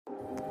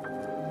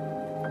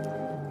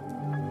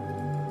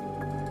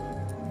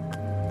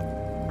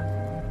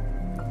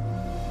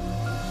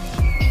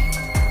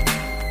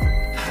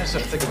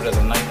sort of think of it as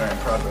a nightmare in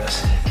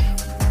progress.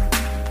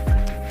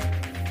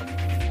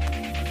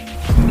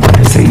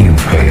 Anything you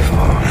pray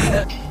for.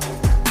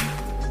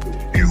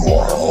 You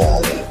are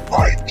all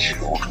my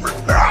children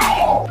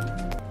now.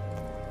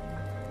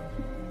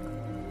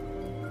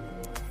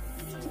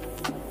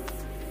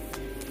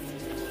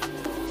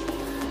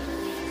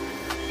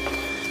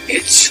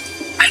 It's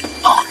an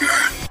honor.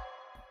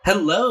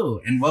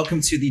 Hello, and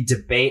welcome to the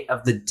Debate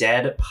of the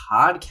Dead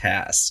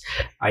podcast.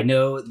 I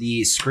know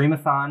the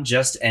Screamathon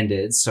just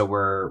ended, so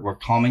we're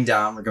calming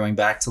down. We're going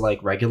back to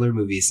like regular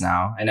movies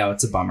now. I know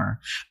it's a bummer,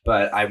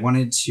 but I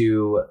wanted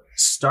to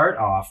start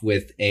off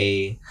with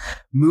a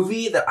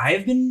movie that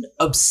I've been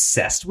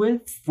obsessed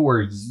with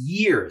for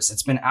years.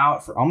 It's been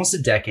out for almost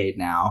a decade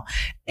now,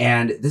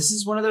 and this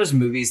is one of those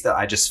movies that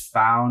I just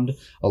found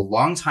a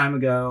long time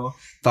ago.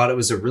 Thought it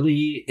was a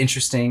really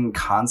interesting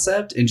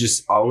concept, and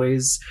just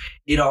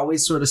it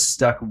always sort of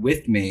stuck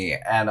with me.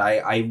 And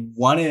I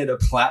wanted a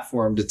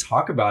platform to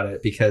talk about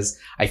it because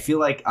I feel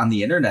like on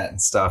the internet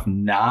and stuff,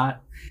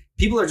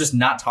 people are just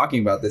not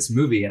talking about this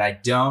movie, and I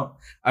don't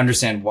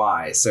understand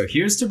why. So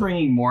here's to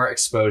bringing more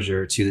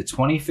exposure to the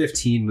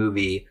 2015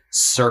 movie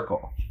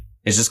Circle.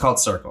 It's just called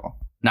Circle,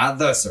 not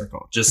The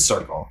Circle, just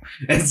Circle.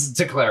 It's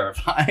to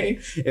clarify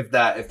if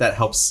that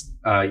helps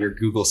your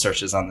Google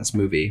searches on this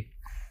movie.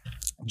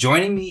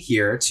 Joining me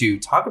here to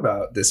talk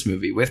about this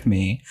movie with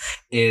me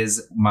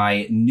is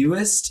my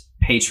newest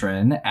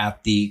patron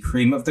at the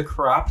Cream of the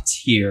Crop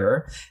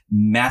tier,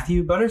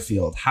 Matthew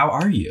Butterfield. How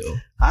are you?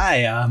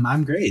 Hi,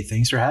 I'm great.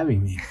 Thanks for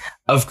having me.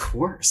 Of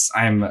course.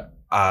 I'm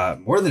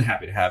more than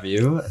happy to have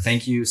you.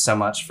 Thank you so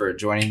much for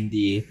joining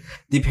the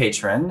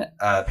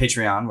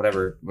Patreon,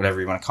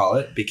 whatever you want to call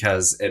it,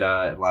 because it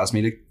allows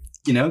me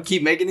to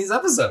keep making these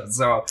episodes.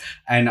 So,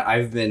 and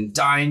I've been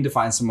dying to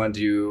find someone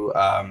to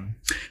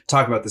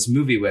talk about this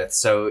movie with.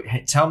 So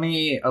tell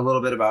me a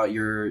little bit about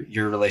your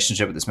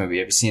relationship with this movie.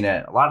 Have you seen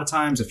it a lot of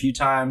times, a few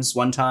times,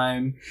 one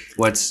time?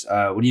 What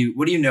do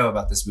you know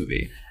about this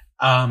movie?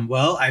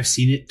 Well, I've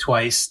seen it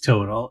twice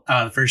total.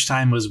 The first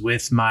time was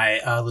with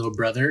my little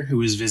brother who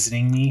was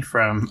visiting me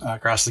from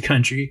across the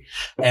country.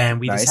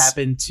 And we Nice. just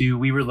happened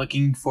we were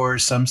looking for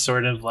some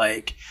sort of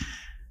like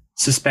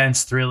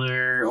suspense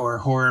thriller or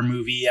horror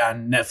movie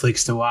on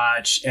Netflix to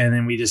watch. And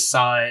then we just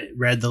saw it,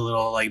 read the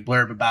little like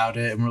blurb about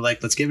it, and we're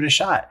like, let's give it a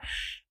shot.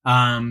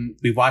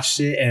 We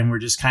watched it and we're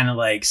just kind of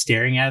like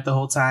staring at it the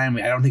whole time.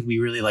 I don't think we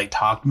really like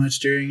talked much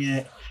during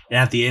it. And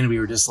at the end, we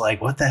were just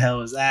like, what the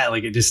hell is that?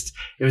 Like, it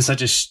was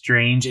such a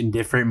strange and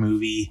different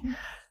movie.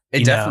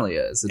 It definitely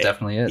is. It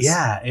definitely is.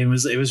 Yeah, it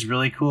was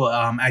really cool.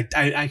 I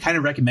kind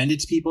of recommend it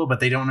to people, but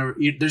they don't know.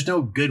 There's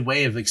no good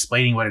way of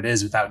explaining what it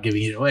is without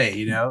giving it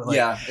away. Like,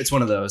 yeah, it's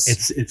one of those.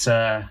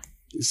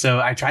 So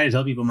I try to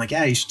tell people, I'm like,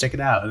 yeah, you should check it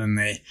out. And then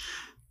they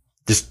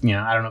just,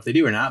 I don't know if they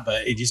do or not,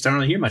 but you just don't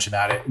really hear much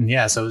about it. And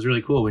yeah, so it was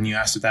really cool when you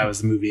asked if that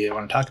was the movie I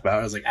want to talk about.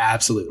 I was like,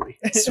 absolutely.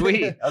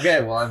 Sweet.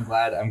 Okay. Well, I'm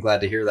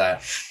glad to hear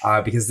that.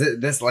 Because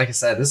this, like I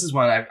said, this is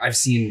one I've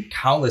seen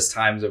countless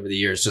times over the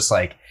years, just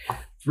like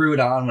threw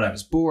it on when I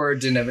was bored,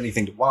 didn't have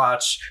anything to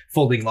watch,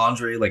 folding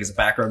laundry, like as a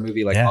background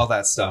movie, like all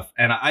that stuff.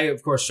 And I,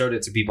 of course, showed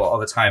it to people all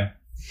the time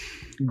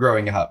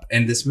growing up.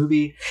 And this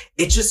movie,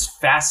 it just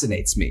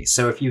fascinates me.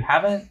 So if you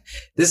haven't,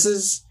 this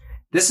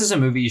is a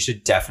movie you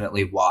should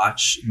definitely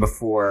watch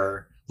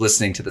before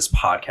listening to this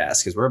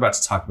podcast, because we're about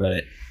to talk about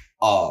it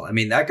all. I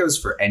mean, that goes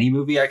for any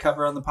movie I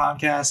cover on the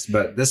podcast,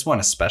 but this one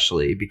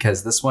especially,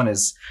 because this one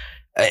is,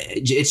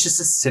 it's just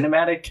a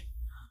cinematic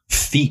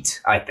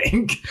feat, I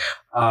think.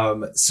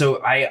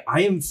 So I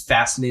am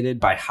fascinated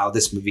by how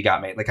this movie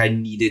got made. Like, I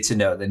needed to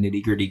know the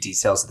nitty gritty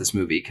details of this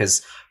movie,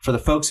 because for the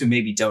folks who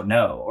maybe don't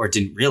know or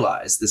didn't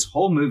realize, this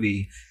whole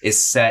movie is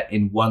set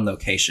in one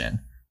location.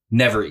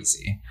 Never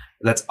easy.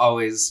 That's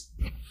always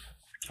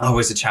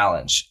a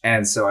challenge.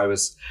 And so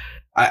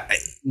I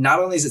not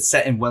only is it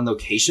set in one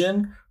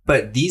location,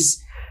 but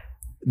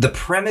the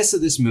premise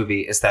of this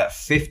movie is that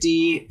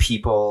 50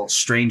 people,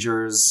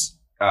 strangers,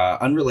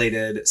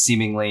 unrelated,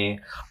 seemingly,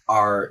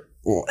 are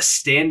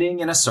standing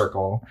in a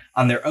circle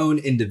on their own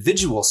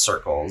individual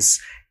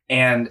circles.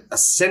 And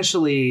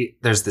essentially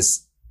there's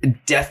this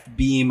death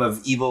beam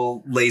of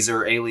evil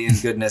laser alien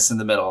goodness in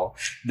the middle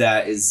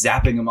that is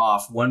zapping them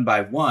off one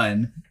by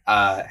one.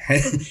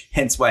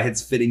 Hence why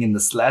it's fitting in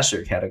the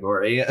slasher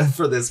category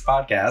for this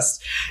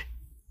podcast.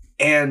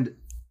 And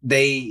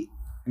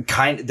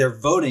they're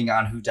voting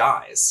on who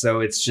dies. So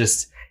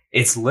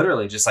it's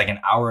literally just like an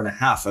hour and a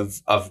half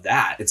of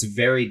that. It's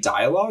very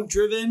dialogue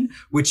driven,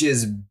 which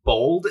is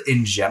bold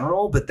in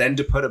general, but then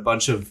to put a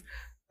bunch of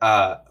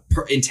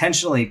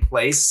intentionally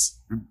place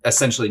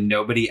essentially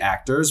nobody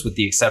actors, with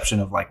the exception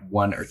of like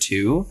one or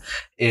two,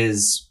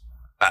 is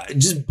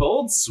just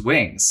bold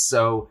swings.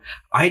 So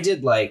I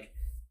did like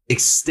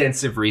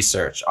extensive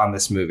research on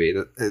this movie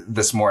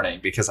this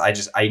morning, because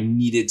I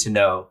needed to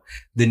know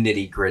the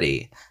nitty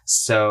gritty.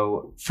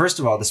 So first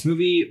of all, this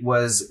movie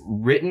was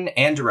written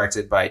and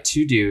directed by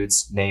two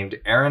dudes named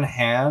Aaron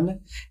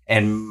Han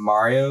and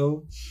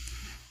Mario.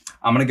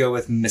 I'm going to go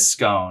with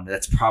Moscone.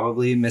 That's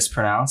probably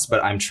mispronounced,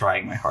 but I'm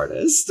trying my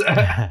hardest.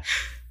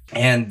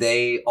 And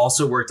they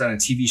also worked on a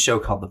TV show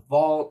called The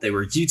Vault. They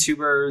were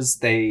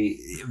YouTubers.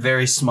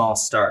 Very small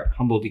start,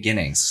 humble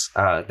beginnings.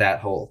 That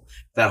whole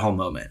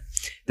moment.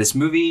 This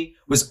movie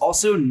was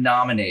also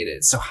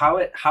nominated. So how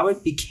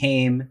it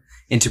became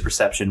into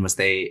perception was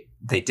they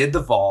did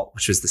The Vault,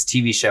 which was this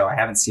TV show. I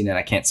haven't seen it.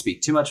 I can't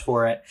speak too much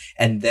for it.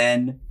 And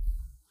then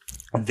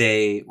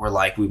they were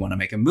like, we want to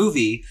make a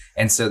movie.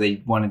 And so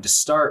they wanted to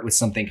start with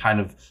something kind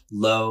of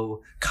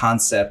low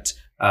concept,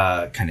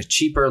 kind of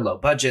cheaper, low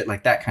budget,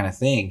 like that kind of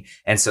thing.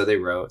 And so they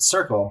wrote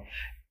Circle,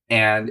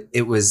 and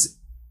it was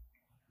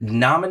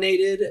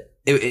nominated.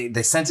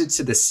 They sent it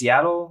to the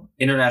Seattle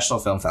International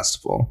Film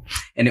Festival,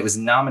 and it was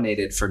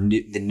nominated for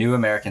the New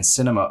American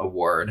Cinema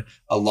Award,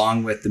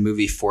 along with the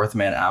movie Fourth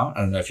Man Out.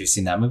 I don't know if you've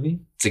seen that movie.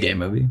 It's a gay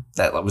movie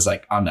that was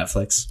like on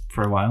Netflix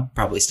for a while.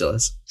 Probably still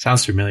is.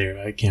 Sounds familiar,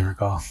 but I can't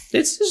recall.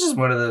 It's just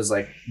one of those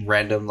like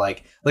random,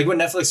 like when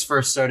Netflix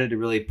first started to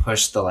really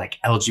push the like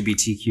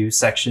LGBTQ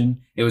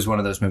section, it was one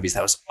of those movies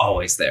that was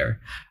always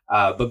there.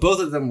 But both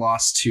of them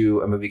lost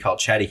to a movie called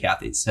Chatty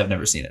Cathy's. I've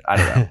never seen it. I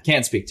don't know.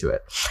 Can't speak to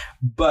it.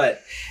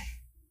 But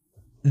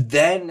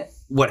then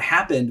what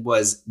happened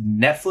was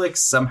Netflix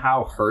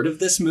somehow heard of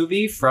this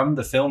movie from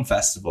the film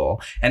festival,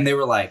 and they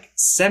were like,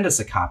 send us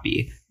a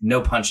copy.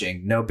 No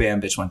punching, no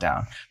bam, bitch went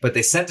down. But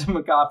they sent them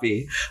a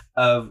copy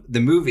of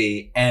the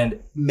movie and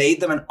made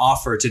them an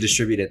offer to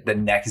distribute it the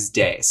next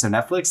day. So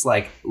Netflix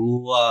like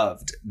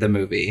loved the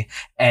movie.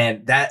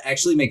 And that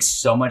actually makes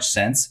so much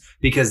sense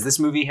because this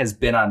movie has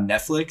been on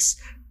Netflix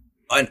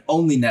and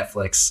only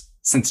Netflix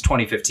since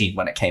 2015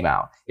 when it came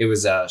out. It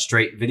was a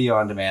straight video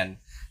on demand,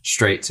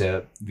 straight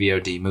to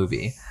VOD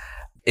movie.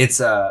 It's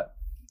so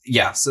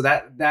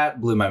that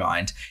blew my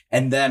mind.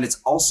 And then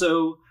it's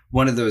also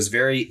one of those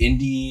very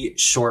indie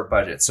short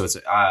budgets. So it's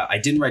I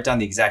didn't write down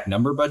the exact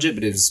number budget,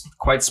 but it was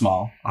quite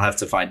small. I'll have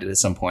to find it at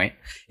some point.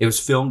 It was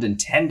filmed in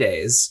 10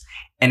 days,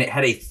 and it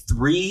had a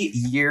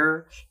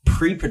 3-year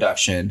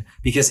pre-production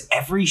because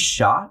every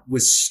shot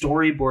was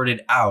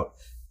storyboarded out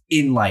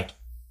in like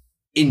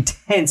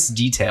intense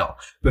detail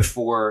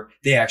before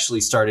they actually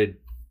started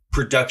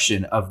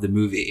production of the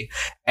movie.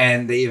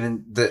 And they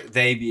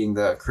being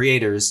the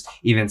creators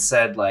even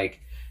said like,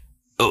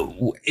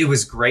 oh, it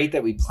was great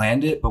that we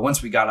planned it, but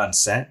once we got on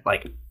set,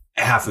 like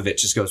half of it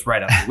just goes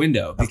right out the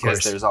window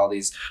because there's all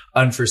these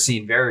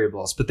unforeseen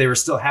variables. But they were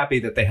still happy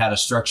that they had a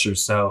structure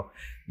so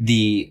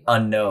the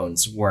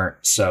unknowns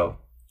weren't so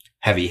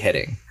heavy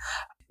hitting.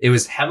 It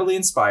was heavily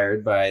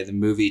inspired by the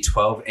movie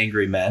 12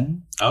 Angry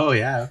Men. Oh,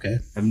 yeah. Okay.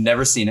 I've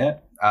never seen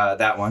it,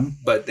 that one,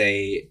 but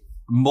they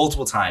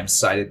multiple times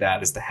cited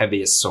that as the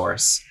heaviest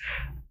source.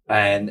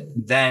 And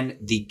then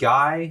the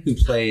guy who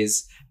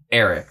plays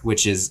Eric,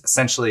 which is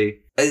essentially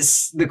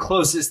the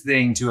closest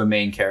thing to a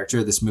main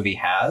character this movie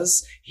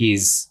has.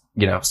 He's,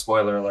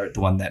 spoiler alert,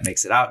 the one that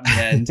makes it out in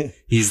the end.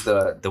 He's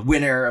the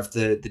winner of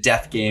the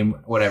death game,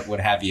 whatever, what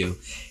have you.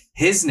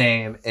 His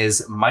name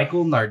is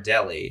Michael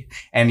Nardelli,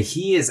 and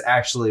he is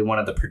actually one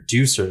of the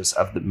producers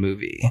of the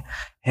movie.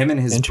 Him and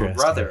his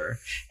brother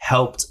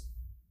helped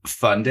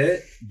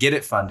get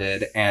it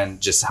funded,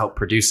 and just help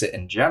produce it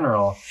in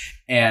general.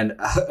 And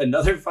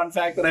another fun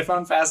fact that I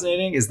found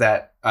fascinating is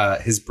that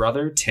his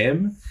brother,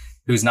 Tim,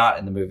 who's not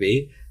in the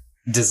movie,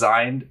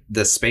 designed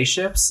the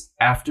spaceships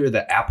after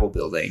the Apple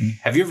Building.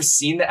 Have you ever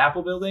seen the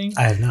Apple Building?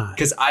 I have not.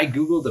 Because I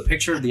Googled a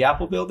picture of the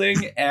Apple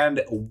Building,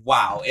 and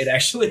wow, it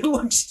actually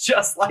looks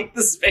just like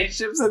the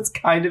spaceships. It's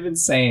kind of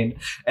insane.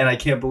 And I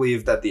can't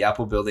believe that the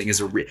Apple Building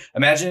is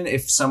imagine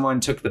if someone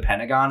took the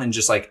Pentagon and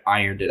just like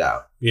ironed it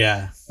out.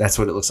 Yeah. That's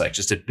what it looks like.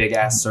 Just a big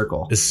ass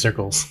circle. It's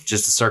circles.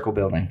 Just a circle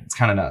building. It's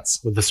kind of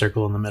nuts. With the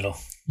circle in the middle.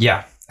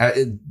 Yeah.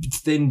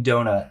 Thin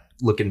donut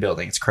looking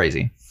building. It's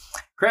crazy.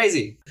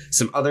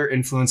 Some other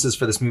influences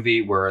for this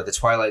movie were the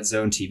Twilight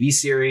Zone TV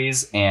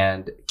series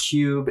and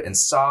Cube and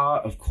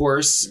Saw, of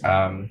course.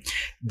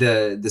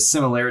 The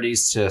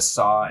similarities to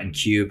Saw and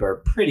Cube are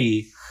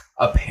pretty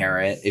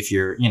apparent if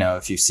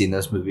you've seen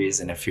those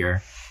movies and if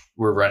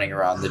we're running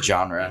around the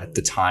genre at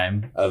the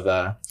time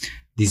of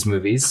these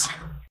movies.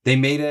 They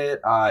made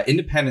it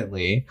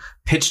independently,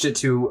 pitched it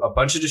to a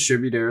bunch of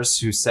distributors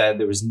who said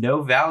there was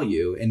no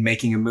value in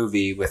making a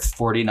movie with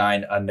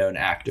 49 unknown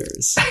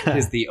actors.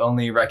 Is the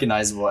only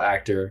recognizable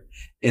actor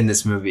in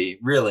this movie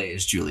really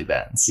is Julie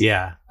Benz.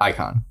 Yeah.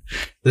 Icon.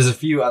 There's a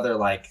few other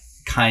like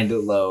kind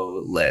of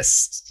low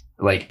list,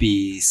 like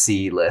B,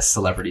 C list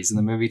celebrities in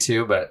the movie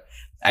too, but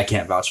I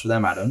can't vouch for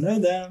them. I don't know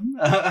them.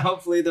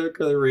 Hopefully their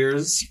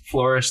careers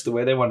flourish the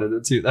way they wanted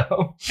it to,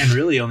 though. And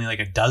really only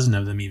like a dozen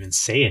of them even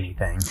say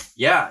anything.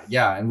 Yeah.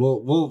 And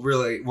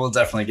we'll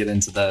definitely get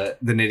into the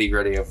nitty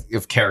gritty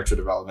of character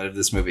development of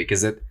this movie,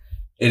 because it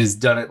has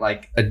done it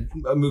like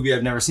a movie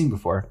I've never seen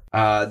before.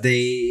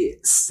 They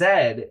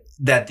said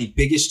that the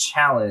biggest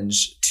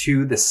challenge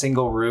to the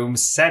single room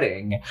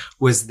setting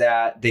was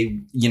that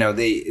the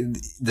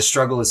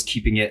struggle is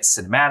keeping it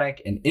cinematic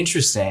and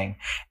interesting.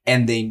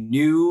 And they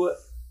knew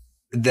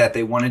that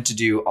they wanted to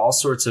do all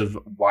sorts of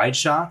wide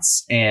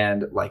shots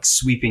and like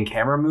sweeping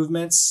camera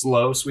movements,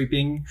 slow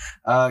sweeping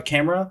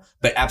camera,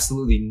 but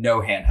absolutely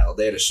no handheld.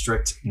 They had a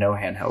strict no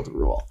handheld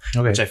rule,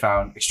 which I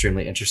found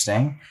extremely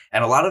interesting.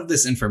 And a lot of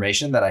this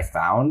information that I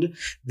found,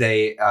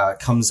 they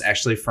comes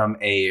actually from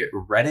a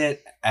Reddit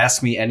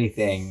Ask Me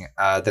Anything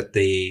that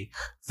the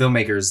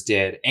filmmakers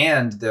did,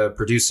 and the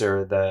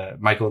producer, the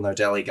Michael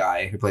Nardelli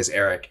guy who plays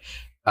Eric.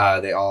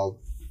 They all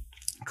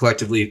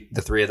collectively,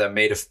 the three of them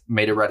made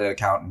a Reddit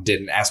account and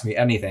didn't ask me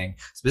anything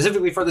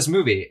specifically for this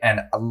movie. And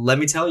let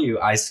me tell you,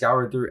 I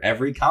scoured through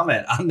every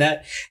comment on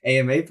that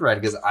AMA thread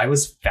because I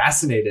was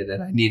fascinated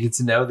and I needed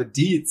to know the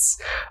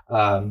deets.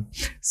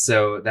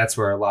 So that's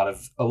where a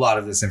lot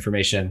of this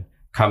information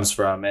comes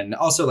from, and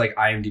also like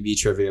IMDb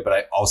trivia. But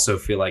I also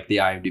feel like the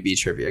IMDb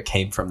trivia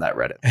came from that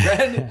Reddit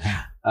thread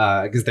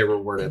because they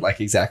were worded like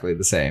exactly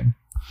the same.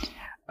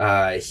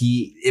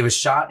 It was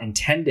shot in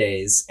 10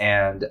 days,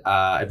 and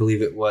I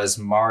believe it was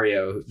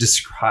Mario who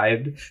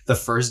described the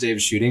first day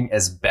of shooting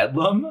as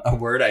bedlam, a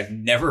word I've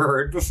never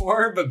heard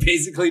before, but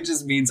basically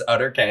just means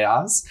utter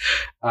chaos.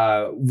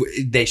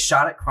 They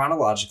shot it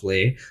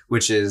chronologically,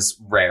 which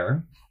is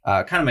rare.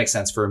 Kind of makes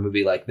sense for a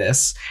movie like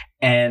this.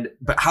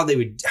 But how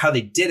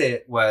they did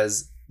it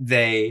was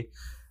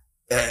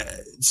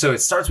so it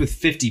starts with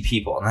 50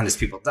 people, and then as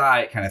people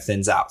die, it kind of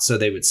thins out. So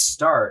they would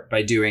start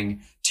by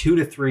doing 2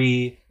 to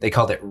 3, they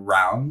called it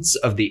rounds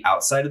of the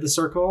outside of the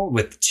circle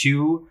with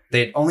 2.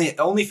 They had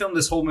only filmed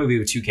this whole movie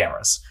with 2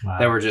 cameras. Wow.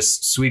 That were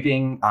just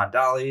sweeping on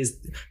dollies,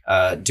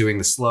 doing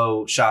the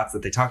slow shots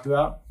that they talked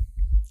about.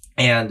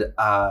 And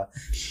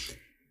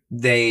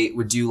they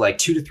would do like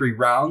 2 to 3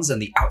 rounds on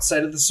the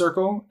outside of the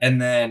circle,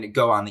 and then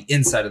go on the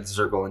inside of the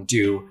circle and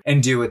do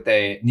what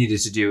they needed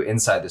to do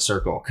inside the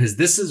circle. Because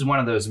this is one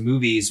of those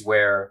movies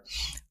where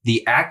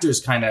the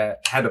actors kind of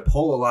had to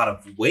pull a lot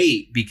of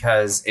weight,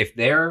 because if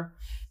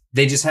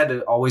they just had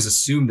to always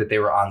assume that they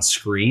were on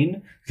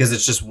screen because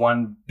it's just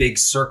one big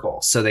circle.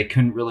 So they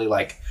couldn't really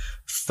like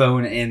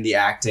phone in the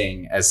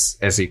acting, as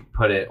he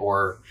put it,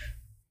 or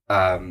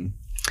kind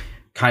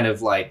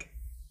of like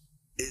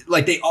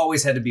they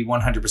always had to be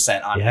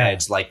 100% on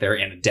edge, like they're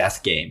in a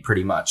death game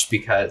pretty much,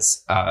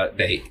 because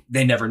they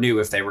never knew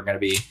if they were going to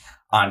be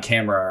on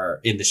camera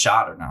or in the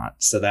shot or not.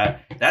 So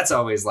that's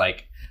always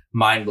like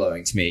mind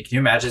blowing to me. Can you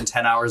imagine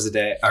 10 hours a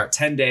day or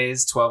 10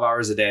 days, 12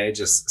 hours a day,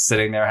 just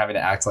sitting there having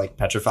to act like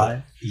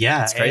petrified?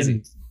 Yeah. It's crazy.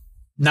 And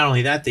not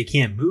only that, they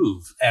can't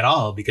move at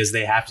all because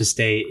they have to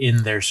stay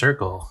in their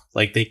circle.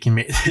 Like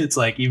it's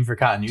like, even for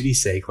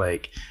continuity's sake,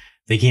 like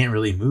they can't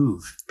really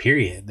move,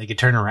 period. They could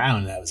turn around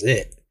and that was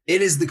it.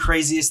 It is the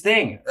craziest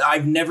thing.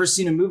 I've never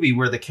seen a movie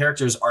where the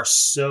characters are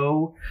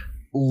so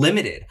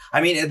limited. I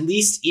mean, at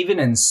least even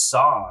in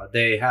Saw,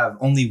 they have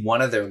only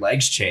one of their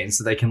legs chained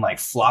so they can like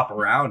flop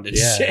around and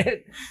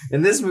shit.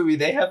 In this movie,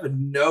 they have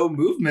no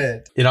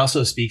movement. It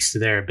also speaks to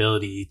their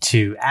ability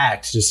to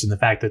act, just in the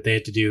fact that they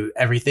have to do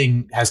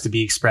everything has to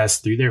be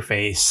expressed through their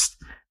face.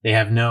 There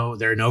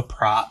are no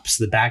props.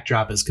 The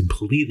backdrop is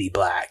completely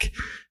black.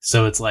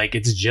 So it's like,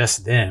 it's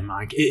just them.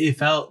 Like it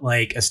felt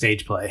like a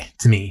stage play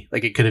to me.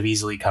 Like it could have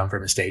easily come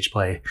from a stage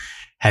play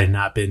had it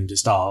not been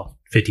just all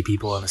 50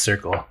 people in a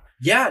circle.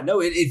 Yeah, no,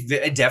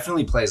 it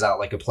definitely plays out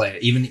like a play.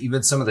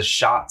 Even some of the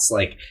shots,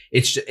 like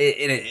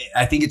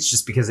I think it's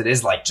just because it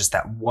is like just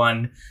that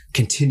one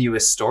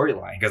continuous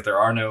storyline, because there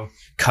are no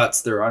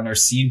cuts, there are no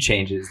scene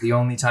changes. The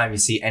only time you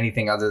see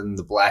anything other than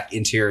the black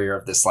interior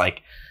of this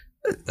like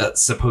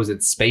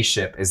supposed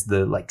spaceship is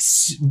the like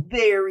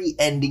very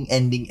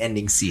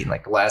ending scene,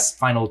 like the last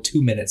final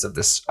 2 minutes of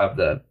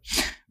the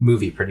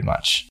movie, pretty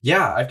much.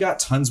 Yeah, I've got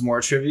tons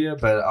more trivia,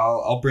 but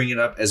I'll bring it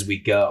up as we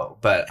go.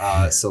 But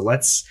so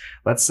let's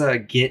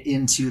get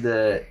into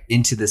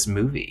this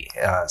movie,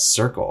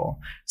 Circle.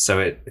 So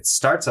it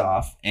starts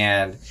off,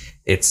 and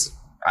it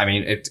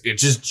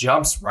just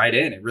jumps right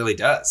in. It really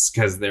does,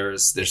 because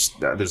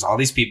there's all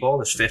these people.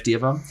 There's 50 of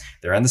them.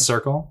 They're in the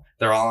circle.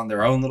 They're all in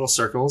their own little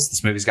circles.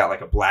 This movie's got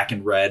like a black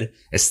and red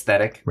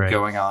aesthetic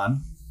going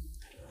on.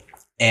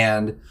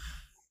 And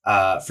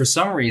for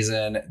some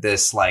reason,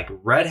 this like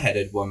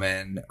redheaded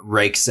woman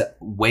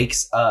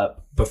wakes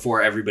up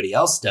before everybody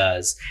else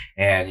does.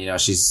 And,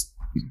 she's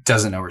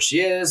doesn't know where she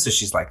is. So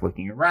she's like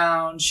looking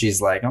around.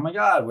 She's like, oh my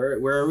God,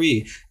 where are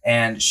we?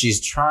 And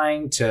she's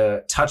trying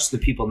to touch the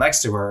people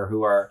next to her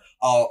who are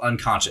all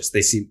unconscious.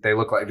 They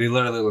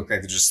literally look like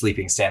they're just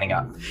sleeping, standing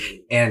up.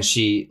 And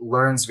she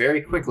learns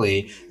very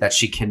quickly that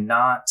she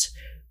cannot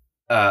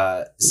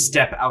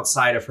step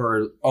outside of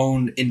her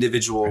own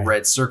individual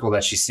red circle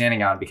that she's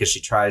standing on, because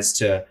she tries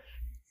to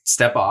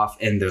step off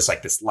and there's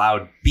like this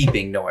loud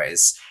beeping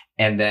noise.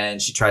 And then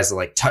she tries to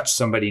like touch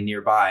somebody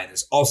nearby, and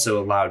there's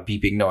also a loud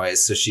beeping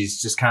noise. So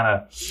she's just kind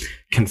of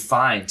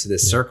confined to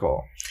this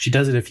circle. She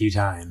does it a few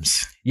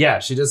times. Yeah,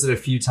 she does it a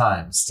few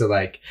times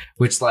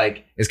which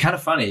is kind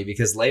of funny,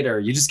 because later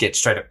you just get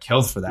straight up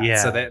killed for that.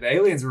 Yeah. So the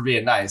aliens were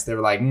being nice. They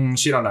were like,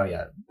 she don't know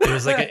yet. It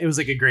was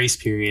like a grace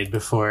period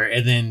before.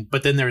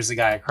 But then there was a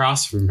guy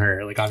across from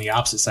her, like on the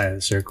opposite side of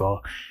the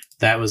circle,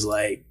 that was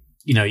like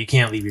you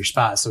can't leave your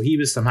spot. So he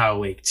was somehow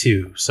awake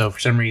too. So for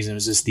some reason, it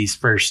was just these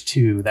first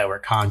two that were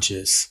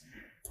conscious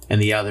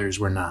and the others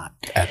were not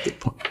at the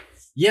point.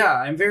 Yeah,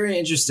 I'm very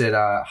interested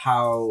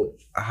how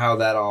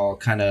that all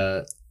kind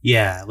of.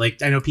 Yeah,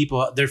 like I know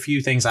people, there are a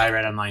few things I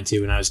read online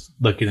too when I was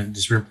looking at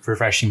just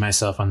refreshing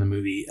myself on the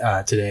movie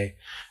today.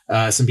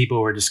 Some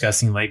people were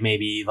discussing like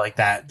maybe like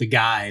that the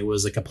guy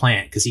was like a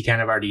plant because he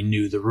kind of already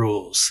knew the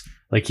rules.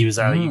 Like he was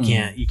already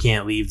you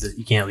can't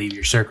leave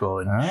your circle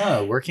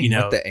and working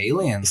with the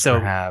aliens. So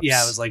perhaps.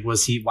 yeah, I was like,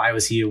 why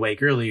was he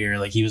awake earlier?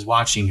 Like he was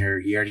watching her.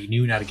 He already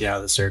knew how to get out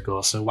of the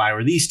circle. So why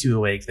were these two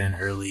awake then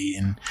early?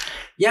 And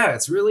yeah,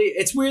 it's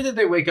weird that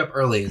they wake up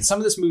early. And some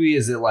of this movie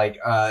is like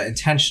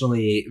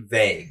intentionally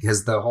vague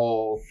because the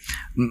whole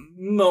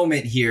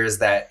moment here is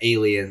that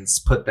aliens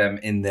put them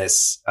in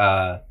this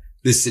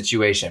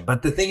situation.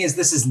 But the thing is,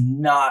 this is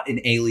not an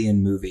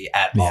alien movie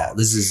at all.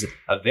 This is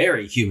a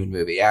very human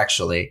movie,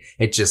 actually.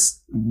 It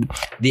just,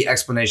 the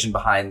explanation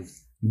behind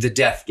the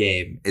death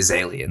game is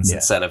aliens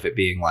instead of it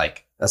being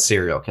like a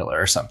serial killer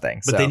or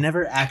something. But they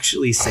never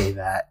actually say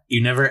that.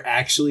 You never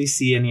actually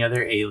see any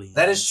other aliens.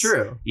 That is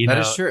true. That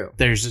is true.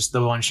 There's just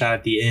the one shot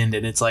at the end,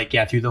 and it's like,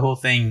 through the whole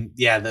thing,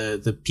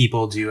 the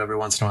people do every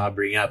once in a while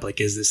bring up, like,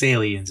 is this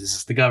aliens? Is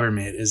this the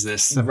government? Is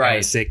this some kind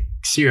of sick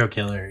serial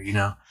killer?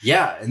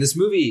 Yeah, and this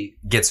movie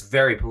gets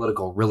very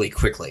political really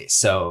quickly.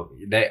 So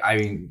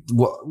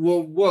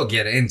we'll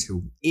get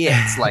into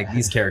it like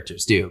these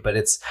characters do, but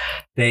it's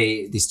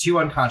these two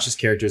unconscious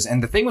characters.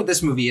 And the thing with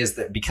this movie is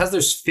that because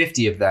there's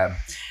 50 of them,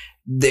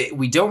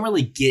 we don't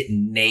really get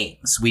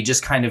names. We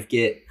just kind of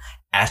get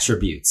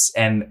attributes.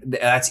 And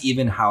that's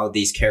even how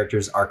these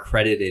characters are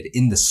credited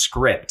in the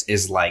script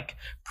is like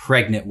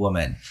pregnant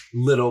woman,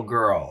 little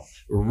girl,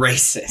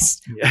 racist,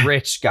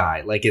 rich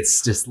guy. Like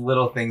it's just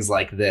little things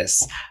like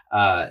this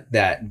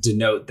that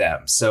denote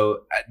them. So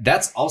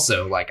that's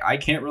also like, I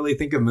can't really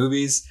think of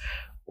movies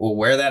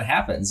where that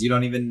happens. You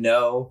don't even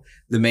know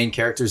the main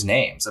character's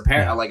names.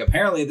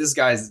 Apparently this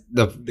guy's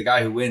the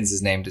guy who wins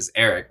is named as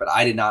Eric, but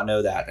I did not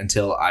know that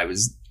until I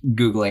was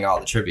Googling all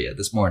the trivia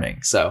this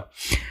morning. So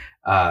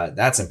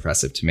that's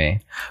impressive to me.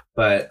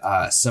 But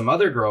some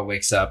other girl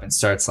wakes up and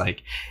starts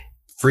like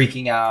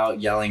freaking out,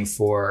 yelling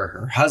for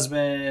her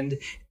husband,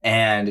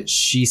 and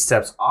she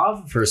steps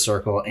off of her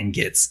circle and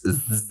gets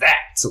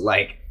zapped,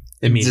 like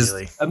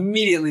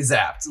immediately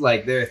zapped.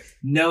 Like there,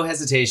 no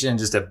hesitation,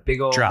 just a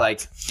big old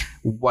like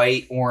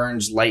white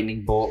orange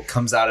lightning bolt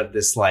comes out of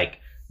this like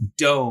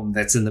dome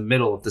that's in the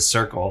middle of the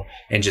circle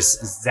and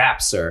just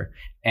zaps her.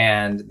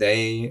 And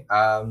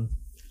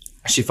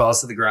she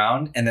falls to the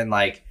ground, and then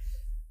like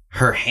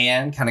her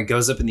hand kind of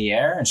goes up in the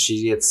air and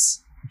she gets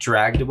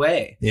dragged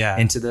away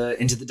into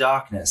the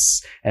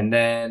darkness. And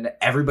then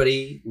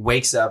everybody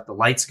wakes up, the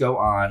lights go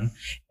on,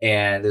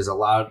 and there's a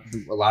loud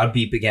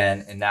beep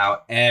again. And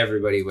now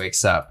everybody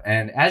wakes up.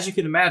 And as you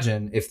can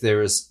imagine, if there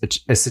was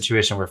a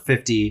situation where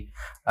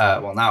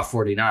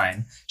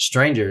 49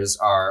 strangers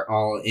are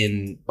all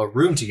in a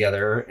room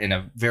together in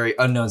a very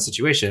unknown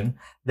situation,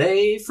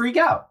 they freak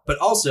out, but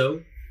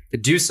also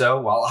do so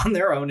while on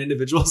their own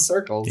individual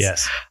circles.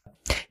 Yes.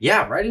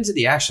 Yeah, right into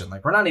the action.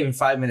 Like we're not even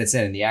 5 minutes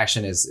in and the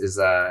action is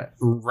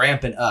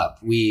ramping up.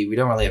 We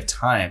don't really have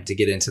time to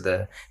get into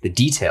the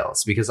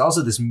details because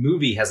also this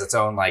movie has its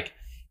own like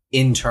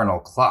internal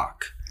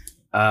clock.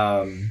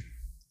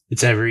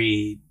 It's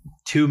every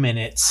 2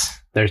 minutes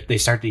they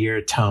start to hear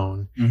a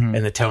tone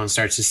and the tone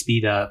starts to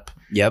speed up.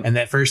 Yep. And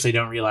at first they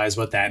don't realize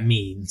what that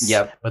means.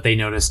 Yep. But they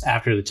notice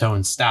after the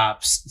tone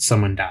stops,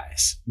 someone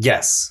dies.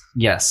 Yes.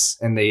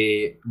 And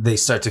they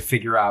start to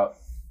figure out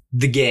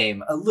the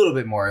game a little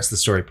bit more as the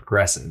story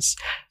progresses.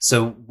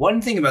 So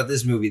one thing about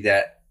this movie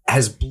that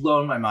has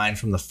blown my mind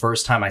from the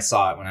first time I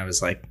saw it when I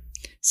was like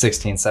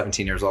 16,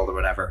 17 years old or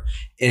whatever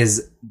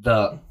is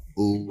the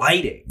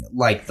lighting.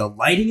 Like the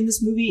lighting in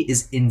this movie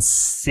is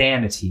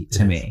insanity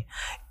to me.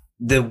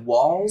 The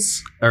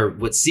walls, or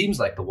what seems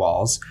like the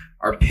walls,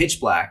 are pitch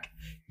black.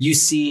 You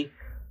see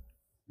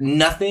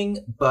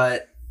nothing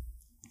but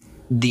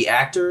the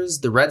actors,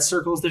 the red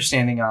circles they're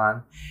standing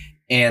on,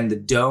 and the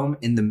dome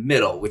in the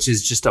middle, which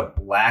is just a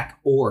black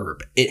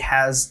orb. It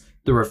has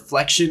the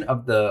reflection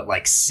of the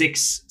like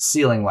 6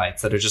 ceiling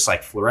lights that are just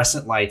like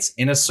fluorescent lights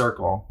in a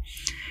circle.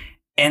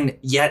 And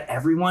yet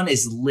everyone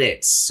is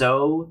lit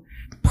so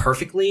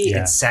perfectly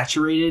and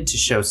saturated to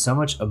show so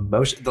much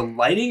emotion. The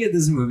lighting of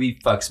this movie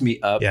fucks me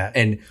up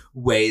in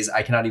ways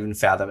I cannot even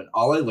fathom. And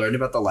all I learned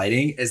about the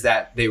lighting is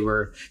that they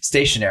were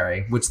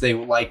stationary, which they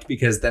liked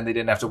because then they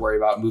didn't have to worry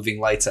about moving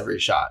lights every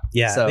shot.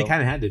 Yeah, so, they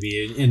kind of had to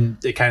be. And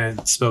they kind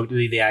of spoke to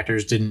the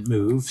actors didn't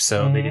move,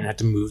 so they didn't have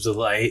to move the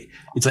light.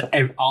 It's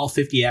like all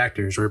 50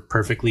 actors were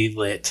perfectly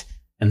lit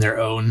in their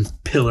own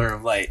pillar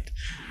of light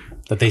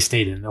that they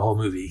stayed in the whole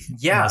movie.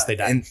 Yeah, unless they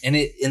died.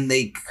 And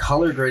they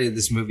color graded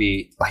this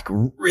movie like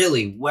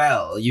really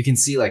well. You can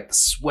see like the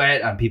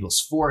sweat on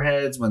people's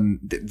foreheads when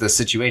the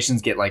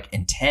situations get like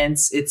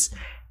intense. It's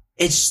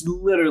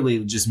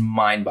literally just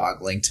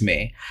mind-boggling to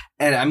me.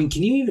 And I mean,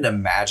 can you even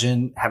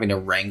imagine having to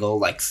wrangle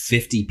like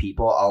 50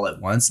 people all at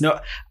once? No,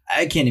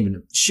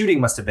 shooting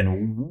must have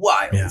been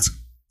wild. Yeah.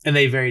 And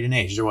they varied in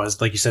age. There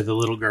was, like you said, the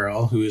little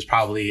girl who was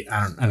probably,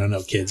 I don't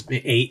know, kids,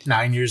 8,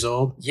 9 years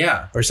old.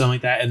 Yeah. Or something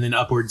like that. And then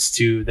upwards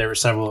to, there were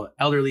several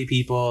elderly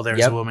people. There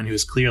was a woman who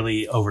was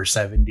clearly over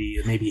 70,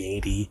 maybe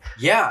 80.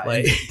 Yeah.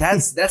 Like,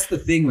 that's the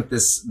thing with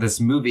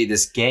this movie,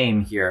 this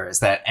game here, is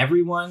that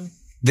everyone,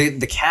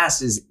 the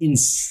cast is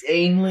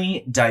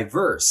insanely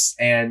diverse.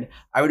 And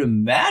I would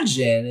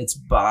imagine it's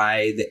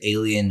by the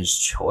aliens'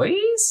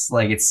 choice.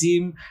 Like, it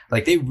seemed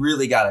like they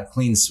really got a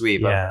clean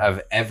sweep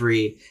of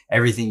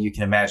everything you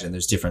can imagine.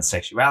 There's different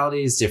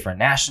sexualities, different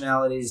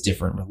nationalities,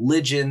 different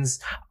religions,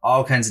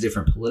 all kinds of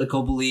different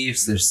political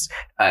beliefs. There's,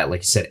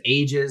 like you said,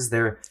 ages.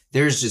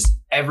 There's just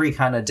every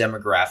kind of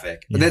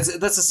demographic. Yeah.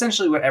 That's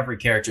essentially what every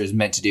character is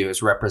meant to do,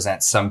 is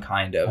represent some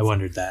kind of, I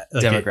wondered that,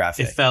 like,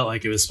 demographic. It felt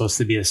like it was supposed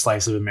to be a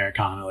slice of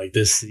Americana. Like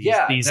these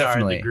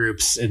are the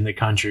groups in the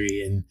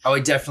country. And I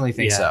definitely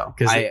think so.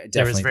 Because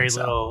there was very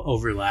little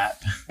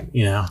overlap,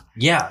 you know?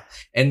 Yeah.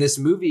 And this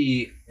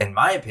movie, in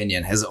my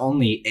opinion, has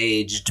only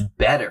aged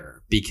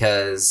better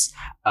because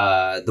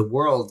the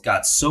world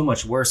got so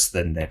much worse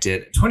than it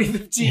did in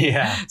 2015.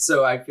 Yeah.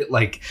 So I feel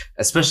like,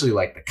 especially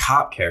like the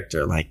cop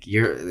character, like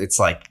it's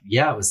like,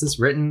 was this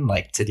written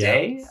like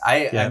today?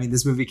 Yeah. I mean,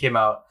 this movie came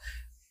out.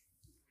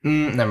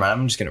 Never mind.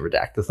 I'm just going to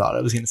redact the thought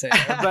I was going to say.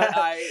 But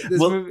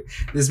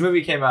this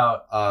movie came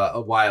out a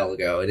while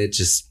ago, and it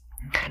just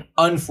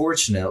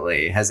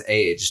unfortunately has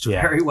aged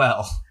very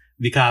well.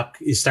 The cop,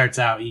 he starts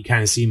out, you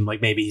kind of seem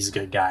like maybe he's a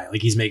good guy.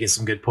 Like he's making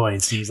some good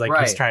points. He's like,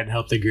 he's trying to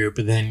help the group.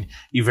 And then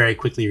you very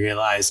quickly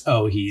realize,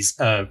 he's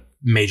a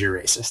major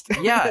racist.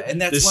 Yeah.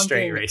 And that's one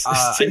straight thing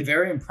racist. I'm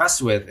very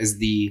impressed with is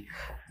the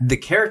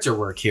character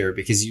work here,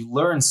 because you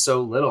learn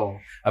so little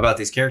about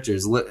these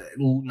characters,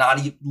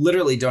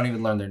 literally don't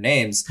even learn their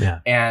names,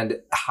 and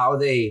how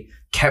they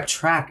kept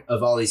track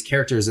of all these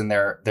characters and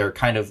their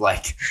kind of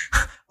like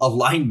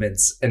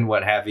alignments and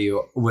what have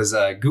you was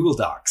Google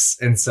Docs.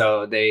 And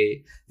so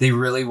they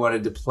really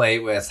wanted to play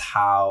with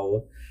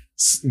how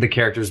the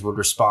characters would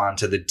respond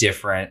to the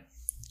different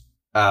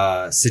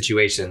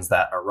situations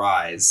that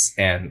arise,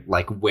 and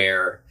like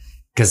where,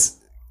 because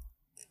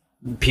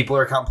people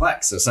are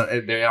complex. So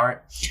they aren't,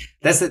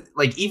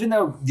 even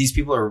though these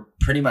people are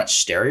pretty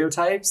much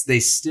stereotypes, they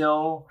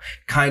still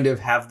kind of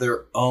have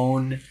their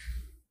own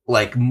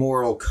like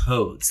moral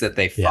codes that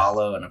they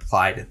follow and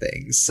apply to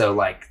things. So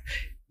like,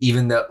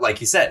 even though,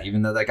 like you said,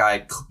 even though that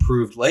guy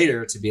proved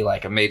later to be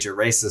like a major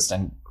racist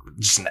and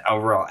just an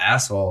overall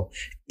asshole,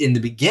 in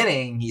the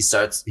beginning, he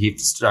starts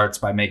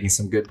by making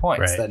some good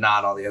points that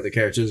not all the other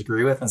characters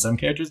agree with, and some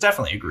characters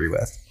definitely agree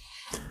with.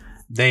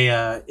 They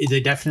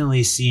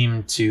definitely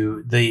seem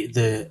to,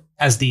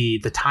 as the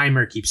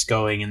timer keeps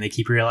going and they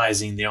keep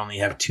realizing they only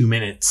have 2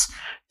 minutes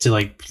to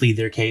like plead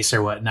their case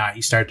or whatnot,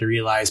 you start to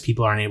realize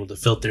people aren't able to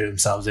filter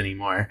themselves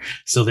anymore.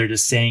 So they're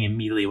just saying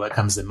immediately what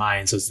comes to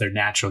mind. So it's their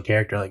natural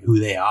character, like who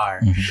they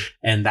are. Mm-hmm.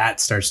 And that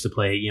starts to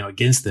play,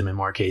 against them in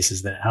more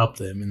cases than it helped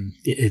them. And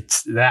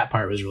it's, that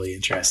part was really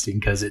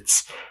interesting, because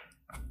it's,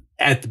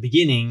 at the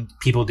beginning,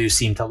 people do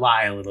seem to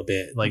lie a little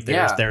bit. Like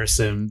there were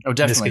some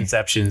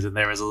misconceptions, and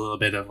there was a little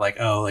bit of like,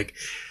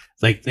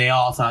 like they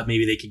all thought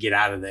maybe they could get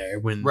out of there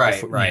when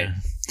right.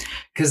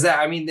 Because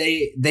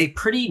they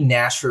pretty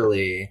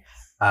naturally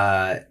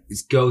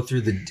go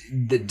through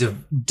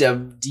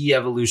the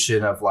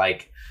de-evolution of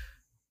like,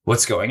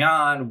 what's going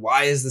on?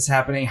 Why is this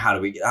happening? How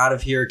do we get out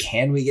of here?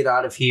 Can we get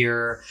out of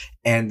here?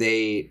 And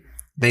they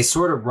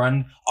sort of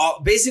run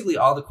basically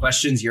all the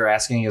questions you're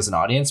asking as an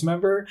audience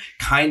member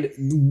kind of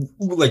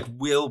like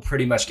will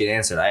pretty much get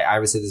answered. I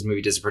would say this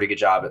movie does a pretty good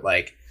job at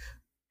like,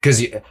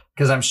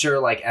 because I'm sure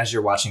like as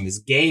you're watching this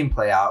game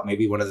play out,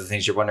 maybe one of the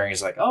things you're wondering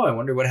is like, I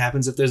wonder what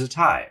happens if there's a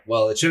tie.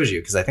 Well, it shows you,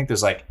 because I think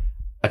there's like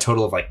a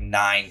total of like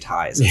 9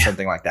 ties or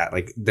something like that.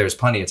 Like there's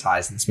plenty of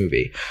ties in this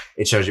movie.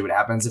 It shows you what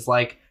happens if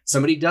like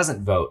somebody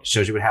doesn't vote. It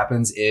shows you what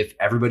happens if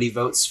everybody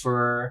votes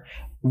for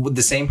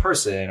the same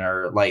person,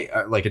 or like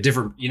a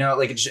different,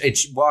 like it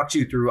walked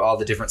you through all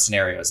the different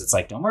scenarios. It's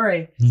like, don't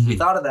worry, we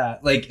thought of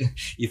that. Like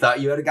you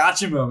thought you had a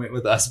gotcha moment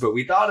with us, but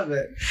we thought of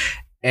it.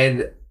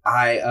 And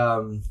I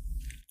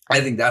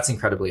think that's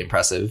incredibly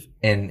impressive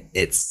in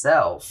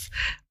itself.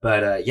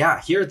 But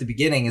here at the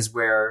beginning is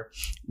where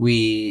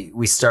we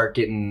start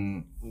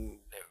getting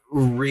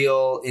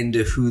real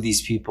into who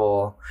these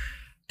people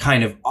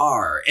kind of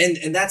are.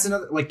 And that's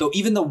another, like,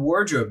 even the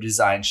wardrobe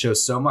design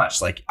shows so much.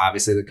 Like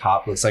obviously the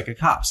cop looks like a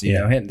cop, so you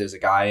know him. There's a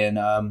guy in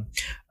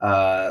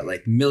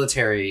like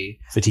military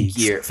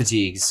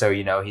fatigues, so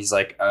he's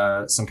like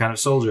some kind of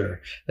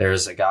soldier.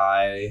 There's a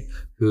guy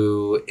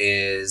who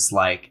is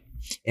like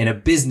in a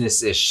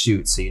business-ish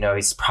suit, so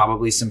he's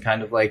probably some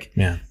kind of like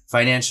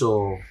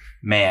financial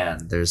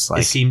man, there's It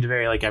like seemed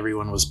very like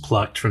everyone was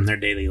plucked from their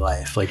daily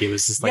life. Like it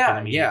was just like Yeah,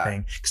 an immediate yeah.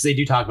 thing. Because they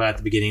do talk about at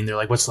the beginning, they're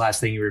like, what's the last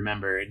thing you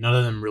remember? None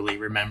of them really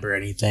remember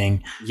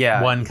anything.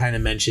 yeah. One kind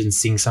of mentioned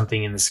seeing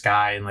something in the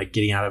sky and like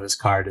getting out of his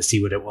car to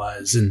see what it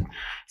was. And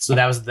so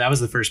that was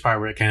the first part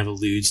where it kind of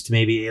alludes to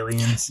maybe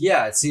aliens.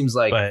 Yeah, it seems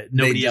like But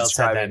nobody they else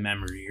had describe that it-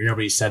 memory, or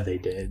nobody said they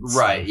did. So-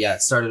 Right. Yeah.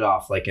 It started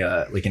off like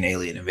an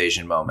alien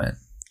invasion moment.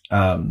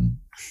 And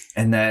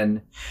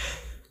then,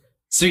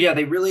 so yeah,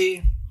 they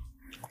really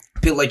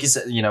feel like you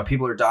said, you know,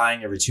 people are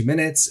dying every 2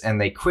 minutes, and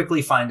they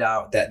quickly find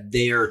out that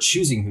they are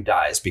choosing who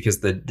dies,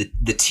 because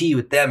the T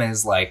with them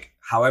is like,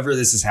 however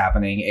this is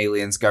happening,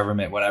 aliens,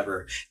 government,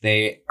 whatever,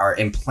 they are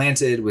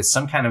implanted with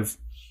some kind of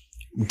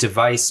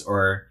device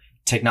or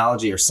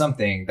technology or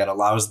something that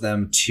allows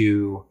them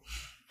to,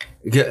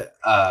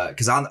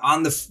 because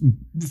on the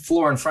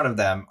floor in front of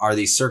them are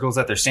these circles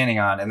that they're standing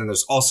on, and then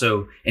there's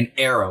also an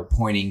arrow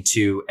pointing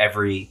to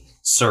every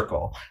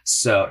circle,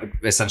 so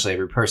essentially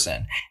every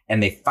person.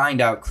 And they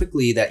find out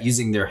quickly that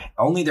using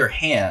only their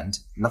hand,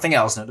 nothing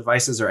else, no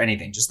devices or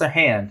anything, just their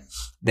hand,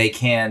 they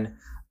can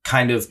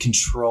kind of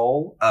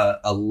control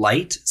a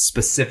light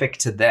specific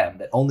to them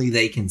that only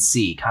they can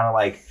see, kind of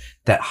like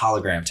that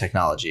hologram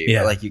technology, Yeah.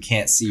 where like you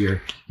can't see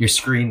your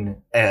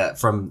screen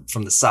from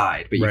the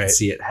side, but you can Right.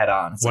 see it head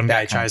on. It's One like that guy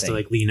kind of tries to thing.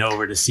 like lean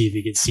over to see if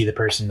he could see the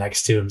person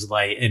next to him's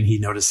light, and he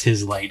noticed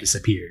his light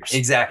disappears.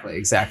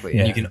 Exactly. Yeah.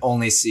 And you can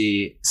only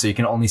see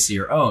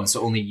your own.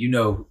 So only you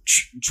know,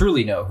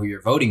 truly know who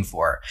you're voting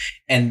for.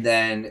 And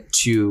then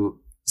to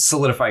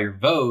solidify your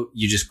vote,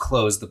 you just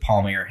close the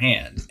palm of your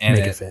hand and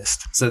Make a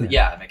fist. So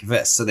yeah, make a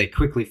fist. So they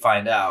quickly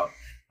find out.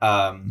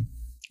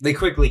 They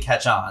quickly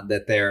catch on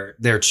that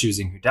they're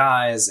choosing who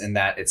dies, and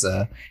that it's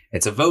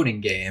a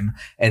voting game.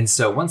 And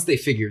so once they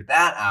figure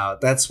that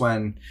out, that's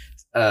when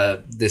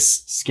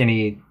this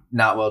skinny,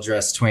 not well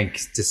dressed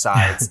twink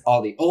decides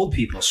all the old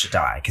people should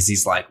die, because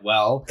he's like,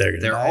 well, They're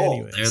gonna they're die old.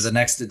 anyways. They're the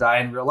next to die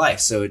in real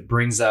life. So it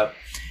brings up.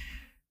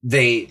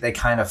 They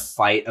kind of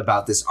fight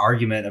about this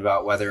argument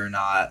about whether or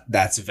not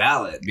that's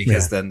valid,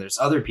 because then there's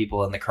other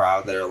people in the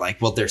crowd that are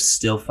like, well, they're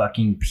still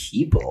fucking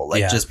people.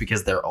 Like, Yeah. just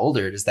because they're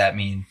older, does that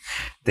mean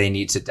they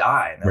need to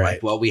die? And they're Right.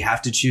 like, well, we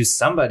have to choose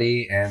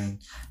somebody,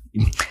 and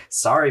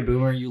sorry,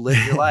 boomer, you live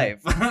your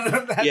life.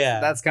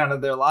 That's kind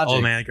of their logic.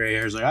 Old man with gray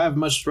hair is like, I have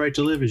much right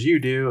to live as you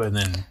do. And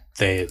then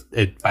by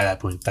that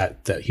point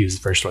that he was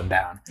the first one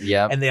down.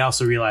 Yeah. And they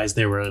also realized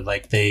there were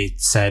they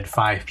said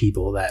 5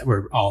 people that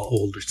were all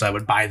older, so I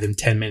would buy them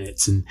 10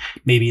 minutes, and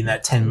maybe in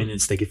that 10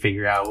 minutes they could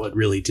figure out what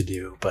really to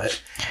do.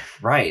 But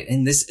Right.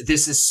 And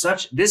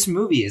this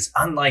movie is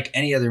unlike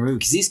any other movie,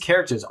 because these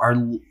characters are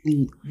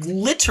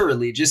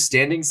literally just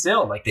standing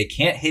still. Like, they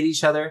can't hit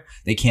each other.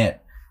 They can't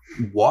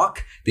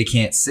walk. They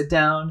can't sit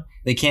down.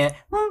 They can't,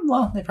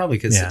 well, they probably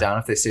could sit down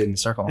if they stayed in a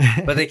circle,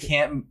 but they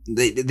can't,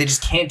 they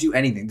just can't do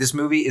anything. This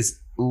movie is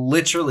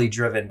literally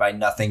driven by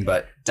nothing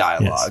but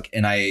dialogue. Yes.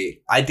 And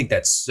I think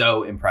that's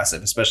so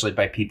impressive, especially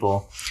by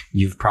people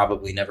you've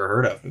probably never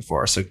heard of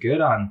before. So good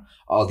on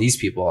all these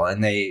people.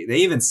 And they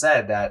even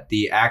said that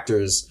the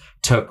actors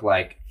took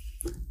I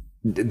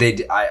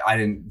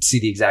didn't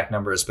see the exact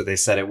numbers, but they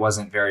said it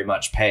wasn't very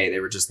much pay. They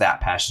were just that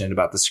passionate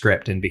about the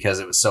script, and because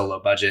it was so low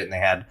budget and they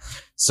had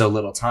so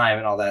little time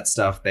and all that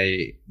stuff,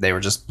 they were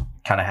just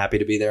kind of happy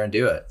to be there and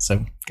do it.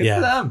 So good for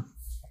them.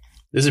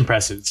 It was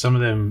impressive. Some of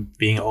them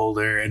being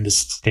older and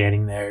just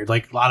standing there.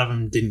 Like, a lot of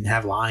them didn't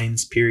have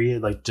lines,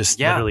 period. Like,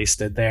 just literally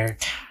stood there.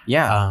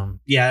 Yeah.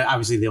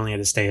 Obviously they only had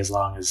to stay as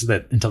long as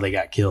that until they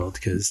got killed,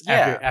 because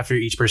after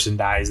each person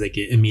dies, they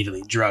get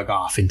immediately drug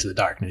off into the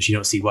darkness. You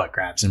don't see what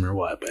grabs them or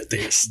what, but they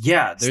just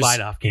slide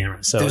off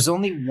camera. So there's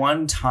only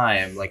one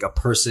time like a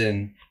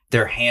person,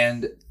 their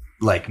hand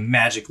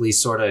magically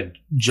sort of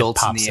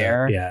jolts in the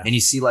air, and you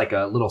see like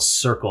a little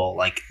circle,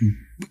 like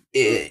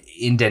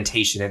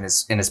indentation in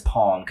his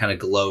palm kind of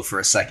glow for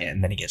a second,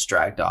 and then he gets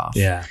dragged off.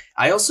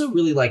 I also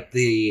really like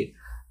the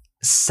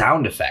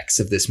sound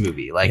effects of this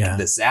movie.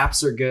 The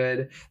zaps are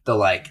good.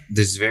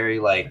 There's very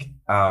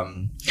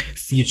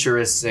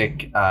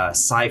futuristic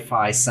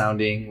sci-fi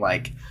sounding,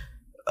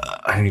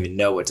 I don't even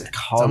know what to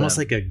call it. It's almost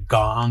like a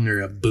gong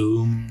or a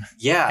boom.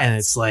 Yeah. And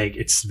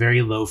it's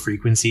very low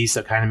frequency,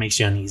 so it kind of makes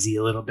you uneasy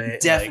a little bit.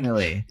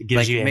 Definitely. It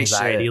gives you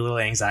anxiety, a little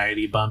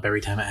anxiety bump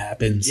every time it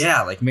happens.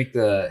 Yeah, make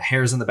the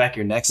hairs on the back of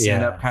your neck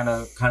stand up kind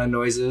of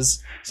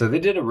noises. So they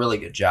did a really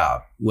good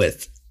job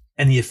with.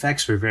 And the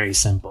effects were very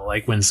simple.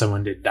 Like, when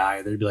someone did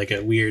die, there'd be like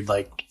a weird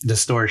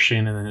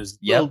distortion, and then there's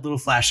a little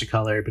flash of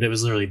color, but it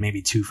was literally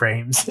maybe 2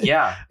 frames.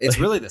 Yeah, it's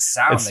really the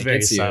sound that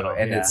gets you, subtle,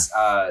 and it's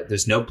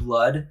there's no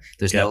blood,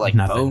 there's no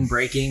nothing. bone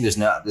breaking, this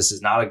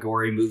is not a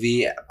gory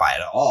movie by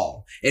at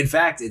all. In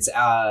fact, it's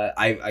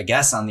I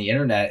guess on the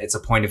internet it's a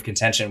point of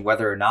contention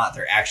whether or not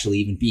they're actually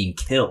even being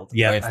killed.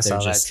 Yeah, I saw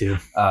that too.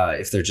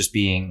 If they're just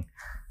being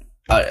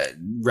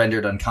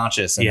rendered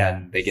unconscious, and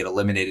then they get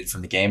eliminated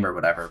from the game or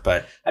whatever.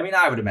 But I mean,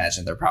 I would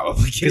imagine they're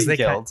probably getting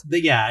killed.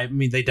 I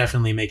mean, they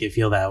definitely make it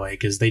feel that way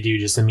because they do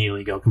just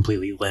immediately go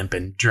completely limp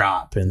and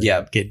drop and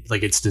get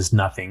like it's just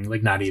nothing,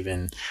 like not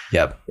even.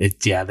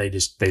 They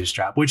just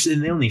drop, which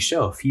and they only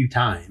show a few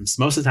times.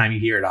 Most of the time, you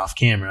hear it off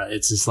camera.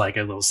 It's just like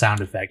a little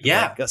sound effect.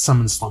 Like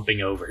someone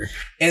slumping over,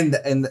 and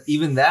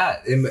even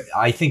that,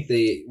 I think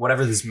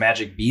whatever this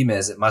magic beam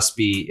is, it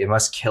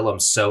must kill them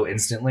so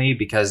instantly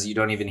because you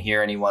don't even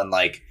hear anyone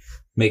like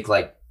make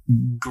like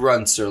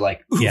grunts or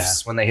like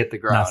oofs when they hit the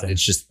ground. Nothing.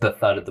 It's just the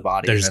thud of the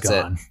body. They're just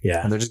gone.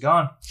 And they're just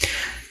gone.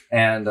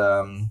 And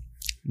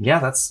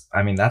that's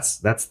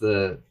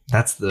the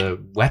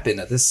weapon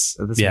of this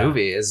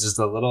movie is just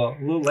a little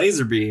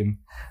laser beam.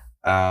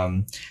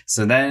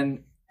 So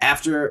then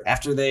after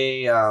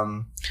they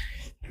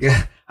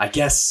I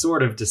guess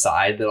sort of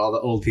decide that all the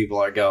old people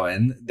are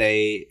going,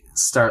 they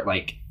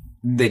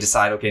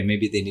decide, okay,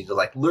 maybe they need to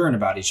like learn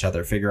about each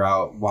other, figure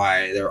out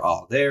why they're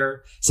all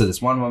there. So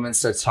this one woman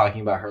starts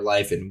talking about her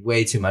life in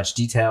way too much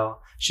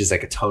detail. She's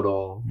like a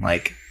total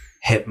like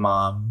hip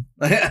mom,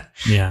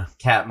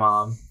 cat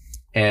mom.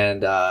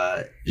 And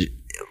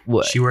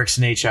what? She works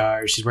in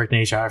HR. She's worked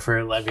in HR for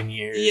 11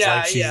 years.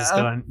 Just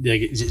going,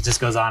 like, it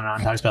just goes on and on.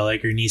 Talks about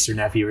like her niece or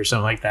nephew or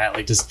something like that.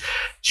 Like just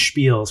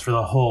spiels for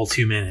the whole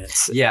 2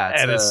 minutes.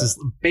 It's just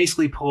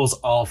basically pulls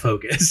all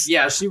focus.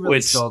 Yeah, she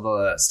really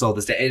stole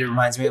this day. It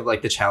reminds me of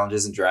like the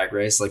challenges in Drag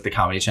Race, like the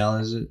comedy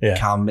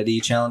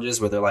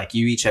challenges, where they're like,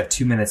 you each have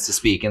 2 minutes to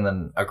speak, and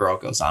then a girl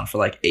goes on for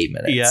like 8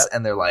 minutes,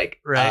 and they're like,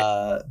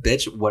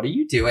 bitch, what are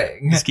you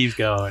doing? Just keeps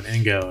going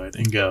and going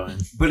and going.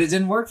 But it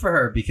didn't work for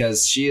her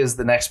because she is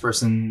the next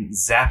person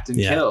zapped and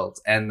killed,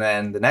 and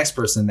then the next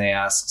person they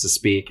asked to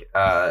speak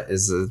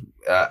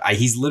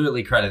he's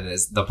literally credited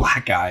as the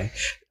black guy.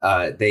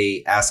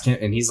 They ask him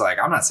and he's like,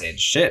 I'm not saying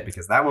shit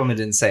because that woman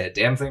didn't say a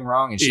damn thing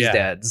wrong and she's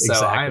dead,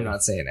 so I'm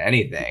not saying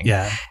anything.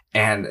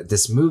 And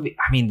this movie,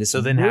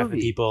 so then half the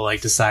people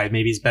like decide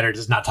maybe it's better to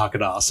just not talk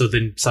at all. So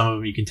then some of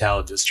them you can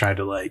tell just try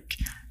to like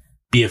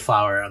be a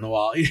flower on the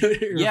wall.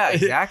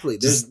 Exactly.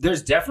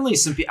 There's definitely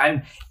some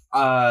people.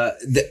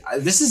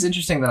 This is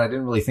interesting that I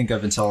didn't really think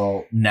of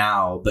until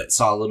now, but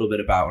saw a little bit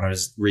about when I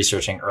was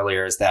researching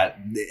earlier, is that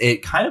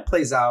it kind of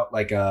plays out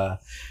like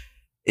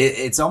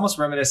it's almost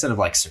reminiscent of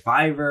like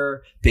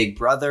Survivor, Big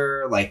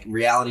Brother, like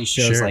reality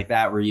shows like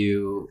that, where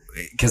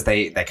because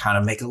they kind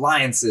of make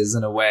alliances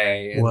in a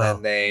way, and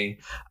then they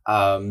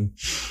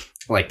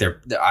like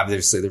they're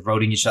obviously they're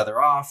voting each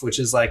other off, which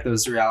is like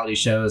those reality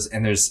shows.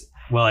 And there's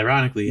Well,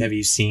 ironically, have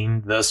you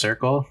seen The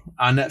Circle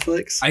on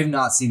Netflix? I have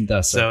not seen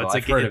The Circle. So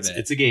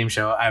it's a game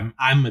show.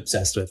 I'm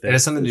obsessed with it. It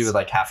has something to do with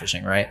like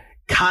catfishing, right?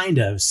 Kind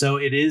of. So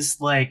it is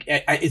like,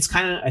 it's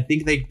kind of, I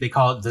think they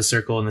call it The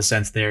Circle in the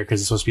sense there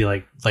because it's supposed to be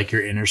like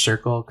your inner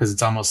circle, because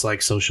it's almost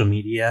like social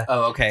media.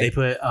 Oh, okay. They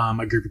put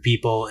a group of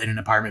people in an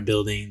apartment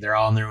building. They're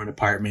all in their own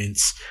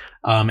apartments.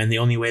 And the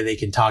only way they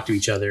can talk to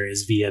each other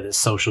is via this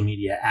social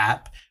media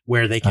app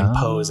where they can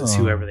pose as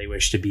whoever they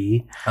wish to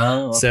be.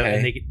 Oh, okay. So,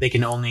 and they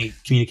can only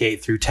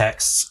communicate through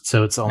texts.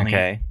 So it's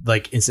only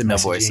like instant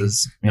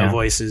messaging. No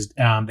voices.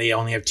 They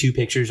only have 2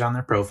 pictures on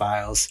their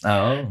profiles.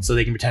 Oh. So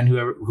they can pretend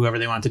whoever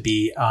they want to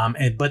be.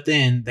 But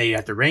then they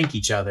have to rank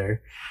each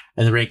other,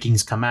 and the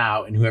rankings come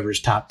out, and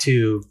whoever's top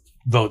 2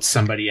 votes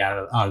somebody out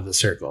of the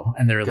circle,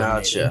 and they're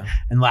eliminated. Gotcha.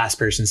 And last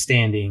person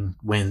standing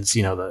wins,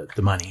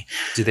 the money.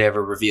 Do they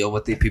ever reveal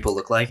what the people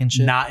look like and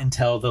shit? Not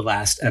until the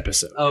last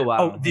episode. Oh,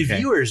 wow. The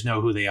viewers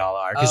know who they all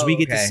are, because we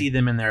get to see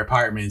them in their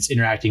apartments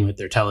interacting with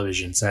their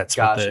television sets.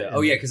 Gotcha.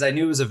 Because I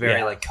knew it was a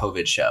very like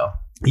COVID show.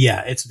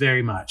 Yeah, it's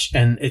very much.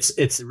 And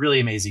it's really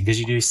amazing because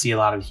you do see a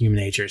lot of human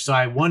nature. So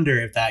I wonder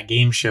if that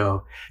game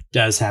show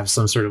does have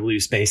some sort of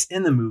loose space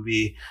in the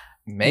movie.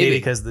 Maybe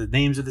because the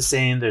names are the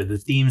same. The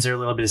themes are a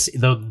little bit,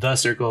 though The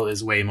Circle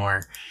is way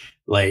more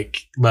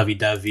like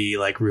lovey-dovey,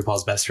 like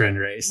RuPaul's Best Friend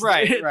race.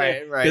 Right.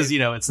 Because,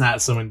 it's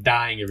not someone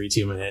dying every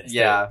 2 minutes.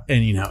 Yeah.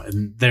 And,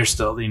 and they're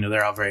still,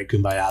 they're all very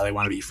kumbaya. They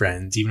want to be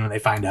friends, even when they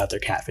find out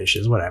they're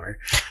catfishes, whatever.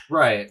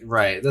 Right.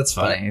 That's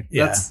funny.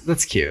 Yeah.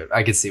 That's cute.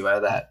 I could see why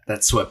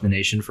that swept the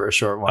nation for a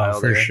short while.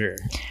 For sure.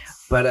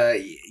 But,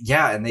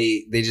 and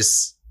they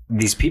just...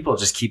 These people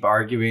just keep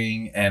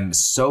arguing, and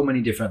so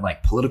many different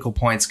like political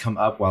points come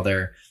up while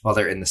they're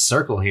in the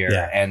circle here.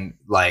 Yeah. And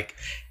like,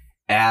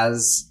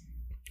 as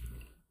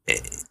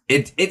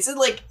it's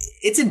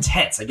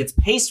intense, like it's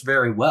paced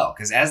very well,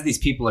 because as these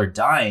people are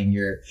dying,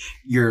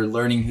 you're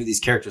learning who these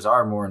characters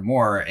are more and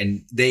more,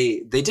 and they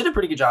did a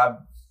pretty good job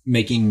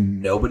making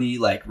nobody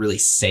like really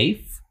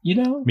safe,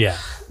 Yeah.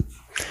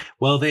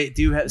 Well, they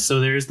do have, so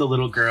there's the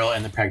little girl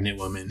and the pregnant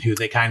woman who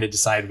they kind of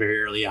decide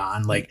very early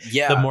on, like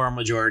the moral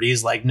majority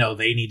is like, no,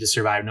 they need to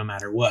survive no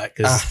matter what,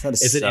 because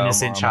it's an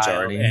innocent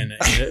child and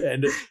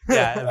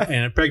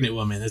a pregnant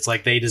woman. It's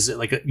like they deserve,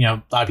 like, a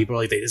lot of people are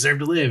like, they deserve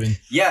to live. And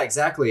yeah,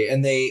 exactly.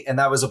 And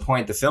that was a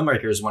point the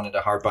filmmakers wanted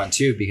to harp on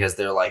too, because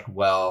they're like,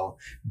 well,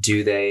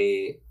 do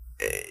they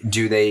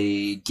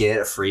get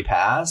a free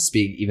pass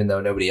even though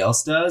nobody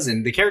else does?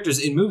 And the characters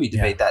in movie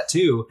debate that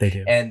too. They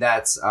do. And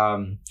that's,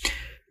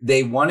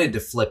 they wanted to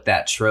flip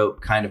that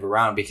trope kind of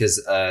around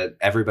because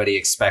everybody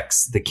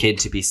expects the kid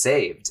to be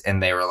saved.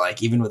 And they were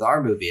like, even with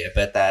our movie, I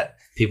bet that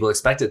people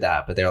expected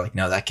that. But they're like,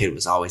 no, that kid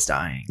was always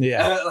dying.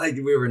 Yeah. Like,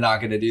 we were not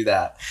going to do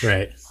that.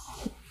 Right.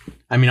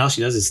 I mean, all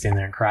she does is stand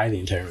there and cry the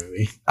entire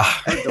movie.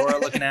 Dora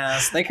looking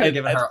ass. They could have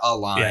given her a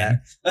line.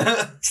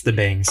 Yeah. It's the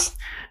bangs.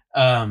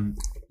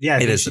 Yeah,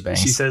 it is the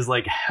bangs. She says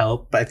like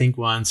 "help," I think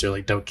once, or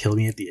like "don't kill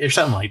me" at the or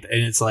something like that.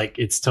 And it's like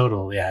it's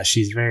total. Yeah,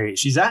 she's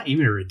not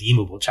even a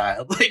redeemable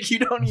child. Like you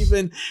don't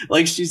even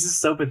like. She's just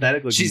so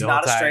pathetic. She's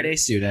not a straight A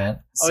student.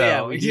 Oh so,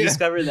 yeah, we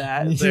discover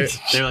that.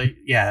 They're like,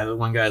 yeah. The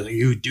one guy's like,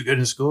 "You do good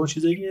in school?" And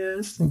she's like,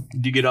 "Yes." "Do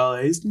you get all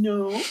A's?"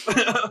 "No."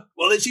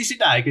 Well, then she should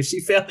die because she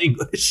failed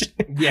English.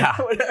 Yeah,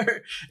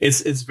 whatever.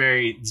 It's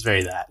very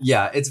that.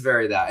 Yeah, it's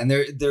very that. And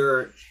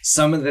they're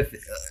some of the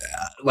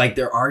like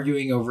they're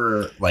arguing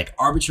over like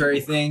arbitrary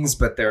things,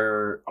 but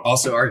they're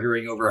also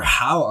arguing over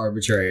how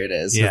arbitrary it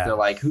is. Yeah. They're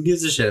like, who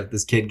gives a shit if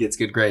this kid gets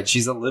good grades?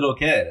 She's a little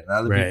kid. And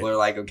other people are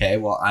like, okay,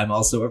 well, I'm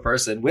also a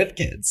person with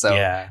kids. So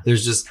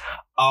there's just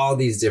all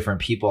these different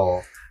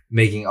people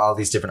making all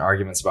these different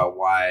arguments about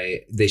why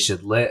they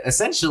should live,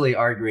 essentially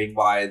arguing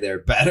why they're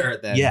better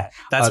than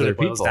that's other what it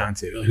boils people. down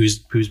to.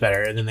 Who's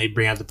better? And then they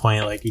bring up the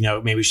point like,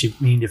 maybe we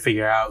need to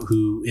figure out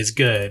who is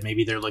good.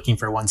 Maybe they're looking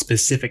for one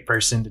specific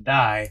person to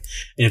die,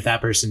 and if that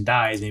person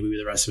dies, maybe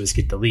the rest of us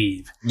get to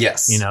leave.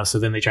 Yes, so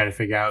then they try to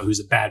figure out who's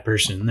a bad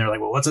person, and they're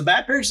like, well, what's a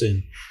bad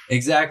person?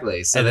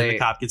 Exactly. So and then the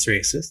cop gets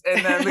racist,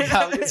 and then the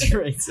cop gets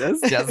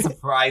racist. Just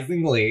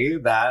surprisingly,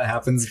 that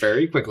happens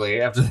very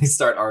quickly after they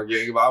start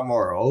arguing about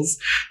morals.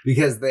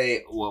 Because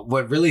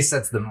what really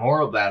sets the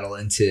moral battle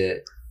into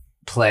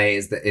play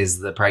is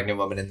the pregnant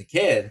woman and the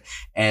kid.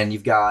 And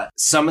you've got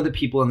some of the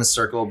people in the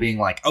circle being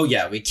like, oh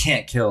yeah, we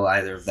can't kill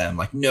either of them.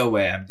 Like, no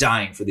way, I'm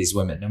dying for these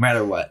women, no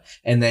matter what.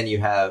 And then you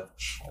have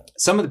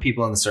some of the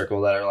people in the circle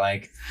that are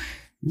like,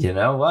 you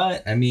know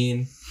what? I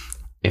mean,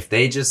 if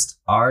they just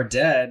are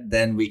dead,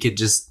 then we could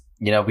just,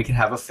 we could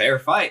have a fair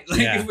fight.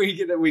 Like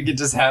we could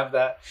just have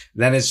that.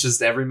 Then it's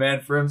just every man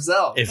for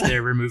himself. If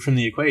they're removed from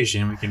the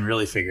equation, we can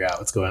really figure out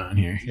what's going on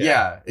here.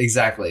 Yeah,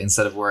 exactly.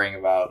 Instead of worrying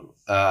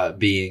about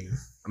being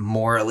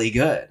morally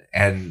good.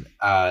 And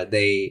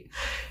they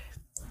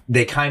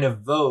kind of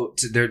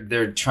vote.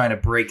 They're trying to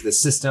break the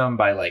system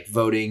by like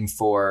voting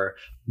for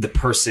the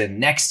person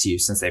next to you,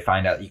 since they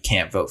find out you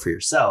can't vote for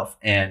yourself,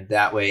 and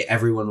that way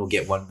everyone will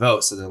get one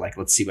vote. So they're like,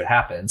 let's see what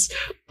happens.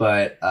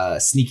 But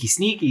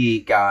sneaky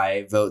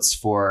guy votes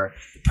for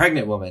the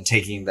pregnant woman,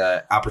 taking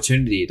the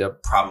opportunity to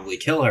probably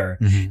kill her.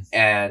 Mm-hmm.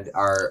 And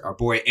our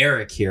boy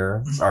Eric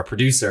here, our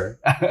producer,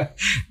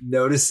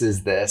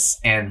 notices this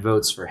and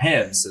votes for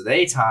him. So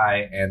they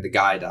tie, and the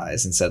guy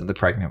dies instead of the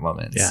pregnant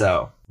woman. Yeah.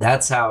 So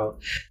that's how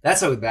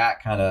that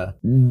kind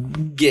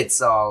of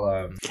gets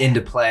all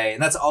into play.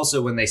 And that's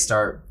also when they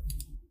start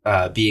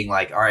being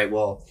like, all right,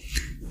 well,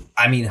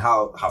 I mean,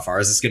 how far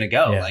is this going to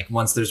go? Yeah. Like,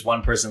 once there's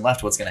one person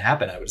left, what's going to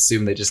happen? I would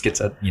assume they just get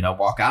to,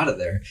 walk out of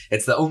there.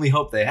 It's the only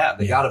hope they have.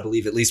 They got to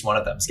believe at least one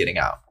of them is getting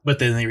out. But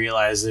then they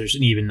realize there's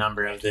an even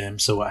number of them.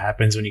 So what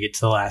happens when you get to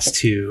the last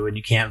two and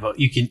you can't vote?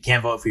 You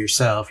can't vote for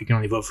yourself. You can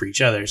only vote for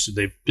each other. So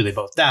do they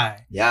both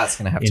die? Yeah, it's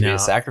going to have to be a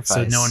sacrifice.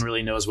 So no one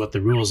really knows what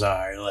the rules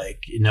are.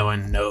 Like, no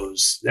one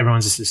knows.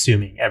 Everyone's just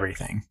assuming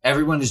everything.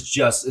 Everyone is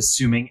just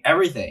assuming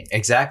everything.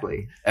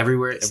 Exactly.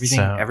 Everywhere,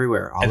 everything,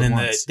 everywhere. All and then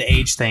at once. The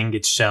age thing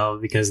gets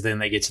shelved because then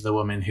they get to the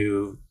woman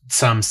who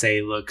some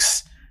say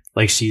looks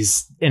like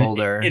she's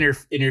older, in her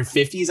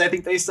 50s. I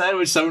think they said,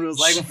 which someone was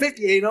like, well,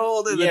 50 ain't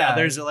old. And then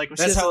others are like, well,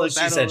 that's how old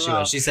she said she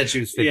was. She said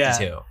she was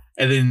 52. Yeah.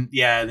 And then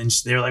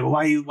they were like, well,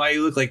 why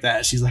you look like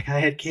that? She's like,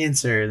 I had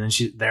cancer. And then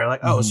they're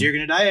like, oh, so you're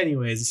gonna die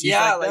anyways. And she's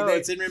like, no,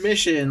 it's in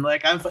remission.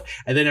 Like I'm.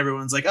 And then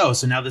everyone's like, oh,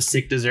 so now the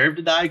sick deserve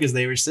to die because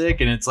they were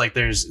sick. And it's like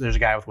there's a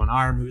guy with one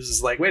arm who's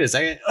just like, wait a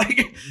second.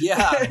 Like,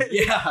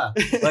 yeah.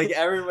 Like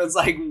everyone's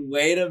like,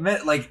 wait a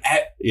minute. Like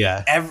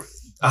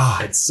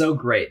it's so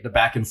great, the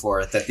back and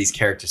forth that these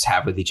characters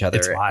have with each other.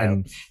 It's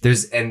wild.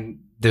 And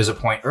there's a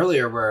point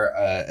earlier where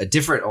a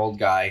different old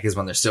guy, because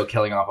when they're still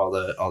killing off all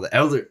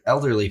the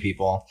elderly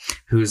people,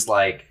 who's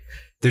like,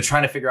 they're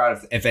trying to figure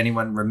out if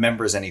anyone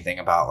remembers anything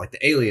about like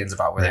the aliens,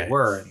 about where they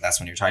were. And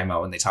that's when you're talking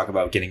about when they talk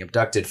about getting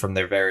abducted from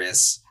their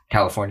various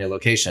California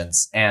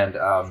locations. And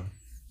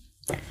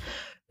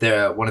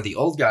one of the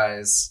old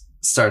guys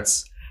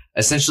starts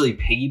essentially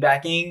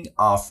piggybacking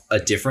off a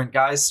different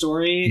guy's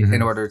story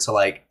in order to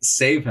like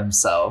save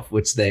himself,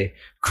 which they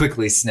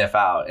quickly sniff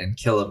out and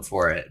kill him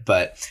for it.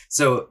 But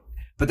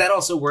that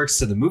also works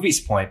to the movie's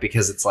point,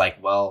 because it's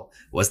like, well,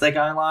 was that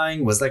guy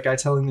lying? Was that guy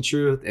telling the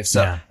truth? If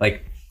so,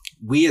 like,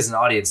 we as an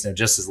audience know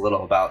just as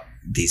little about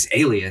these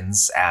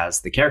aliens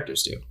as the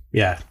characters do.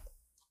 Yeah.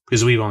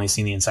 Because we've only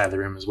seen the inside of the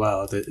room as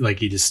well.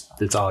 Like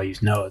it's all you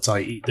know. It's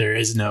all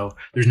there's no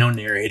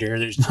narrator.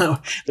 There's no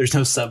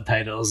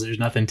subtitles. There's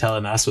nothing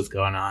telling us what's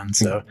going on.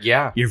 So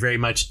you're very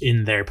much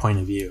in their point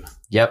of view.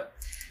 Yep.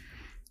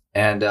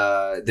 And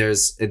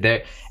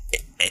the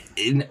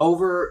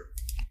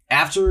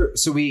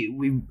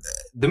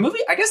movie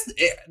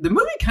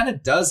kind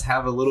of does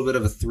have a little bit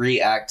of a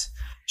 3-act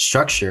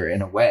structure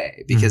in a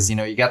way, because you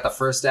know, you got the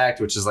first act,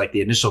 which is like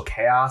the initial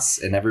chaos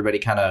and everybody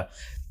kind of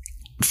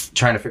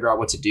trying to figure out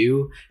what to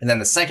do, and then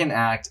the second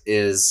act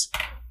is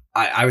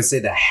I would say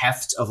the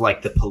heft of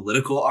like the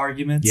political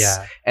arguments,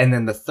 and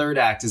then the third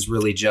act is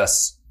really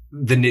just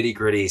the nitty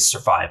gritty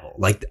survival.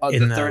 Like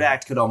the third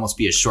act could almost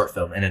be a short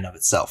film in and of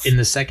itself. In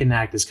the second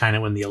act is kind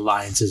of when the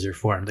alliances are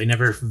formed. They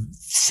never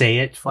say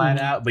it flat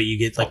out, but you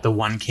get like the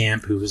one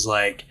camp who was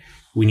like,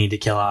 we need to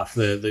kill off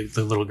the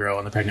little girl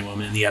and the pregnant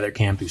woman, and the other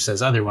camp who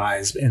says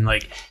otherwise. And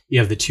like you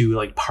have the two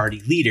like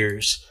party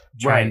leaders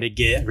trying to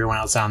get everyone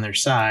else on their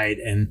side,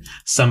 and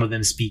some of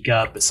them speak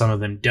up, but some of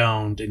them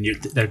don't, and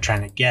they're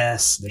trying to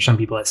guess. There's some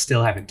people that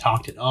still haven't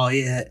talked at all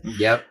yet.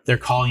 They're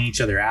calling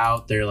each other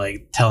out. They're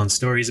like telling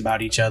stories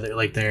about each other.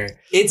 Like this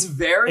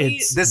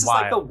is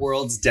like the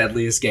world's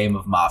deadliest game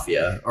of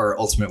Mafia or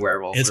Ultimate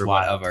Werewolf or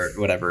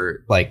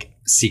whatever like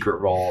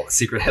secret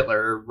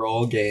Hitler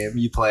role game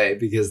you play,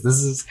 because this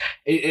is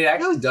it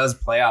actually does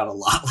play out a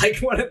lot like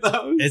one of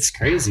those. It's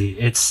crazy.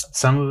 It's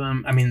some of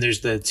them. I mean, there's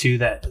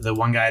the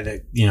one guy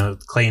that, you know,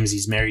 claims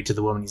he's married to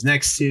the woman he's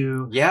next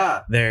to.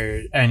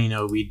 There, and you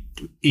know,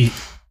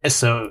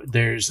 so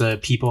there's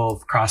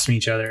people across from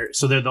each other.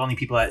 So they're the only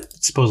people that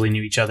supposedly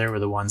knew each other were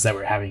the ones that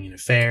were having an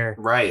affair.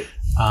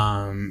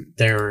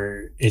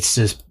 It's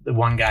just the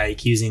one guy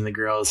accusing the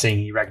girl, saying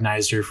he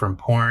recognized her from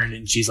porn,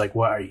 and she's like,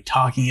 "What are you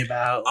talking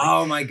about?" Like,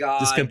 oh my god,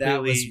 just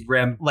completely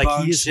like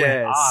he just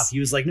went off. He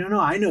was like, "No,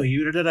 I know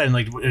you," and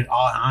like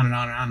all on and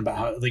on and on about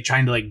how like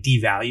trying to like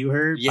devalue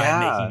her by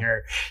making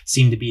her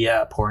seem to be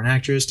a porn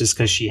actress just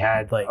because she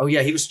had like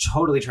he was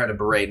totally trying to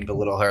berate and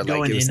belittle her,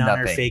 going like it was in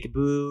nothing. On her fake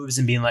boobs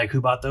and being like,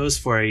 "Who bought those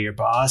for you, your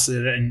boss?"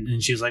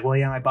 And she was like, "Well,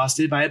 yeah, my boss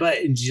did buy it," but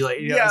and she's like,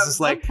 "Yeah, it's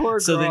like poor girl.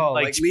 So then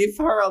like leave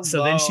her alone."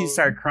 So then she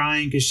started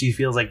crying because she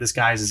feels like this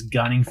guy's just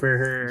gunning for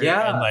her.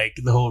 And like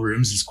the whole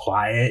room's just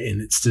quiet,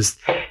 and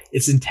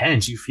it's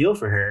intense. You feel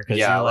for her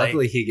because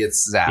luckily he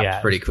gets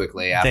zapped pretty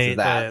quickly after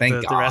that. Thank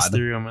God. The rest of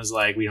the room was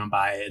like, we don't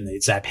buy it, and they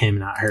zap him,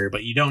 not her.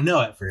 But you don't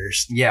know at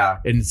first. And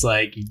it's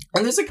like,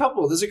 and there's a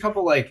couple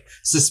like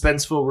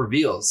suspenseful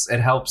reveals. It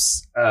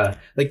helps.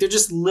 Like they're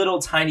just little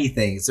tiny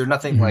things. They're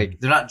nothing like,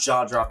 they're not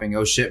jaw dropping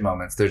oh shit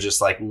moments. They're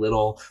just like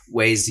little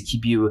ways to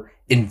keep you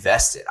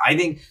invested. I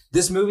think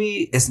this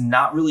movie is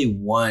not really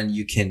one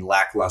you can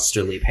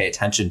lacklusterly pay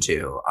attention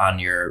to on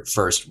your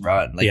first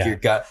run. Like your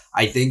gut,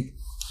 I think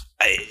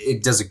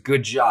it does a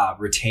good job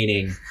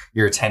retaining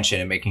your attention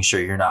and making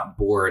sure you're not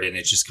bored, and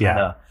it just kind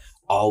of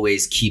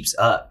always keeps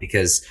up,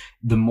 because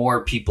the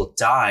more people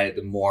die,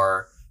 the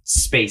more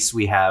space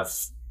we have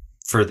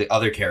for the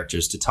other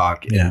characters to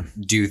talk and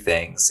do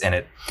things. And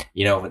it,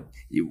 you know,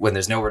 when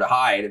there's nowhere to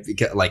hide,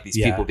 it like these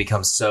people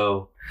become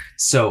so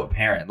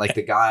apparent. Like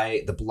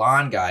the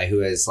blonde guy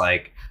who is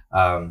like,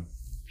 I'm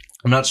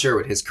not sure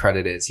what his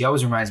credit is. He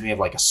always reminds me of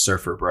like a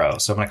surfer bro,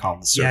 so I'm gonna call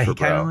him the surfer bro. Yeah, he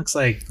kind of looks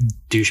like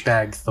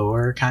douchebag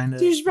Thor, kind of.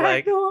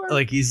 Douchebag Thor.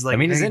 Like he's like, I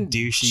mean, he's in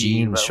douchey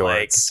jean shorts.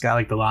 Like, he's got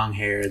like the long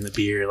hair and the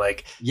beard,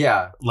 like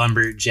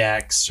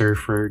lumberjack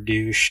surfer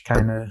douche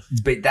kind of.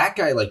 But that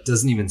guy like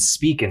doesn't even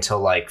speak until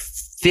like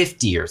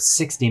 50 or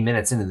 60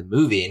 minutes into the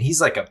movie, and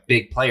he's like a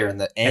big player in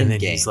the end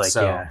game. He's like,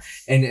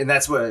 and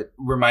that's what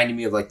reminded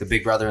me of like the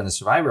Big Brother and the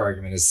Survivor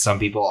argument, is some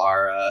people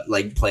are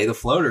like play the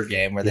floater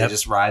game where they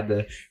just ride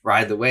the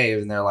wave,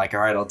 and they're like, all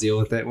right, I'll deal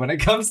with it when it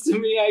comes to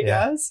me, I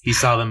guess. He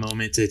saw the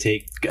moment to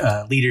take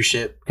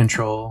leadership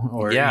control,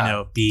 or you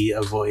know, be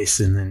a voice,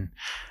 and then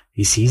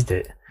he seized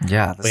it.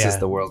 Yeah, this is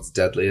the world's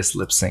deadliest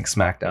lip sync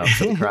smackdown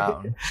for the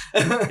crown.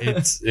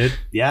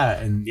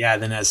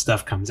 Then as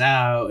stuff comes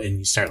out and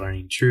you start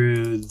learning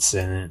truths,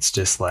 and it's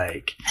just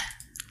like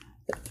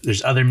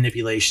there's other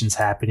manipulations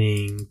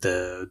happening.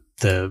 The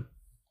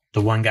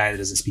one guy that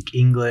doesn't speak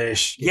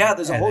English. Yeah,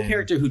 there's a whole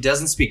character who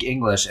doesn't speak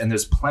English, and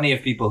there's plenty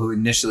of people who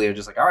initially are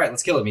just like, all right,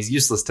 let's kill him. He's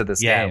useless to this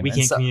game. Yeah, we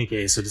can't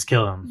communicate, so just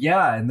kill him.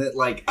 Yeah, and that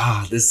like,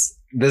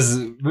 this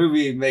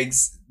movie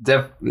makes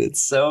it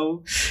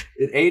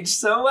aged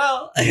so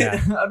well,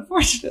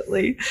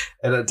 unfortunately,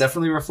 and it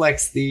definitely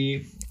reflects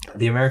the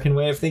American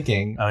way of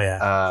thinking.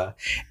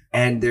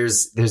 And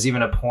there's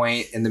even a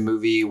point in the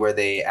movie where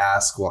they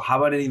ask, well, how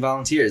about any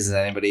volunteers? Does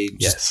anybody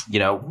just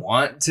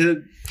want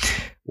to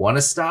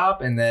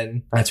stop? And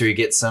then that's where you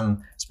get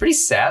it's pretty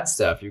sad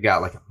stuff. You've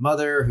got like a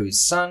mother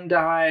whose son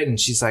died, and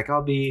she's like,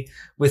 I'll be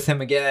with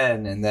him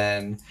again. And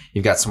then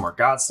you've got some more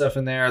God stuff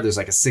in there. There's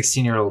like a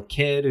 16-year-old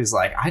kid who's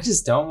like, I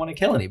just don't want to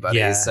kill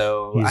anybody.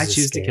 So I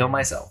choose to kill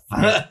myself.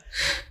 And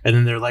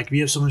then they're like, we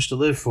have so much to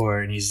live for.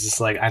 And he's just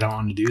like, I don't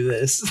want to do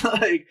this. And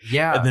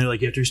they're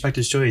like, you have to respect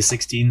his choice.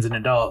 16's an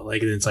adult.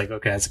 Like, and it's like,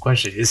 okay, that's a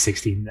question. Is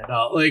 16 an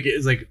adult? Like,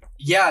 it's like,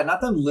 not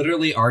them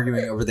literally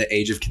arguing over the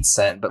age of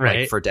consent, but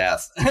like for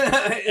death.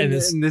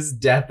 in this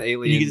death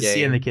alien game. You can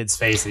see in the kid's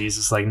face that he's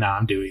just like, nah,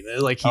 I'm doing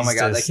this. Like, oh my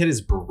God, that kid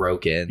is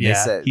broken. They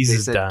said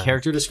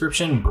character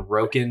description,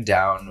 broken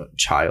down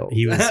child.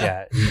 He was,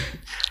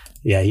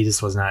 he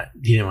just was not,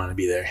 he didn't want to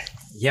be there.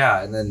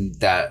 Yeah, and then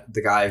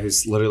the guy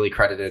who's literally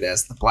credited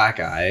as the black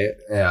guy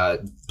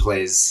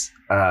plays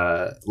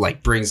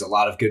like brings a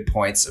lot of good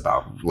points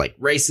about like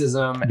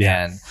racism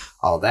and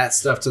all that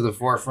stuff to the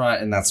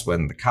forefront. And that's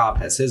when the cop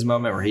has his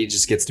moment where he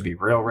just gets to be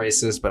real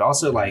racist, but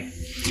also like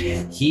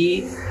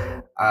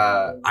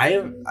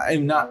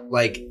I'm not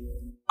like,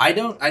 I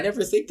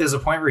never think there's a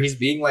point where he's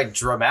being like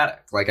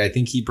dramatic. Like I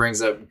think he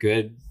brings up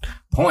good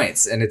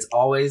points, and it's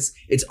always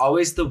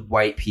the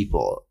white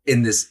people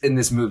in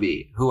this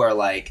movie who are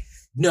like,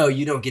 no,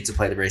 you don't get to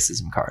play the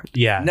racism card.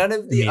 Yeah. None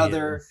of the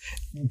other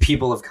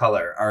people of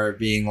color are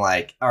being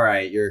like, all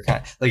right, you're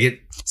kind of like it.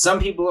 Some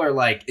people are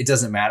like, it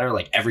doesn't matter.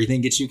 Like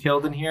everything gets you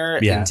killed in here,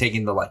 and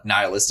taking the like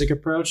nihilistic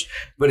approach.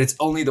 But it's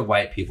only the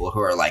white people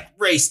who are like,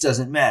 race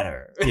doesn't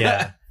matter.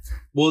 Yeah.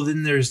 Well,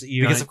 then there's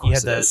you had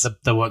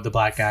the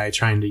black guy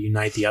trying to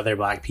unite the other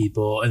black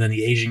people, and then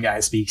the Asian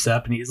guy speaks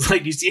up and he's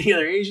like, "Do you see any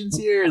other Asians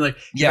here?" Like,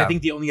 I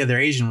think the only other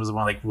Asian was the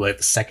one like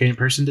the second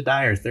person to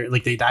die or third.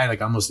 Like they died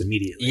like almost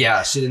immediately.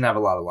 Yeah, she didn't have a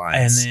lot of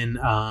lines. And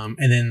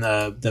then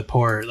the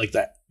poor like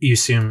that. You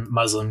assume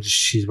Muslim,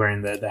 she's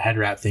wearing the head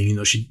wrap thing, you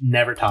know, she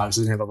never talks,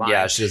 doesn't have a line.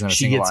 Yeah, she doesn't have a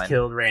single line. She gets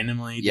killed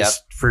randomly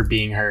just for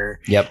being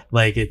her. Yep.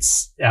 Like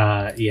it's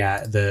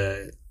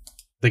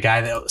the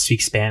guy that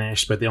speaks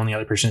Spanish, but the only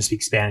other person that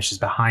speaks Spanish is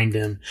behind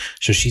him.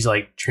 So she's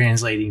like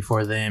translating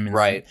for them. And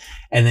right.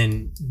 And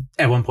then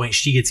at one point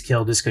she gets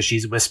killed just because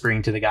she's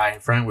whispering to the guy in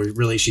front, where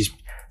really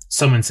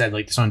someone said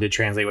like someone did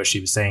translate what she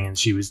was saying, and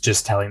she was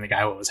just telling the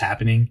guy what was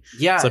happening.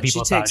 Yeah. So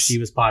people thought she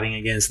was plotting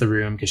against the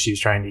room because she was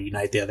trying to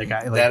unite the other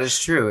guy. Like, that is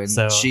true. And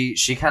so she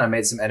kind of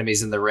made some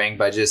enemies in the ring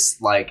by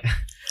just like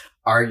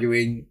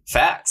arguing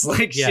facts.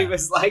 Like she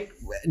was like,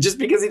 just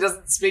because he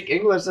doesn't speak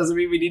English doesn't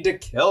mean we need to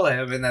kill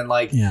him. And then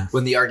like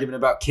when the argument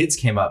about kids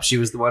came up, she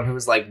was the one who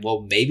was like,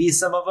 well, maybe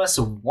some of us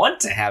want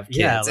to have kids.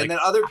 Yeah, like, and then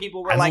other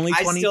people were like,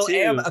 I still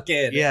am a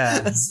kid.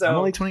 Yeah. So I'm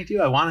only 22.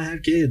 I want to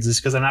have kids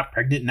just because I'm not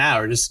pregnant now,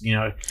 or just, you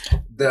know,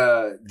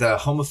 the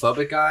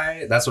homophobic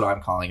guy, that's what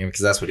I'm calling him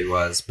because that's what he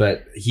was.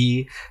 But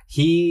he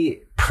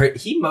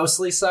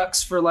mostly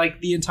sucks for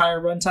like the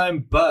entire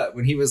runtime, but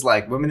when he was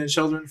like women and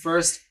children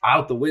first,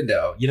 out the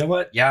window. You know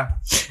what? Yeah.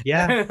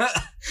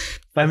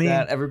 I mean,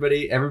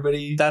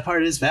 everybody, that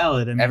part is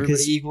valid. I mean,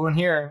 everybody equal in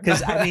here.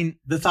 Because I mean,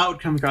 the thought would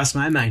come across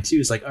my mind too.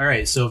 It's like, all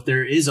right, so if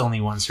there is only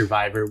one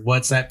survivor,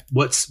 what's that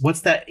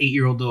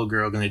 8-year-old little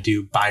girl going to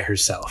do by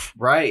herself?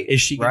 Right.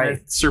 Is she going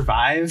to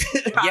survive?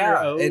 On her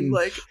own? And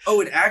like,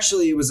 and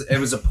actually, it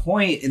was a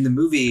point in the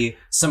movie.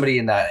 Somebody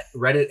in that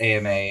Reddit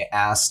AMA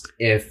asked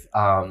if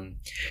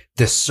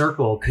the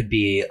circle could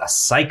be a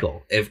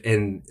cycle.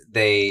 And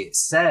they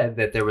said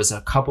that there was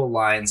a couple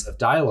lines of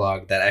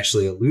dialogue that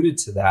actually alluded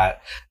to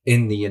that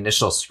in the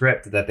initial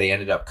script that they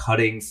ended up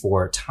cutting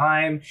for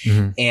time.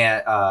 Mm-hmm.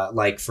 And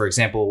like, for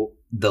example,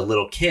 the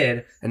little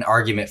kid, an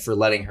argument for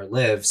letting her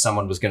live,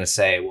 someone was going to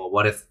say, well,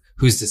 what if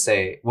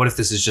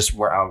this is just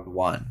round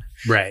one?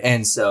 Right.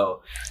 And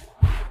so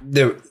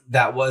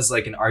that was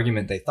like an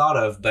argument they thought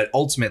of, but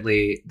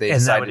ultimately they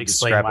decided that would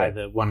explain why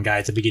the one guy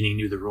at the beginning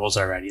knew the rules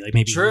already. Like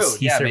maybe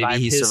he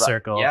survived his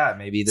circle. Yeah,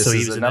 maybe this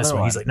is another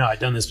one. He's like, no, I've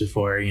done this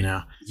before, you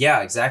know.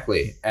 Yeah,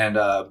 exactly. And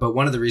but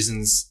one of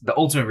the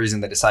ultimate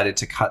reason they decided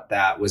to cut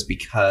that was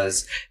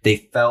because they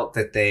felt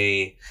that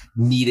they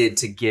needed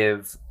to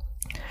give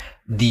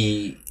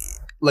the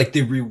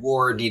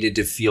reward needed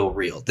to feel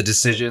real. The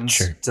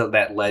decisions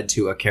that led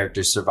to a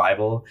character's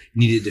survival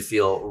needed to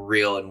feel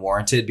real and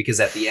warranted, because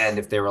at the end,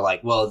 if they were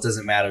like, well, it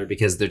doesn't matter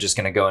because they're just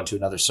going to go into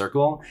another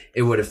circle,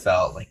 it would have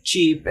felt like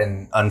cheap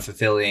and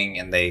unfulfilling,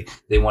 and they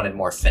wanted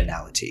more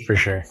finality for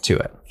sure to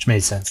it, which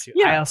made sense.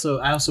 Yeah.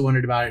 I also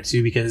wondered about it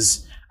too,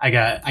 because I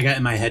got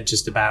in my head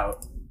just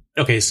about,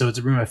 okay, so it's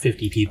a room of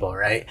 50 people,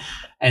 right?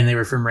 And they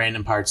were from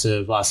random parts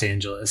of Los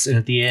Angeles. And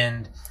at the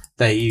end,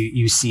 that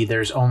you see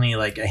there's only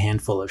like a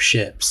handful of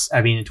ships.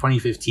 I mean, in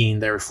 2015,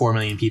 there were 4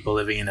 million people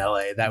living in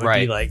LA. That would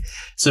be like,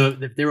 so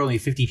if there were only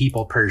 50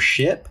 people per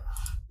ship,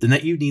 then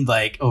that you need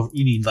like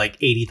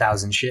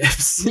 80,000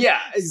 ships. Yeah,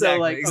 exactly. So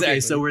like, okay,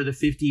 so were the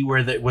 50,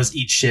 was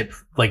each ship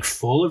like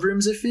full of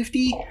rooms of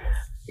 50?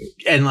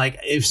 And like,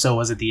 if so,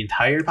 was it the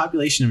entire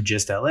population of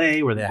just LA?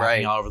 Were they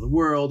happening all over the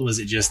world? Was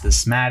it just the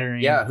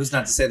smattering? Yeah, who's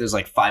not to say there's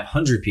like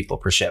 500 people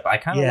per ship? I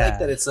kind of like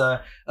that it's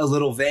a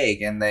little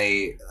vague, and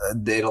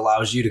it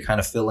allows you to kind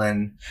of fill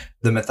in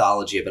the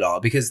mythology of it all,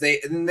 because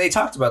they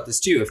talked about this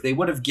too. If they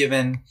would have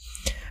given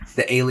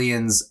the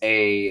aliens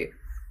a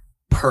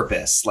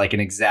purpose, like an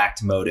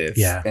exact motive,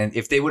 and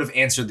if they would have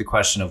answered the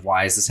question of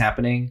why is this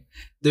happening,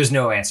 there's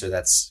no answer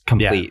that's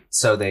complete.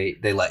 So they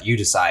let you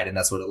decide, and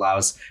that's what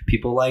allows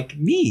people like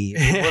me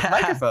with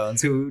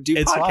microphones who do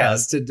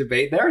podcasts to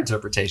debate their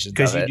interpretations.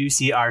 Because you do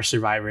see our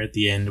survivor at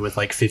the end with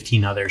like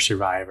 15 other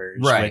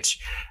survivors, which,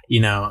 you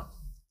know,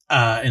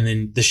 and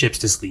then the ships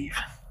just leave.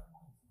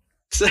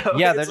 So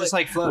yeah, they're just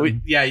like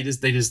floating. They're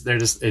just,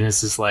 and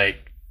it's just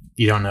like,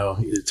 you don't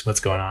know what's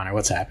going on or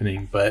what's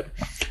happening, but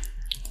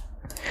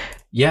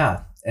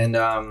yeah. And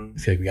I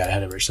feel like we got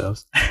ahead of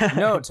ourselves.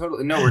 No,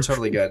 totally. No, we're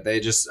totally good. They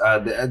just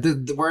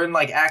we're in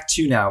like Act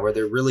 2 now, where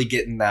they're really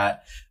getting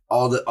that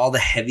all the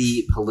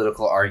heavy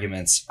political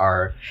arguments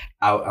are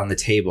out on the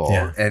table.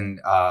 Yeah. And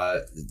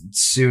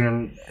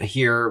soon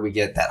here we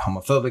get that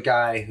homophobic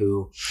guy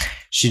who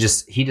he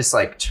just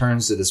like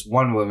turns to this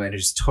one woman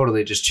who's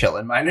totally just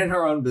chilling, minding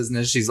her own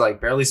business. She's like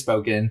barely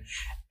spoken.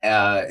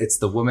 It's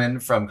the woman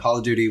from Call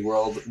of Duty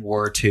World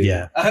War II.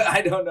 Yeah.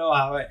 I don't know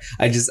how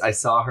I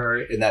saw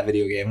her in that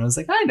video game and I was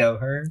like, I know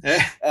her.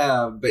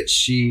 But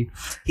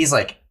he's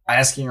like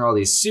asking her all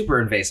these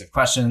super invasive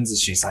questions. And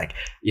she's like,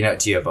 you know,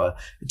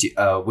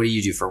 what do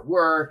you do for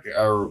work?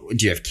 Or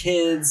do you have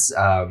kids?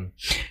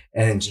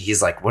 And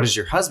he's like, what does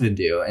your husband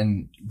do?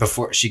 And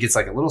before she gets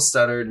like a little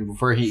stuttered and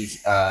before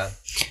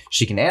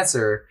she can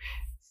answer,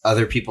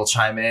 other people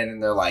chime in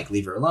and they're like,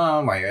 leave her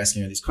alone. Why are you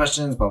asking her these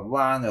questions? Blah, blah,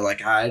 blah. And they're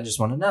like, I just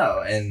want to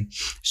know. And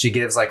she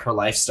gives like her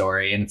life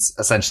story and it's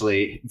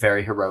essentially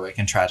very heroic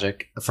and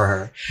tragic for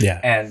her.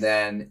 Yeah. And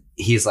then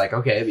he's like,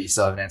 okay, but you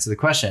still haven't answered the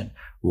question.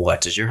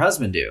 What does your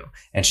husband do?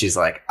 And she's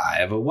like, I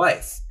have a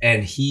wife.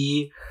 And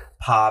he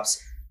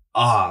pops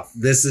off.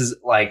 This is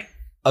like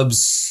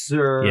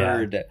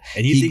absurd. Yeah.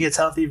 And you think it's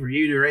healthy for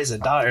you to raise a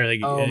daughter?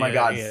 Like, oh my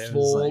God.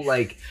 Full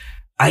like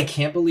I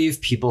can't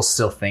believe people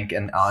still think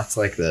and act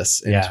like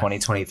this in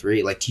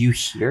 2023. Like, do you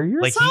hear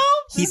yourself?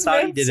 Like he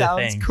thought he did a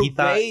thing.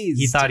 Crazed.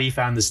 He thought he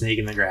found the snake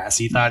in the grass.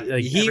 He thought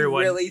like he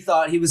really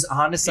thought he was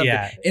onto something.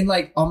 Yeah. And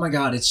like, oh my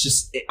God, it's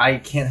just I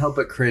can't help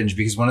but cringe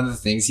because one of the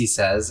things he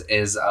says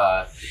is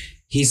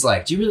he's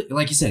like, do you really,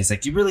 like you said, he's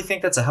like, do you really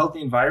think that's a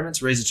healthy environment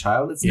to raise a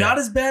child? It's not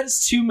as bad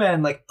as two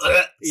men. Like,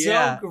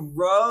 so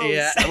gross.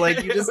 Yeah.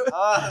 Like you just,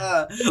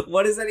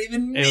 what does that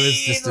even mean? It was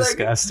just like,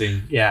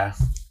 disgusting. Yeah.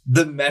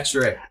 The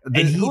metric.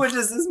 And who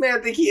does this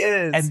man think he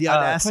is? And the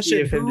audacity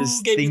of him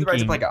just gave thinking, you the right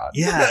to play God?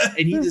 Yeah.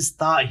 And he just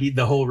thought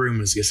the whole room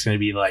was just going to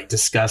be like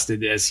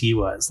disgusted as he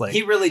was. Like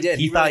he really did.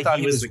 He really thought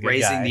he was the good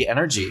raising guy. the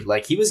energy.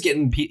 Like he was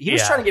getting, he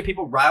was trying to get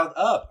people riled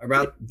up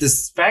about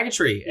this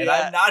faggotry, and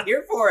I'm not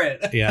here for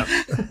it. Yeah.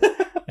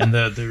 And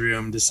the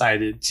room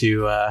decided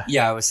to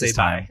it was his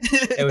time.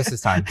 It was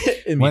his time.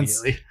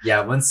 Immediately.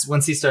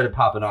 Once he started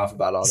popping off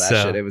about all that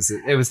shit, it was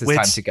his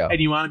time to go.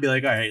 And you want to be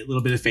like, all right, a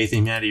little bit of faith in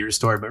humanity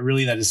restored, but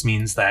really that just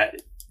means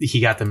that he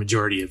got the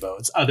majority of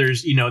votes.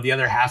 Others, the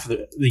other half of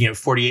the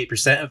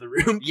 48% of the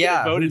room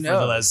voted for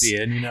the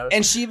lesbian,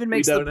 And she even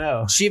makes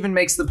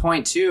the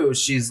point too.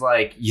 She's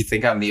like, you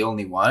think I'm the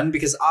only one?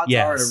 Because odds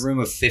are in a room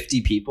of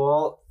 50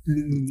 people,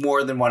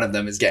 more than one of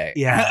them is gay.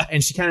 Yeah.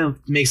 And she kind of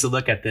makes a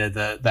look at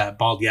that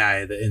bald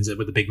guy that ends up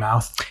with the big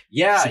mouth.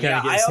 Yeah.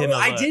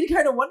 I did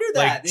kind of wonder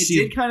that. It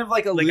did kind of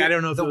like a like, I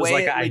don't know if it was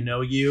like I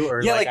know you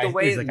or like the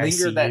way it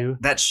lingered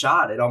that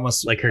shot. It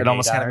almost like her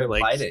almost daughter, kind of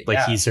implied it.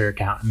 Like he's her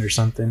accountant or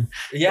something.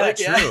 Yeah,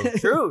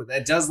 true.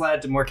 That does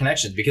lead to more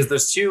connections because the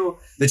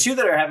two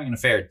that are having an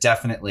affair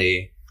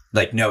definitely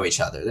like know each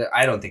other.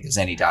 I don't think there's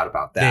any doubt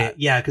about that.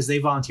 Because they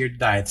volunteered to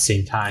die at the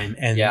same time,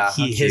 and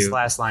his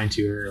last line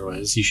to her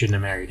was, "You shouldn't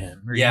have married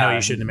him." Or,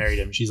 you shouldn't have married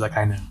him. She's like,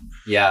 "I know."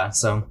 Yeah.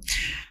 So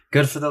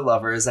good for the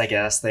lovers, I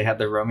guess. They had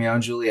their Romeo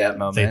and Juliet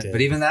moment, but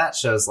even that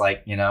shows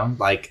like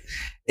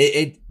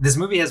this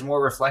movie has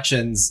more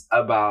reflections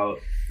about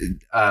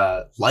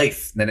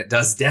life than it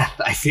does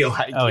death. I feel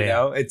like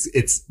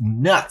it's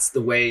nuts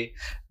the way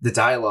the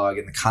dialogue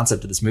and the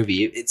concept of this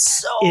movie.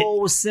 It's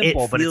so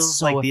simple, but it's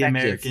so like effective. The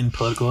American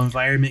political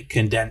environment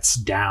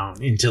condensed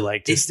down into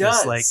like just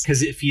this, like,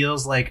 because it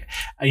feels like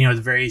at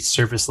the very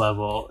surface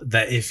level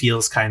that it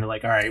feels kind of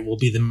like, all right, we'll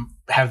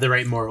have the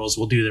right morals,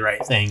 we'll do the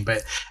right thing.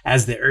 But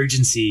as the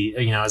urgency,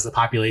 as the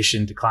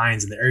population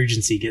declines and the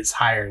urgency gets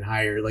higher and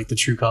higher, like the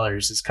true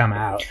colors has come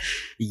out.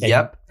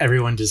 Yep.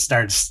 Everyone just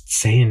starts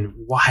saying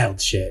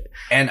wild shit.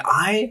 And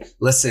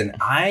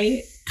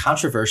I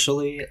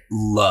controversially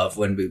love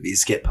when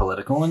movies get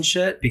political and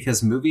shit,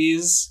 because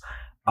movies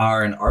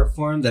are an art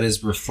form that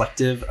is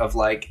reflective of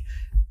like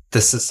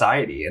the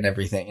society and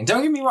everything. And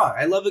don't get me wrong,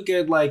 I love a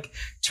good like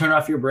turn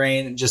off your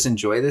brain and just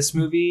enjoy this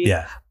movie.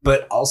 Yeah.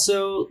 But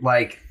also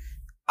like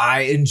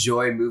I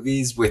enjoy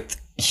movies with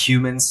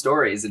human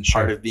stories, and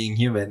part of being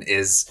human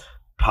is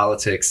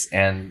politics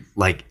and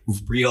like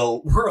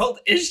real world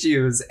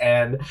issues.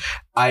 And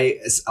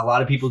a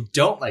lot of people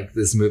don't like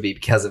this movie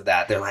because of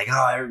that. They're like,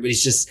 oh,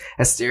 everybody's just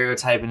a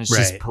stereotype and it's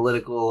just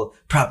political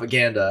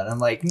propaganda. And I'm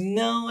like,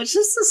 no, it's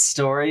just a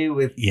story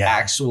with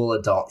actual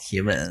adult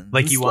humans.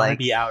 Like you want to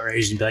be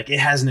outraged and be like, it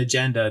has an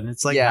agenda. And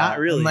it's like, not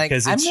really,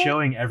 because it's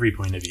showing every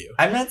point of view.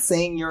 I'm not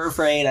saying you're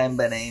afraid, I'm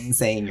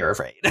saying you're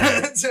afraid.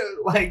 So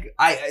like,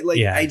 I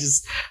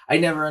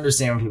never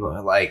understand when people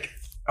are like,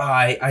 oh,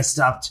 I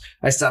stopped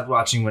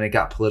watching when it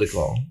got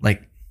political.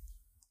 Like,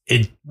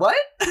 what?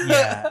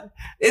 Yeah.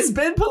 It's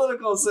been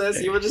political,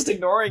 sis. You were just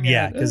ignoring it.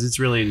 Yeah, because it's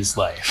really just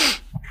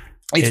life.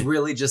 It's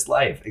really just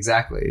life.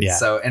 Exactly. Yeah.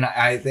 So, and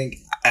I think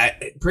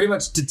pretty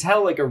much to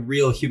tell like a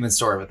real human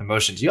story with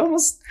emotions, you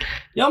almost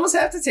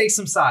have to take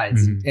some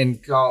sides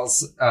and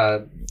calls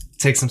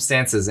take some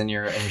stances in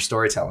your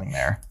storytelling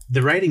there.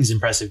 The writing's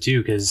impressive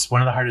too, because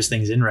one of the hardest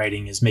things in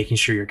writing is making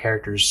sure your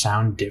characters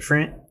sound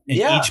different. And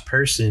each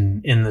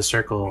person in the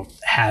circle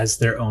has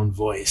their own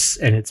voice,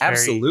 and it's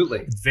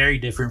very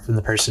different from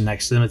the person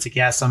next to them. It's like,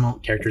 yeah, some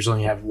characters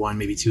only have one,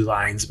 maybe two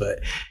lines, but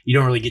you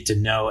don't really get to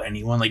know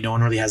anyone. Like, no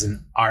one really has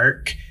an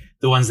arc.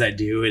 The ones that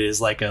do, it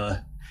is like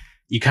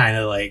you kind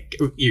of like,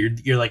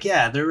 you're like,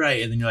 yeah, they're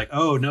right. And then you're like,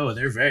 oh no,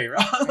 they're very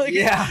wrong. Like,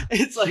 yeah,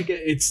 it's like,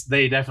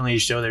 they definitely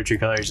show their true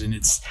colors, and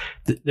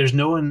there's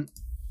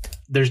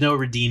no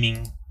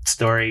redeeming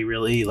story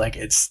really. Like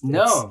there's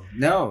no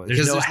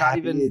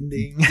happy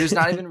ending. There's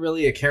not even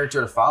really a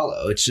character to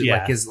follow. It's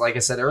just, like I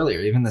said earlier,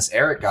 even this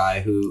Eric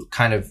guy, who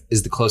kind of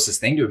is the closest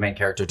thing to a main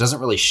character,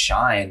 doesn't really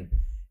shine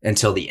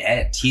until the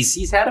end.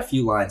 He's had a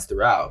few lines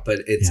throughout,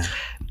 but it's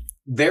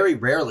very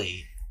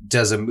rarely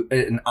does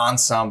an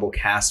ensemble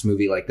cast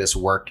movie like this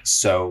work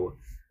so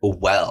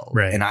well.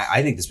 Right. And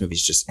I think this movie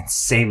is just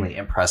insanely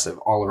impressive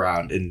all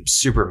around and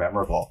super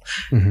memorable.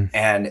 Mm-hmm.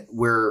 And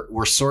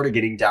we're sort of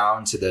getting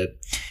down to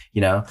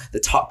the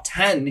top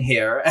 10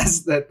 here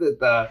as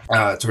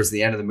towards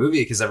the end of the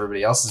movie, because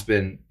everybody else has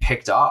been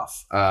picked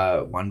off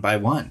one by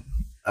one.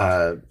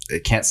 I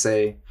can't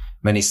say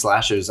many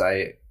slashers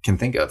I can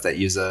think of that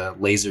use a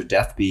laser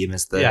death beam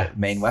as the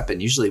main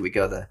weapon. Usually we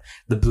go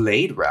the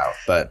blade route,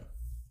 but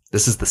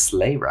this is the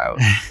sleigh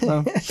route.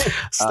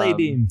 Sleigh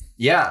beam.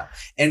 Yeah.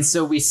 And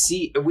so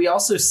we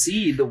also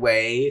see the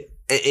way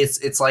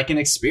it's like an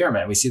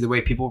experiment. We see the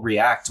way people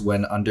react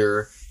when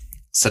under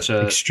such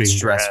a extreme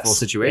stressful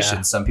situation.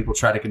 Yeah. Some people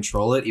try to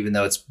control it, even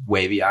though it's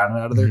way beyond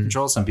out of their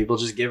control. Some people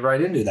just give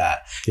right into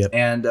that. Yep.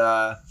 And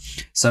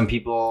some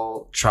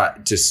people try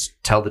to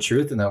tell the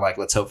truth, and they're like,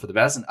 let's hope for the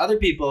best. And other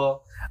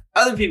people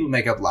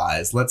make up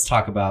lies. Let's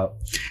talk about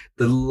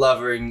the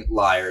loving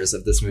liars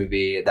of this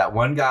movie. That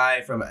one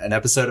guy from an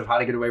episode of How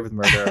to Get Away with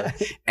Murder,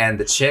 and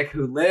the chick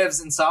who lives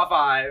in Saw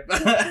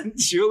 5,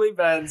 Julie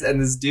Benz, and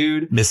this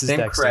dude Mrs. named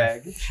Dexter.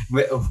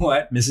 Craig.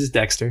 What? Mrs.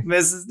 Dexter.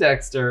 Mrs.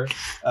 Dexter.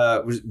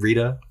 Was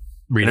Rita?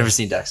 I've never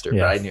seen Dexter,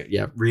 but I knew.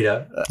 Yeah,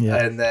 Rita.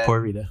 And then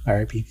poor Rita.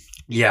 R.I.P.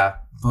 Yeah.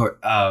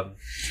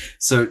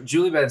 So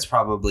Julie Benz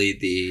probably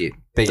the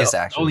biggest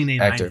actor. Only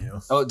name I knew.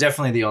 Oh,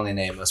 definitely the only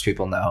name most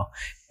people know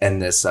in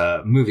this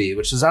movie,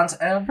 which is on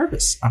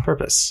purpose.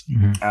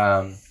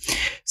 Mm-hmm.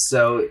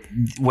 So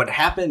what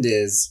happened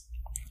is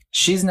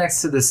she's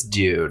next to this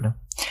dude,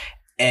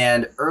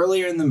 and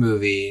earlier in the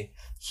movie,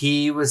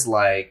 he was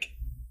like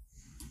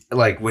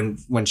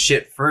when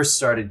shit first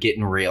started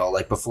getting real,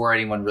 like before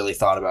anyone really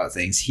thought about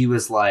things, he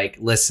was like,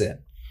 listen,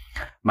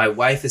 my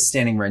wife is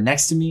standing right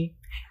next to me.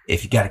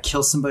 If you got to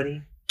kill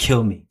somebody,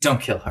 kill me. Don't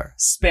kill her.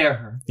 Spare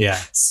her. Yeah.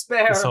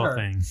 Spare this her. Whole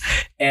thing.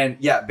 And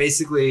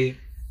basically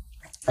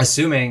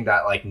assuming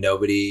that like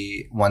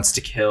nobody wants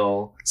to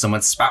kill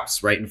someone's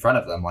spouse right in front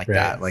of them like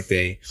that. Like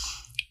they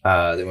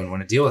wouldn't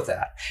want to deal with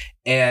that.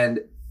 And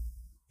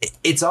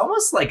it's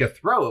almost like a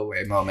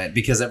throwaway moment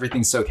because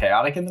everything's so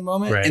chaotic in the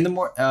moment, in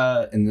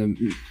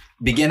the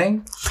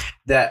beginning,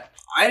 that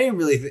I didn't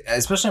really,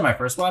 especially in my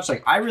first watch,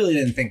 like I really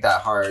didn't think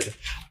that hard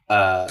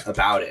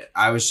about it.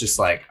 I was just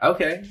like,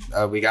 okay,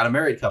 we got a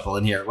married couple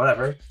in here,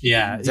 whatever.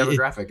 Yeah.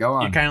 Demographic, go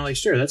on. You're kind of like,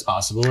 sure, that's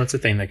possible. That's a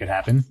thing that could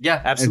happen.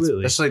 Yeah,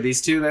 absolutely. Especially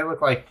these two, they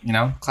look like,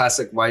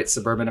 classic white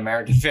suburban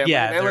American family.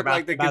 Yeah, they look about,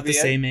 like they about could the be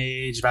same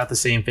age, about the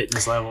same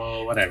fitness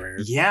level, whatever.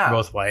 Yeah.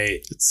 Both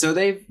white. So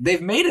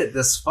they've made it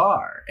this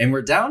far, and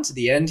we're down to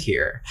the end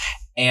here.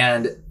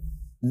 And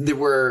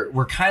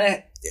we're kind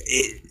of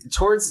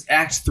towards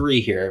Act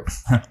 3 here.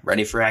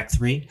 Ready for Act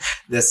 3?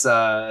 This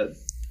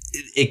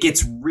it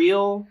gets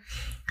real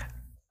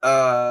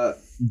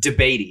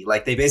debatey.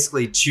 Like they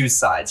basically choose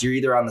sides. You're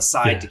either on the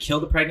side to kill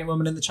the pregnant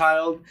woman and the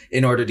child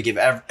in order to give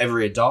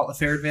every adult a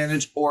fair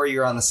advantage, or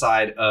you're on the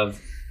side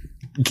of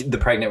the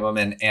pregnant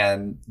woman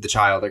and the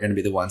child are going to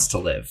be the ones to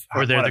live.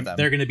 Or they're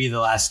going to be the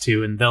last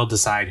two, and they'll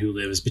decide who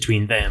lives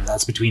between them.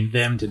 That's between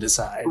them to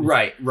decide.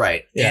 Right.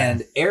 Yeah.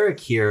 And Eric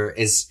here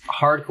is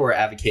hardcore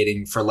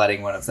advocating for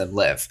letting one of them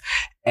live.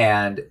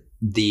 And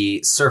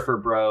the surfer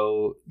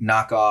bro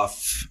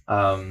knockoff,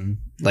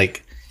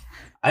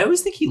 I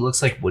always think he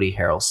looks like Woody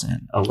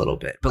Harrelson a little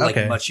bit, but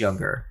like much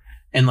younger.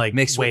 And like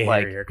mixed way with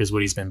hairier because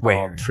Woody's been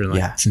bald for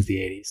since the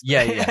 80s.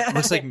 Yeah.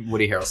 Looks like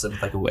Woody Harrelson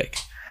with like a wig.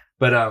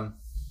 But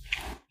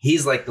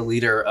he's like the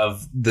leader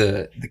of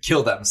the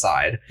kill them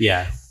side.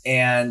 Yeah.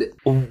 And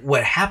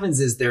what happens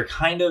is they're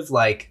kind of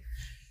like,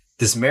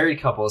 this married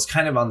couple is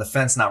kind of on the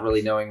fence, not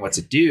really knowing what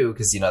to do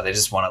because, they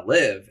just want to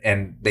live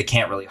and they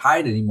can't really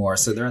hide anymore.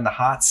 So they're in the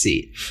hot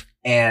seat.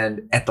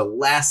 And at the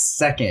last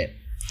second,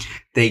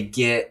 they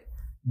get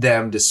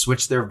them to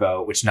switch their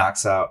vote, which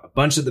knocks out a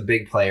bunch of the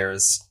big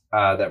players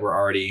that were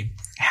already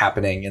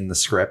happening in the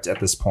script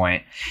at this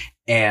point.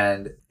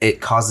 And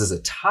it causes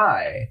a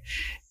tie.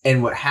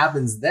 And what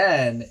happens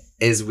then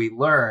is we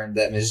learn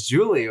that Miss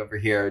Julie over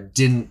here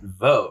didn't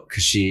vote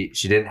because she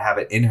didn't have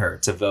it in her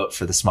to vote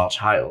for the small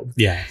child.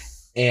 Yeah.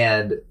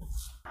 And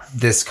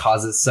this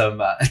causes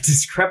some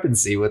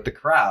discrepancy with the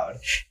crowd.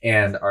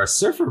 And our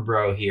surfer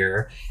bro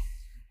here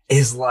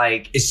is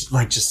like, it's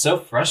like just so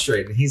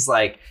frustrating. He's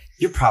like,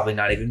 you're probably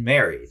not even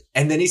married.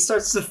 And then he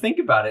starts to think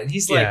about it and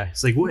he's like,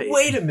 it's like,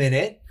 wait a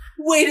minute.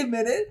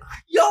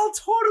 Y'all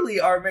totally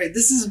are married.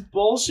 This is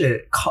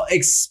bullshit.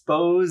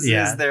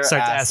 Exposes their starts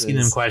asses. asking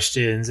them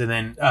questions, and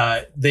then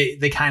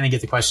they kind of get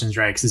the questions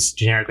right because it's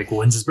generic, like,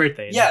 when's his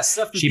birthday? And Yeah,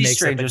 stuff that she these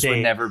makes up a strangers would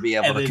date, never be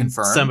able and to then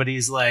confirm.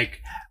 somebody's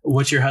like,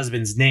 what's your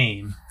husband's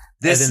name?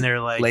 This, and then they're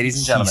like, ladies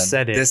and "He gentlemen,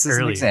 said it this is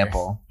earlier." an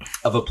example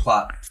of a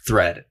plot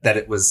thread that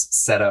it was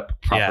set up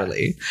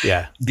properly.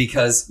 Yeah.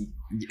 Because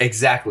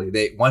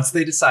exactly, once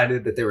they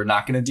decided that they were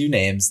not going to do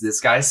names, this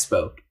guy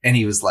spoke and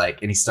he was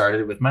like, and he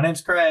started with, my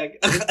name's Craig.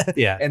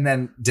 Yeah. And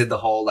then did the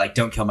whole like,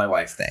 don't kill my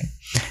wife thing.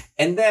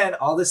 And then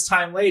all this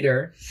time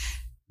later,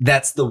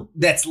 that's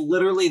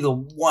literally the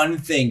one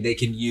thing they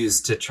can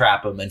use to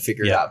trap him and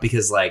figure it out,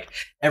 because like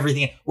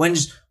everything, what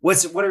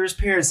are his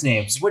parents'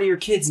 names? What are your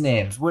kids'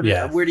 names? Where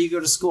do you go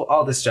to school?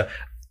 All this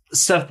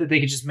stuff that they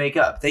could just make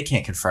up. They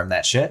can't confirm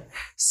that shit.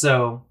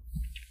 So,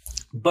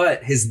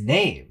 but his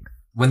name,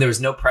 when there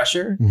was no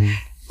pressure,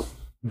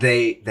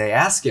 they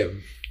ask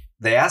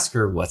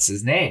her, what's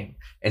his name?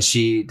 And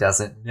she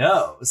doesn't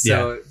know.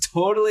 So it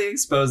totally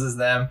exposes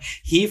them.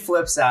 He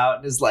flips out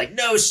and is like,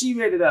 no, she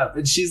made it up.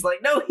 And she's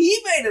like, no,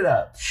 he made it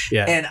up.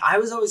 Yeah. And I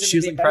was always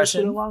under the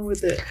impression along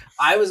with it.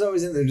 I was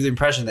always under the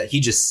impression that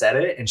he just said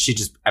it and she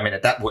just, I mean,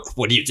 at that,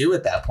 what do you do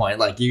at that point?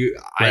 Like you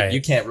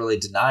can't really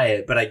deny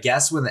it. But I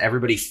guess when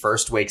everybody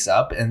first wakes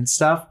up and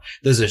stuff,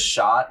 there's a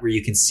shot where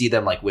you can see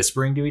them like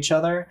whispering to each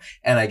other.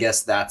 And I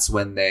guess that's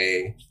when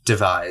they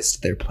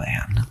devised their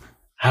plan.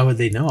 How would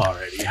they know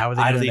already? How would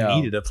they know they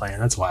needed a plan?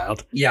 That's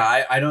wild.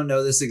 Yeah, I don't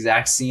know this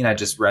exact scene. I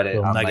just read it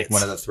on like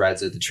one of the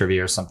threads of the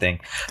trivia or something.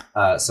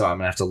 So I'm going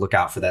to have to look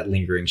out for that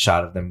lingering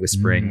shot of them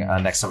whispering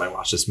next time I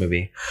watch this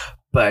movie.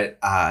 But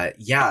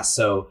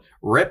so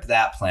rip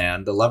that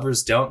plan. The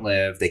lovers don't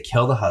live. They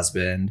kill the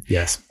husband.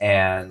 Yes.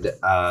 And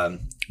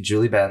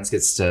Julie Benz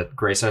gets to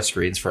grace our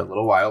screens for a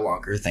little while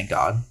longer. Thank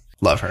God.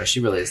 Love her. She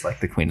really is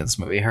like the queen of this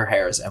movie. Her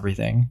hair is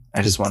everything.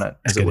 I just want it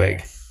as a wig.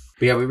 Hair.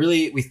 But yeah,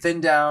 we thin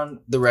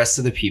down the rest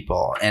of the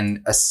people,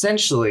 and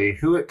essentially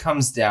who it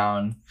comes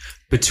down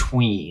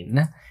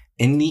between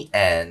in the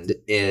end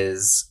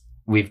is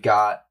we've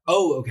got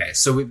a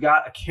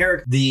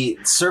character, the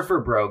surfer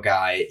bro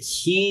guy.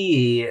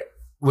 He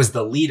was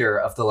the leader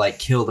of the like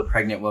kill the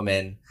pregnant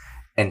woman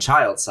and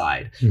child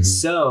side. Mm-hmm.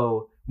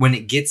 So when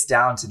it gets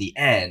down to the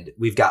end,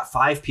 we've got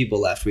 5 people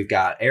left. We've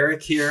got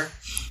Eric here.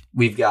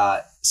 We've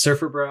got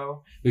Surfer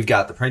Bro. We've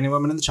got the pregnant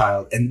woman and the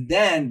child. And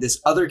then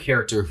this other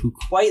character who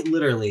quite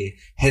literally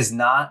has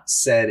not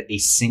said a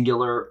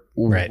singular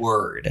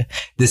word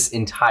this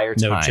entire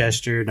time. No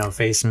gesture, no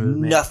face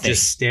movement. Nothing.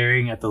 Just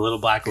staring at the little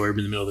black orb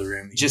in the middle of the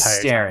room. Just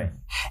staring.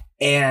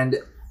 And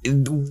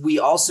we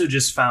also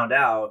just found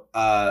out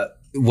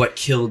what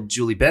killed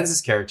Julie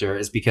Benz's character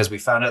is because we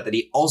found out that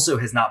he also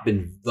has not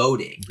been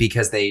voting,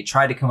 because they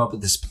tried to come up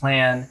with this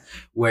plan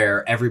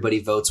where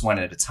everybody votes one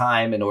at a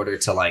time in order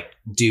to like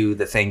do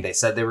the thing they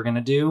said they were going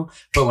to do.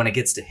 But when it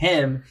gets to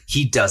him,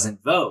 he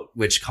doesn't vote,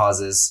 which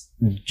causes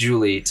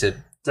Julie to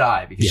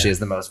die because she has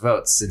the most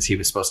votes, since he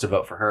was supposed to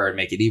vote for her and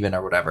make it even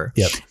or whatever.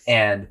 Yep.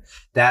 And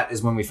that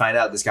is when we find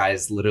out this guy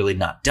has literally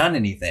not done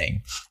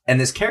anything. And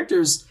this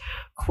character's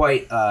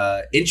quite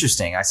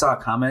interesting. I saw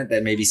a comment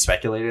that maybe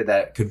speculated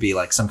that it could be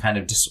like some kind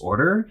of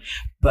disorder,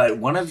 but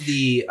one of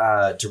the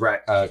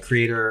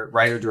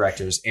writer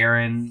directors,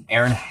 Aaron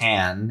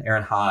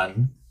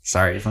Hahn,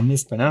 sorry if I'm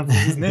mispronouncing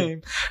his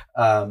name.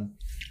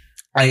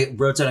 I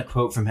wrote down a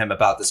quote from him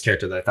about this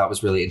character that I thought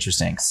was really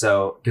interesting.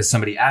 So, because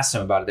somebody asked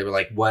him about it, they were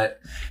like, what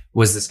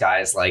was this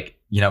guy's like,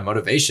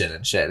 motivation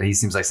and shit? He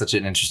seems like such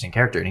an interesting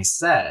character. And he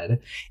said,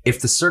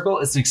 if the circle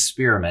is an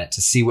experiment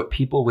to see what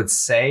people would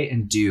say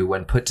and do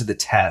when put to the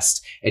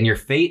test, and your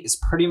fate is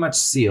pretty much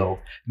sealed,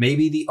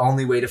 maybe the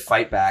only way to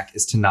fight back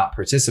is to not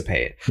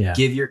participate. Yeah.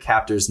 Give your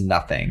captors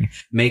nothing.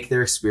 Make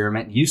their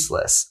experiment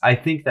useless. I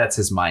think that's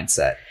his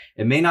mindset.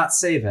 It may not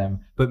save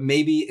him, but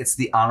maybe it's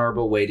the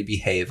honorable way to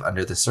behave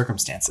under the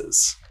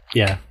circumstances.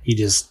 Yeah, he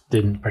just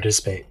didn't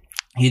participate.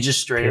 He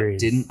just straight up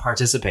didn't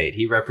participate.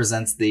 He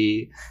represents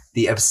the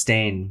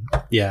abstain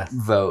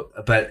vote,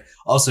 but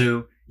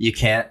also you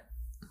can't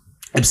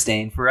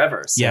abstain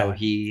forever. So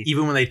he,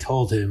 even when they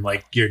told him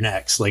like you're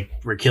next, like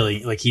we're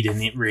killing, like he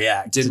didn't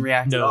react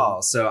at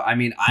all. So I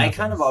mean, I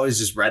kind of always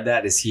just read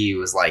that as he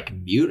was like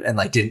mute and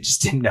like didn't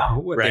know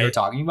what they were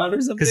talking about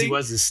or something, because he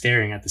was just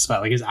staring at the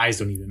spot, like his eyes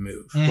don't even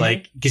move.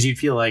 Like, because you'd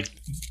feel like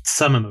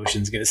some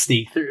emotion's gonna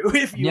sneak through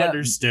if you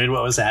understood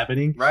what was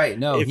happening. Right.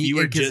 No, if you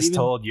were just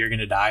told you're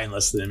gonna die in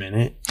less than a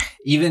minute.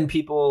 Even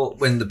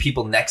when the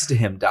people next to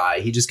him die,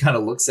 he just kind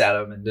of looks at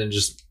them and then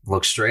just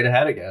looks straight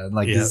ahead again,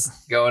 like he's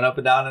going up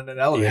and down in an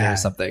elevator or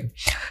something.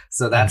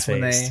 So that's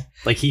when they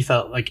like, he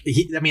felt like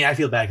I mean, I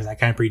feel bad because I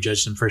kind of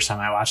prejudged him first time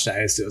I watched it.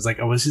 It was like,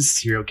 oh, was his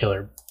serial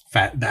killer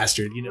fat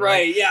bastard, you know?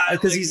 Right, yeah.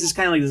 Because he's just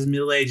kind of like this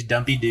middle-aged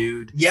dumpy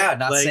dude. Yeah,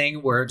 not like, saying a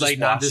word, just like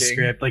watching.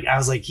 nondescript. Like I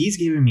was like, he's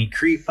giving me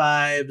creep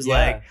vibes. Yeah.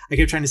 Like I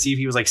kept trying to see if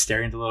he was like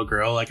staring at the little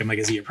girl. Like I'm like,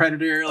 is he a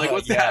predader? Like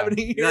what's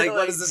happening? You're like,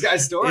 what is this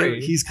guy's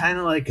story? He's kind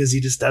of like, because he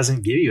just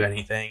doesn't give you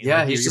anything. Yeah,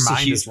 like, he's your just a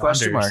mind huge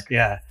question wanders. mark.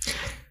 Yeah,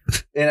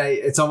 And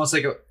it's almost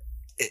like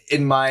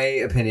in my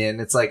opinion,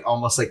 it's like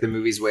almost like the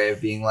movie's way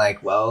of being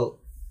like, well,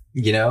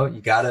 you know,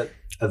 you gotta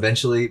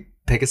eventually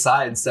pick a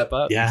side and step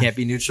up. Yeah. You can't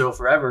be neutral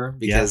forever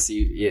because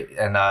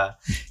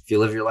if you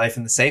live your life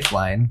in the safe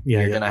line,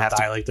 you're gonna have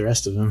die to like the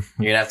rest of them.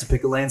 you're gonna have to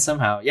pick a lane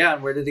somehow. Yeah,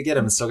 and where did it get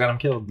him? It still got him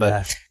killed, but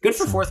Yeah. good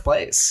for fourth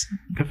place.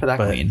 Good for that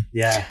queen.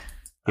 Yeah,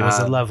 he was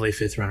a Um, lovely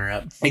fifth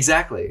runner-up.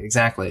 Exactly.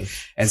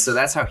 And so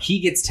that's how he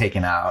gets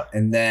taken out.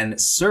 And then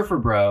Surfer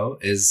Bro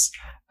is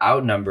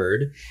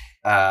outnumbered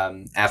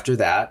after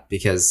that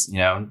because, you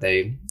know,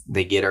 they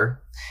get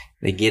her.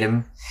 They get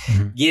him,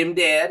 get him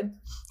dead.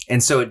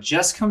 And so it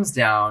just comes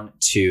down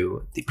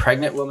to the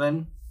pregnant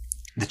woman,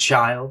 the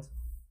child,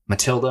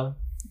 Matilda,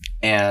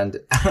 and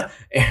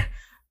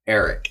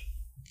Eric.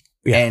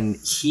 Yeah. And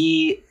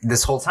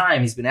this whole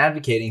time, he's been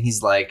advocating.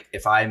 He's like,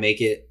 if I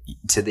make it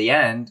to the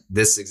end,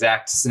 this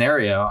exact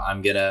scenario,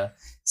 I'm going to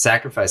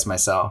sacrifice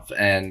myself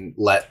and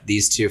let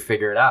these two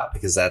figure it out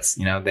because that's,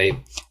 you know,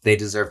 they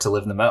deserve to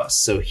live the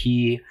most. So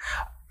he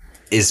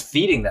is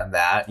feeding them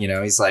that, you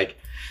know, he's like,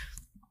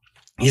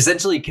 he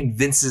essentially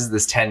convinces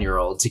this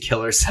 10-year-old to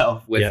kill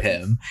herself with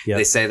him. Yep.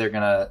 They say they're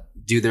going to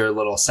do their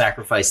little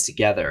sacrifice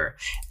together.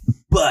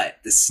 But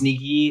the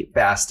sneaky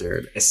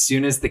bastard, as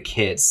soon as the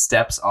kid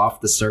steps off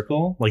the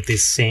circle, Like the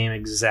same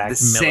exact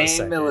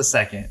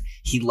millisecond,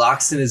 he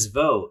locks in his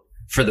vote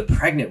for the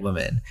pregnant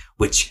woman,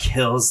 which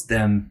kills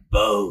them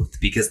both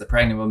because the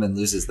pregnant woman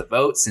loses the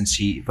vote since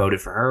she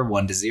voted for her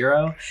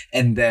 1-0.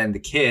 And then the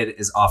kid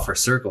is off her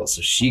circle.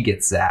 So she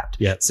gets zapped.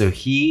 Yep. So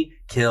he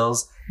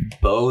kills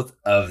both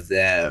of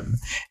them.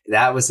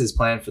 That was his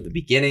plan for the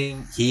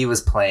beginning. He was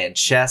playing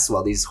chess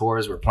while these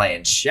whores were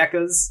playing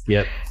checkers.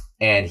 Yep.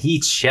 And he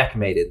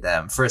checkmated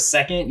them. For a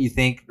second, you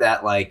think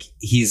that like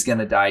he's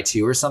gonna die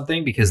too or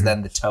something, because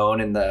then the tone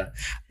and the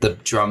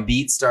drum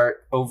beat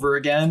start over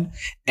again.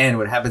 And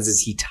what happens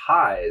is he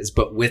ties,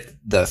 but with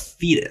the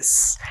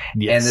fetus.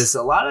 Yes. And there's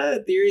a lot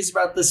of theories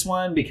about this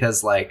one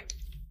because like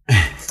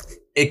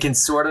it can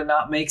sort of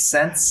not make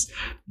sense,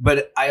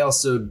 but I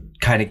also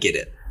kind of get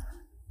it.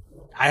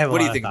 I have. What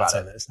do you think about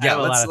it? Yeah,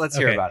 let's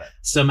hear about it.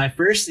 So my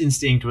first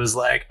instinct was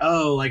like,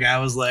 oh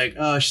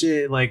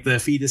shit, like the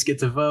fetus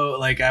gets a vote.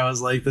 Like I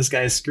was like, this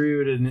guy's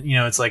screwed, and you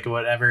know, it's like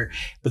whatever.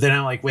 But then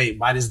I'm like, wait,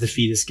 why does the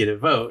fetus get a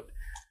vote?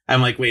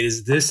 I'm like, wait,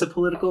 is this a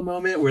political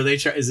moment where they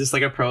try? Is this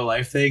like a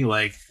pro-life thing?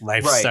 Like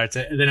life starts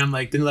it, and then I'm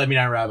like, then let me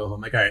down a rabbit hole. I'm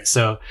like, all right,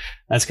 so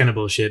that's kind of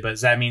bullshit. But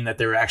does that mean that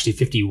there were actually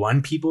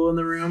 51 people in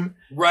the room?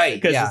 Right.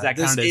 Because does that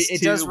count as it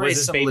two? does Was raise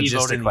this some baby logistic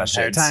voting the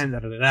questions. entire time? Da,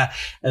 da, da, da.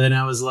 And then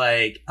I was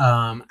like,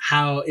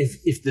 how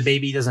if the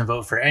baby doesn't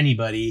vote for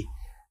anybody,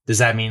 does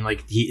that mean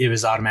like it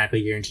was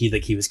automatically guaranteed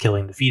like he was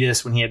killing the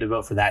fetus when he had to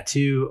vote for that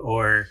too,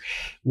 or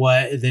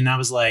what? Then I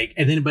was like,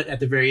 but at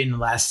the very end of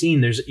the last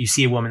scene, you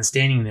see a woman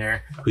standing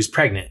there who's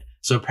pregnant.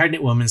 So a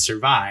pregnant woman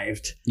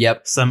survived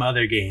some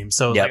other game.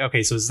 So like,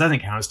 okay, so this doesn't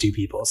count as two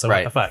people. So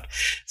what the fuck?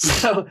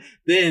 So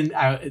then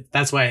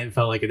that's why it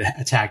felt like an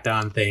tacked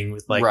on thing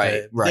with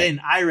like, Then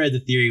I read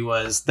the theory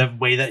was the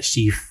way that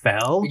she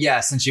fell.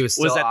 Yeah, since she was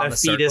still was that on the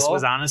fetus circle.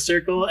 was on a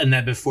circle, and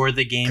that before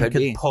the game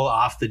could pull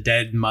off the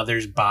dead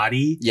mother's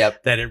body,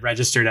 that it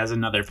registered as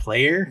another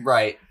player.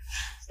 Right.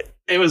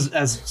 It was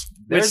as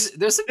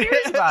there's some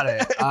theories about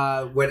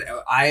it. When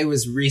I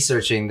was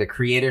researching, the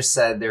creators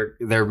said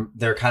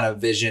their kind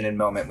of vision and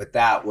moment with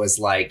that was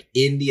like,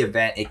 in the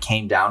event it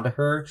came down to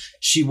her,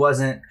 she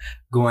wasn't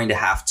going to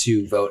have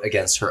to vote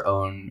against her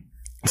own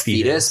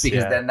fetus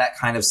because then that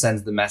kind of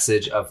sends the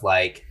message of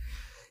like,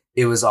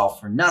 it was all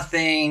for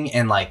nothing,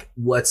 and like,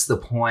 what's the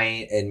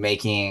point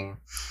in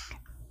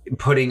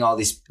putting all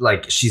these,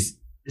 like,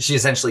 she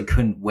essentially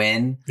couldn't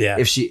win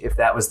if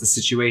that was the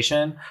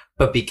situation.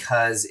 But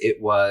because it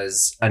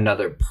was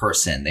another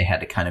person, they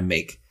had to kind of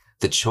make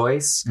the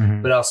choice.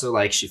 Mm-hmm. But also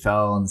like she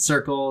fell in the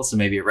circle, so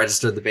maybe it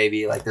registered the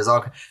baby. Like there's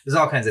all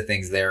kinds of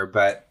things there.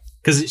 But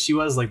because she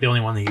was like the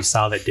only one that you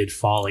saw that did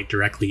fall like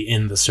directly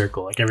in the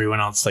circle, like everyone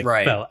else like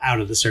fell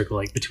out of the circle,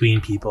 like between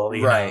people.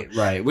 You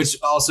know? Which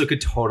also could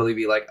totally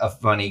be like a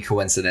funny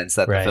coincidence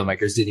that the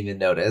filmmakers didn't even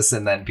notice,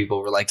 and then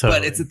people were like,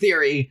 "But it's a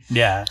theory."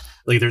 Yeah,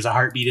 like there's a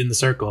heartbeat in the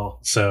circle,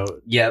 so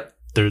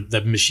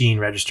the machine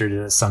registered it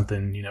as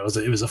something. You know,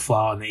 it was a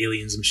flaw in the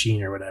alien's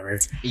machine or whatever.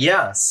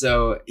 Yeah.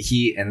 So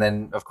and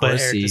then of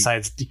course Eric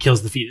decides to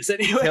kills the fetus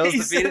anyway. Kills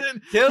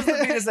the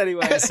fetus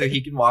anyway, so he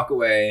can walk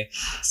away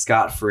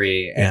scot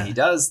free, and he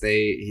does.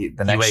 The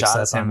next shot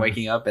is him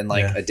waking up in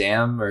like a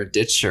dam or a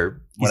ditch or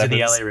whatever.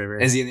 He's in the LA River.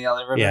 Is he in the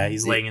LA River? Yeah,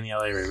 he's laying in the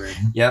LA River.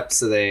 Yep.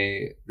 So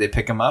they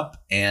pick him up,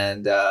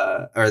 and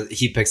or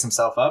he picks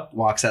himself up,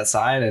 walks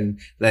outside,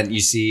 and then you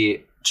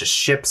see just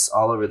ships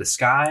all over the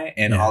sky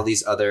and all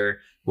these other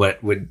what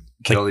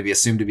could only be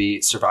assumed to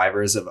be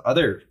survivors of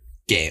other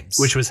games,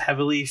 which was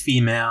heavily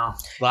female.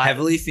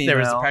 Heavily female.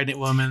 There was a pregnant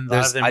woman. A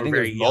lot of them were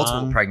very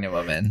multiple young. pregnant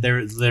women.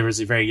 There was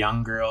a very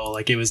young girl.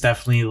 Like, it was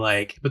definitely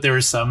like, but there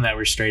were some that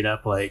were straight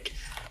up like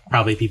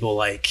probably people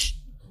like,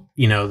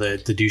 you know, the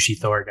douchey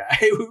Thor guy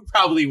who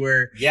probably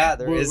were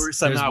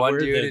somehow were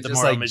the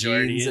moral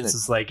majority. It's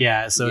just like,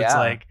 it's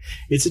like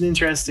it's an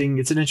interesting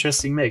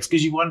mix,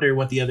 because you wonder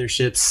what the other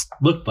ships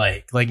looked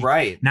like. Like,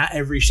 right, not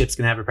every ship's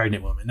gonna have a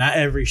pregnant woman. Not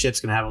every ship's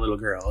gonna have a little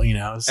girl. You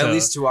know, so, at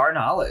least to our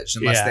knowledge,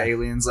 unless the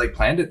aliens like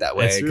planned it that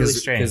way. It's really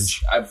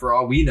strange. For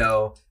all we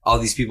know, all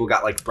these people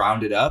got like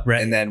rounded up,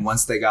 right. And then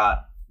once they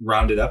got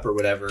rounded up or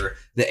whatever,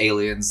 the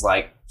aliens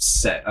like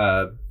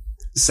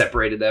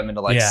separated them into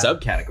like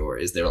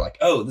subcategories. They were like,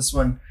 oh, this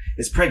one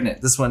is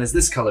pregnant, this one is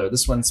this color,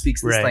 this one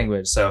speaks this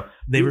language. So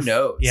who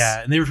knows?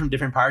 Yeah, and they were from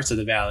different parts of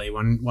the valley.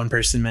 One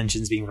person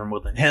mentions being from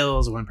Woodland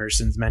Hills, one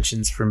person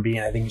mentions from being,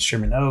 I think,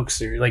 Sherman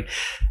Oaks, or like,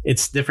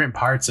 it's different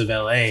parts of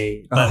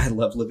LA. But I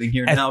love living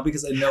here now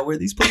because I know where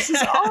these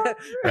places are.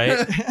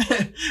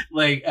 Right.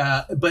 Like,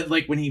 but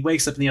like when he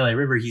wakes up in the LA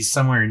River, he's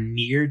somewhere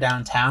near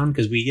downtown,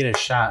 because we get a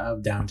shot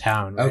of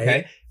downtown, right?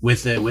 Okay.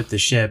 With the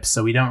ship,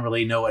 so we don't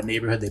really know what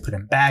neighborhood they put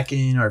him back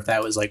in, or if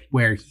that was like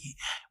where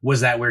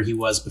he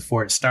was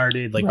before it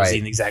started. Like, was he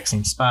in the exact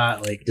same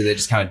spot? Like, did they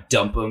just kind of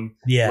dump him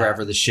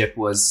wherever the ship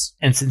was?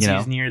 And since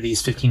he's near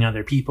these 15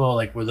 other people,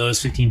 like, were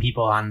those 15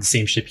 people on the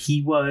same ship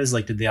he was?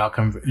 Like, did they all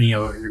come? You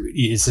know,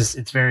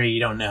 it's very, you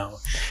don't know.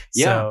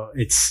 Yeah. So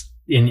it's.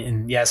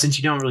 And since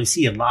you don't really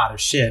see a lot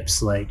of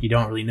ships, like, you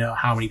don't really know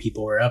how many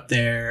people were up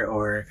there,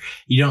 or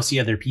you don't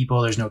see other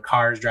people. There's no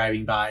cars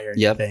driving by or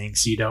anything,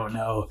 so you don't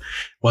know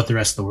what the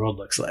rest of the world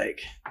looks like.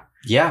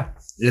 Yeah,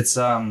 it's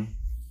a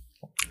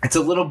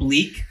little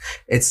bleak.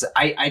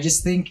 I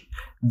just think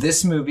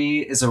this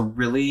movie is a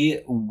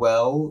really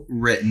well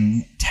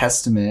written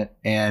testament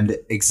and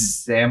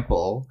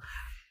example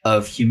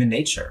of human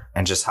nature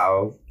and just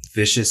how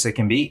vicious it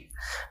can be,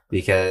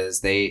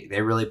 because they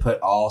really put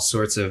all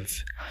sorts of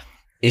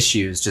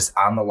issues just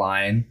on the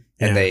line,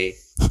 and they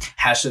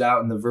hash it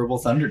out in the verbal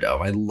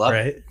Thunderdome. I love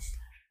it.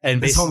 And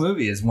this whole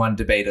movie is one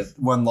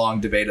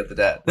long debate of the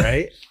dead.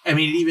 Right. I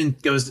mean, it even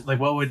goes like,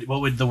 what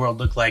would the world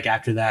look like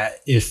after that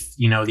if,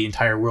 you know, the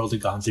entire world had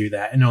gone through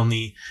that and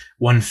only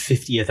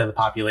 1/50th of the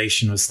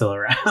population was still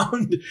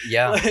around?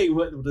 Yeah. Like,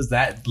 what does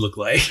that look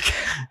like?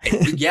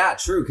 Yeah,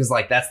 true. Because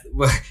like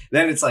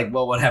then it's like,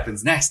 well, what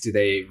happens next? Do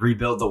they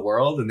rebuild the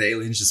world and the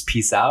aliens just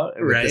peace out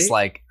with this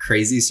like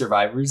crazy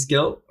survivor's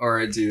guilt,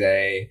 or do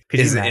they?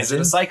 Is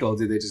it a cycle?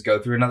 Do they just go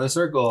through another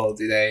circle?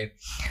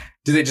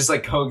 Do they just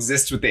like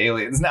coexist with the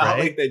aliens now? Right.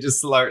 Like, they just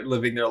start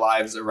living their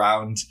lives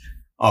around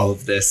all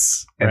of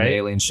this, and the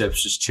alien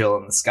ships just chill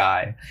in the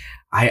sky.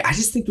 I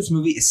just think this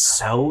movie is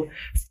so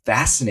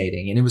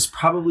fascinating, and it was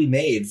probably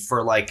made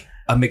for like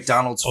a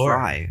McDonald's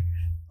fry.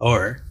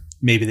 Or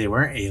maybe they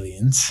weren't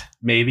aliens.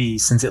 Maybe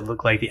since it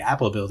looked like the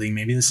Apple building,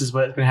 maybe this is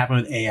what's going to happen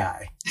with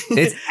AI.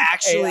 It's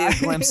actually a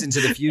glimpse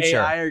into the future.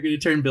 AI are going to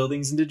turn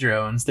buildings into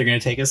drones. They're going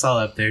to take us all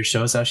up there,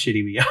 show us how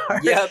shitty we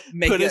are. Yep,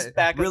 put us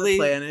back on the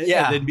planet,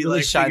 and then be really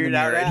like, shine figure the it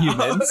out mirror at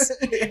humans.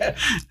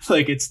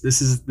 Like,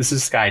 this is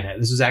Skynet.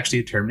 This was actually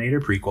a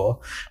Terminator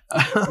prequel.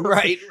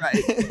 Right.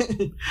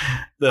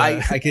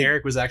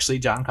 Eric was actually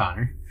John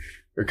Connor.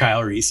 Or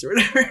Kyle Reese or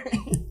whatever.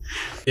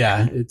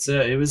 Yeah, it's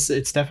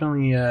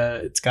definitely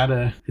it's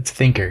a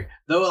thinker.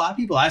 Though a lot of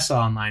people I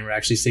saw online were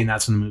actually saying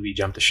that's when the movie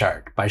jumped the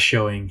shark, by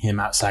showing him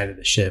outside of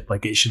the ship.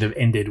 Like, it should have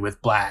ended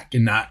with Black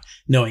and not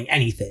knowing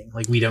anything.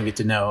 Like, we don't get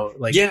to know.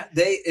 Like, yeah,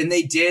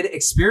 they did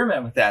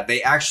experiment with that.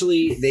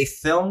 They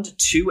filmed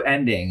two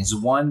endings.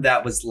 One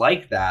that was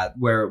like that,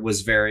 where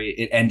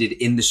it ended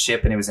in the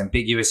ship and it was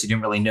ambiguous. You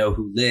didn't really know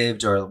who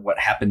lived or what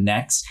happened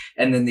next.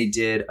 And then they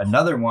did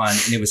another one,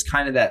 and it was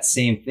kind of that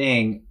same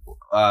thing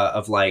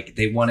of like,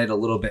 they wanted a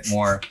little bit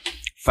more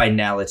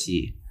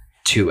finality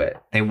to it.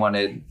 They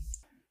wanted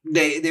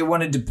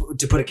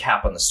to put a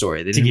cap on the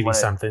story. They to give you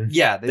something.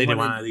 Yeah. They didn't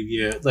want to leave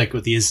you like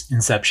with the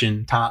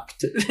Inception top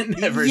to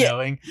never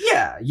knowing.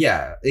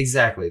 Yeah,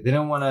 exactly. They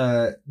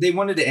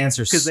wanted to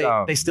answer, because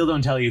they still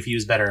don't tell you if he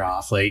was better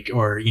off, like,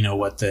 or, you know,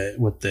 what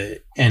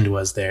the end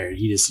was there.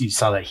 You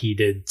saw that he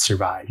did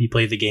survive. He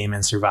played the game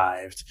and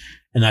survived,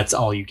 and that's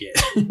all you get.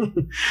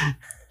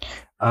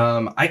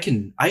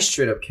 I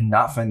straight up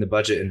cannot find the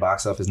budget and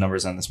box office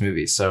numbers on this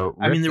movie. So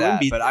I mean, there wouldn't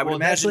be, but I would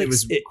imagine Netflix, it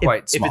was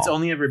quite small. If it's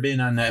only ever been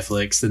on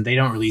Netflix, then they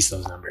don't release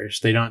those numbers.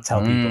 They don't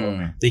tell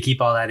people. They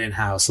keep all that in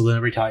house, so they'll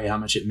never tell you how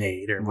much it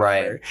made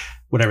or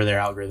whatever their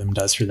algorithm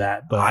does for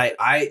that. But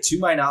I, to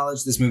my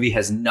knowledge, this movie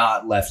has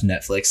not left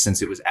Netflix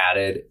since it was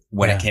added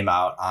when it came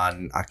out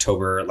on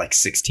October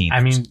 16th.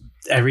 I mean,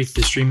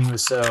 the streaming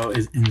was so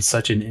in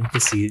such an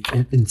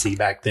infancy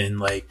back then.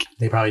 Like,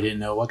 they probably didn't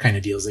know what kind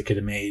of deals they could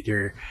have made,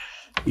 or,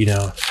 you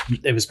know,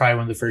 it was probably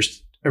one of the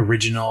first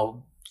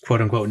original quote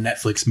unquote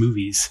Netflix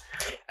movies.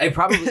 It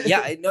probably,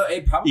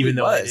 it probably even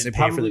though was. It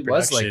probably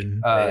was like,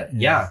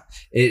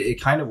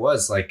 it kind of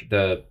was like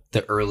the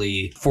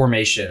early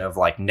formation of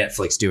like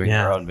Netflix doing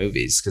their own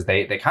movies, because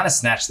they kind of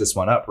snatched this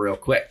one up real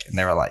quick, and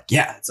they were like,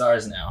 yeah, it's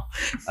ours now,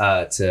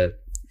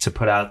 to to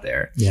put out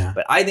there. Yeah.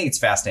 But I think it's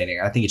fascinating.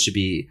 I think it should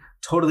be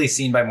totally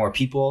seen by more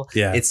people.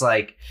 Yeah. It's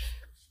like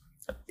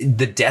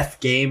the death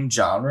game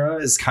genre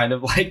is kind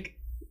of like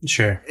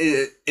Sure.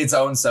 its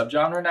own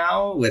subgenre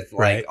now with like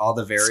Right. all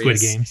the various Squid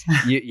Games.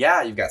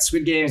 you've got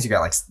Squid Games, you've got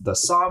like the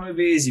Saw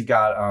movies, you've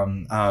got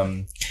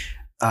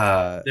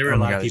There were a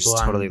lot of people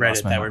on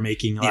Reddit that were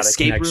making a lot of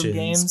escape room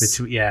connections games.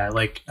 between,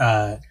 like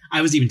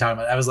I was even talking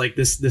about. I was like,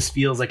 this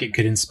feels like it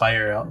could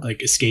inspire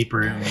like escape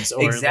rooms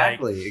or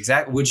exactly.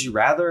 Would you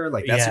rather?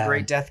 Like that's a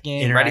great death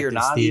game. Ready or Interactive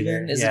Not theater.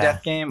 even is Yeah. a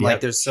death game. Yep.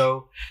 Like there's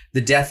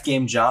the death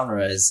game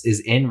genre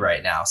is in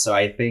right now. So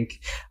I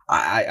think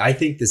I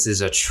think this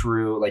is a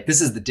true, like this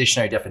is the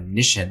dictionary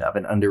definition of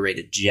an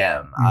underrated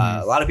gem.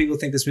 A lot of people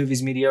think this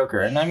movie's mediocre,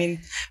 and I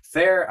mean,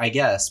 fair, I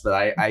guess, but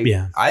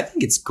I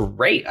think it's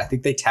great. I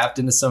think they tapped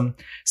into some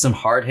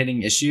hard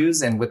hitting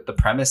issues, and with the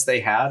premise they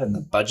had and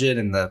the budget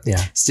and the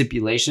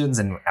stipulations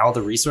and all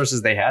the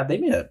resources they had, they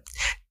made a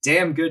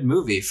damn good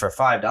movie for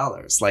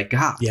 $5. Like,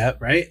 God. Yeah,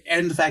 right.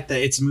 And the fact that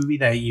it's a movie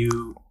that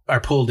you are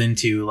pulled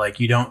into,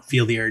 like you don't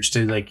feel the urge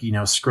to like,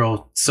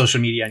 scroll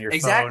social media on your phone.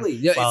 Exactly.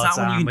 Yeah, it's not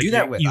one you can do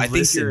that with. You I think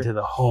listen to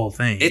the whole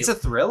thing. It's a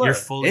thriller. You're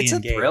fully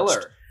engaged. It's a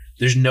thriller.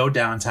 There's no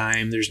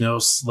downtime. There's no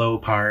slow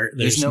part.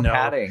 There's no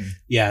padding.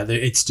 Yeah,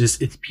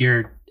 it's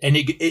pure, and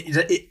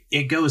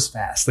it goes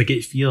fast. Like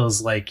it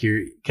feels like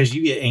because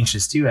you get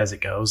anxious too as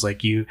it goes.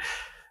 Like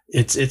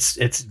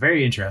it's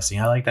very interesting.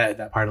 I like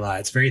that part a lot.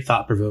 It's very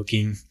thought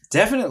provoking.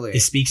 Definitely.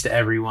 It speaks to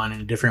everyone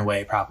in a different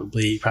way,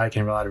 probably. You probably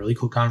can have a lot of really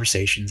cool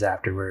conversations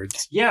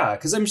afterwards. Yeah,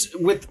 because I'm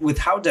with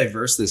how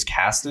diverse this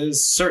cast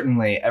is,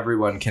 certainly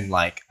everyone can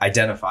like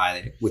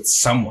identify with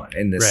someone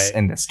in this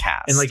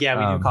cast. And like, yeah,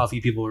 we do call a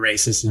few people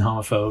racist and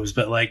homophobes,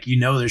 but like,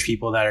 there's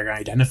people that are going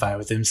to identify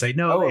with him and say,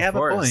 no, they have a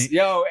point.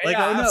 Yo, like,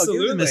 yeah, oh no,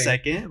 absolutely. give him a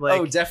second.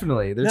 Like, oh,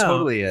 definitely. There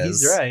totally is.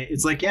 He's right.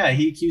 It's like, yeah,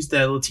 he accused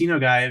that Latino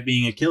guy of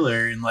being a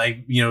killer and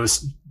like,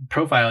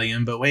 profiling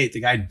him, but wait,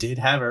 the guy did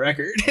have a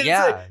record.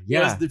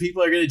 The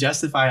people are going to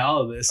justify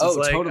all of this.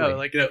 It's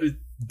totally.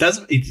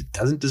 It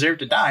doesn't deserve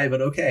to die, but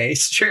okay,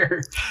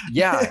 sure.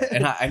 Yeah,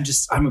 and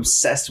I'm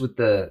obsessed with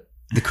the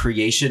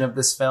creation of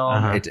this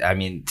film.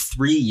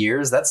 3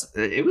 years.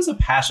 It was a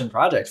passion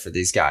project for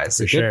these guys.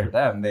 So good for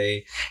them.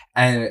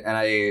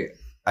 I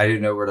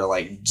didn't know where to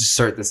like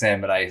insert this in,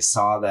 but I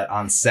saw that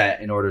on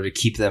set in order to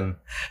keep them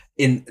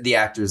in the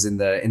actors in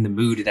the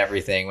mood and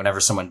everything. Whenever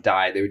someone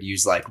died, they would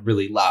use like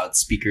really loud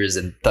speakers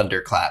and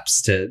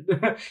thunderclaps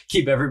to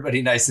keep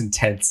everybody nice and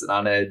tense and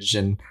on edge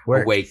and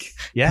awake.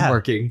 Yeah,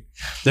 working.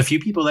 The few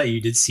people that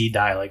you did see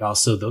die, like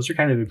also those are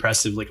kind of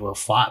impressive, like little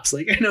flops.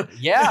 Like I know,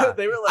 yeah,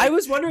 they were. Like, I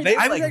was wondering.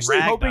 I was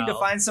actually hoping to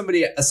find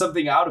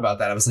something out about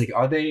that. I was like,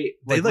 are they?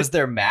 Like, was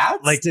there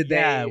mats? Like,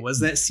 was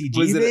that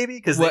CG maybe?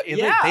 Because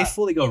they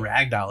fully go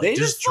ragdoll. Like, they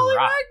just fully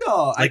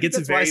ragdoll. Like it's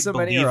very so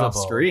many are off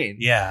screen.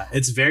 Yeah,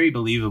 it's very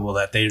believable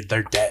that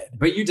they're dead.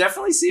 But you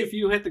definitely see a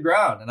few hit the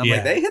ground, and I'm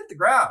like, they hit the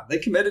ground. They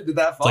committed to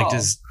that fall.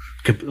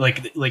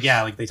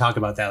 Like they talk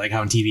about that, like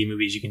how in TV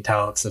movies you can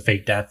tell it's a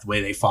fake death the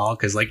way they fall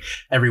because like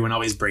everyone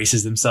always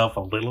braces themselves a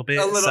little bit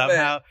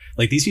somehow.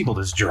 Like these people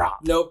just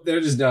drop. Nope,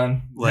 they're just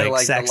done. Like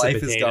sacks of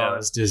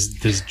potatoes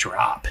just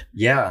drop.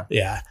 Yeah.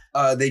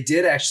 They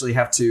did actually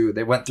have to.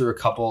 They went through a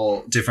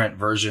couple different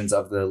versions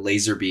of the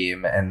laser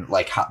beam and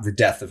like how the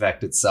death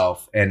effect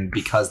itself, and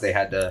because they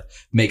had to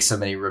make so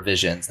many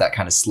revisions, that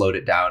kind of slowed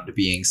it down to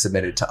being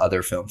submitted to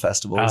other film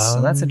festivals.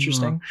 So that's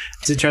interesting.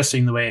 It's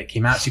interesting the way it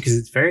came out too, because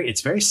it's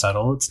very subtle.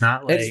 It's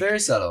not like it's very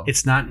subtle.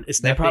 It's not. It's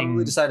they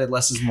probably decided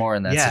less is more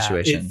in that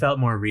situation. It felt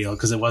more real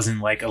because it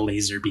wasn't like a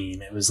laser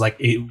beam. It was like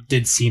it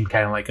did seem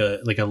kind of like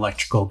a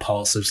electrical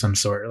pulse of some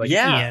sort, like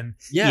EM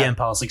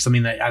pulse, like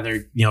something that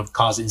either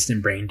caused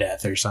instant brain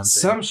death or something.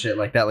 Some shit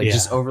like that, like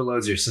just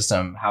overloads your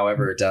system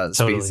however it does.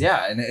 Totally.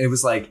 Because, and it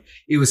was like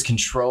it was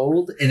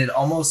controlled, and it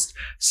almost,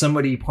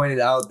 somebody pointed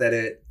out that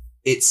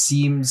it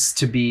seems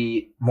to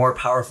be more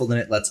powerful than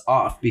it lets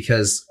off,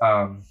 because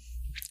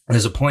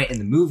there's a point in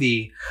the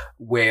movie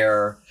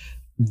where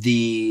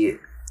the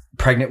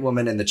pregnant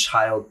woman and the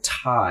child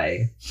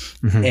tie,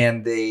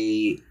 and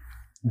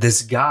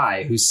this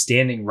guy who's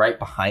standing right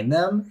behind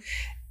them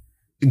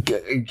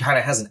kind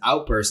of has an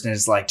outburst and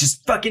is like,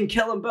 just fucking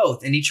kill them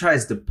both. And he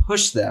tries to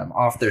push them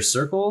off their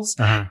circles,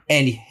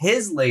 and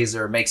his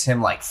laser makes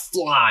him like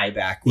fly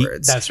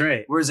backwards. That's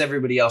right. Whereas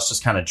everybody else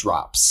just kind of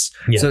drops.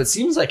 Yeah. So it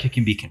seems like it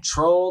can be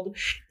controlled.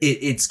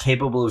 It's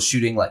capable of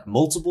shooting like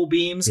multiple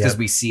beams, because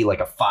we see like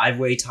a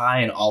 5-way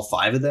tie and all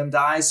 5 of them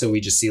die. So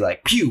we just see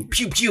like pew,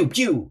 pew, pew,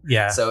 pew.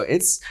 Yeah. So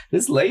it's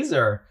this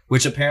laser,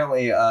 which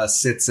apparently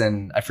sits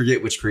in, I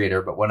forget which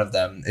creator, but one of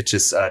them, it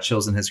just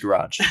chills in his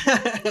garage.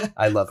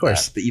 I love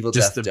that. The Evil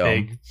just Death the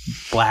Dome. Big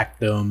black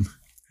dome.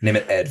 Name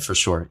it Ed for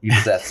short.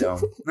 Evil Death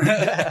Dome.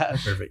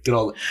 Perfect. Good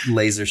old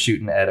laser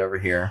shooting Ed over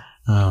here.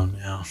 Oh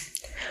no.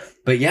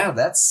 But yeah,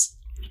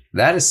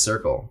 that is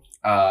Circle.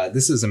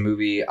 This is a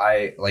movie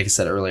like I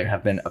said earlier,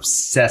 have been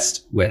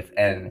obsessed with,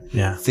 and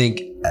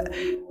think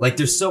like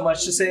there's so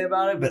much to say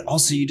about it, but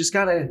also you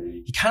kind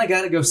of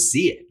gotta go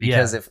see it,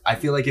 because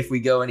if we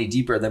go any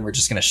deeper, then we're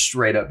just gonna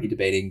straight up be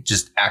debating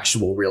just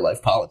actual real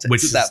life politics,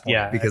 which at that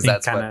point, because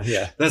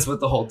that's what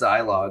the whole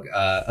dialogue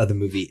of the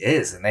movie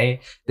is, and they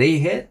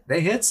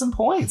hit some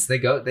points.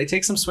 They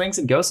take some swings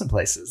and go some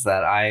places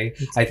that I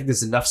think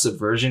there's enough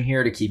subversion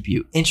here to keep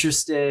you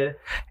interested,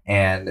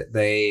 and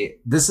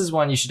this is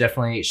one you should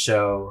definitely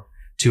show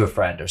to a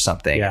friend or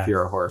something if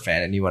you're a horror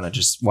fan and you want to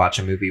just watch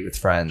a movie with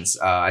friends.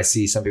 I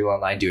see some people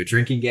online do a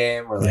drinking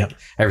game where like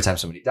every time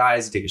somebody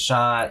dies, you take a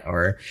shot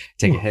or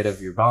take a hit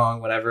of your bong,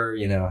 whatever,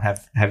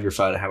 have your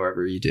fun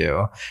however you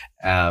do.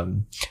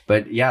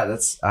 But yeah,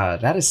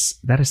 that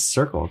is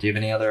Circle. Do you have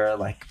any other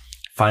like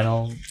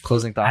final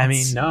closing thoughts? I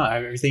mean, no,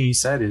 everything you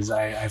said is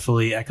I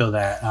fully echo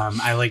that.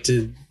 I like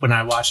to, when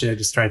I watch it, I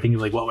just try to think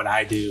of like, what would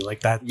I do?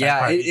 Like that.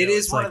 Yeah, it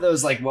is one of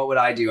those like, what would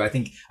I do? I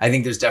think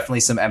there's definitely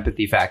some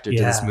empathy factor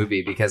to this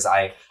movie, because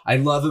I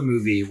love a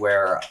movie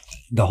where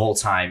the whole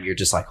time you're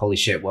just like, holy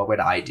shit, what would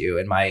I do?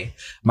 And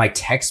my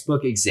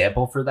textbook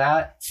example for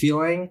that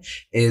feeling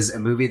is a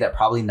movie that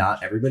probably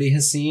not everybody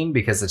has seen,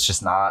 because it's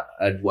just not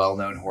a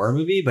well-known horror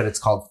movie, but it's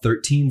called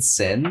 13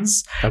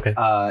 Sins. Okay.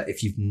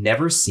 If you've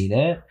never seen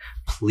it,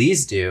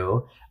 please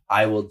do.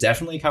 I will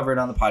definitely cover it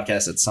on the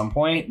podcast at some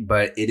point,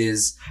 but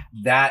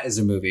that is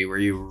a movie where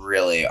you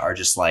really are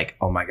just like,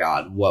 oh my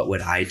God, what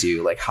would I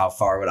do? Like, how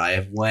far would I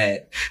have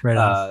went?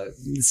 Right.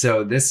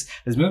 So this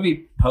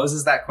movie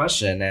poses that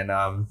question and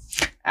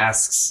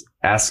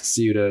asks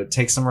you to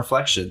take some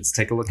reflections,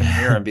 take a look in the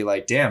mirror and be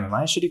like, damn, am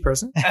I a shitty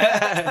person?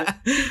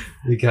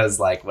 Because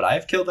like, would I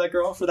have killed that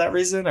girl for that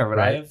reason? Or would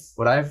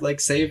I have like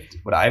saved,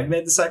 would I have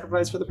made the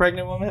sacrifice for the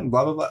pregnant woman? And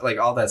blah, blah, blah. Like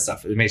all that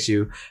stuff. It makes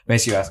you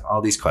ask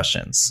all these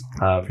questions.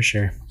 For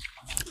sure.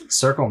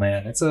 Circle,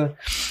 man. It's a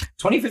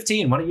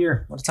 2015. What a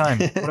year. What a time.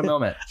 What a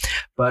moment.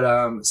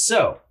 But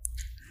so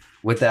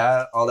with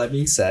that, all that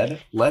being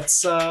said,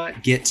 let's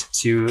get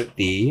to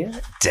the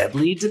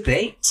deadly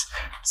debate.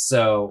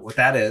 So what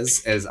that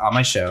is on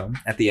my show,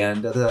 at the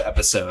end of the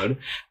episode,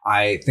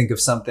 I think of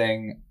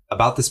something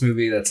about this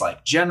movie that's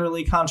like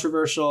generally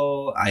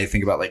controversial. I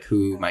think about like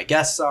who my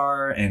guests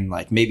are and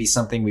like maybe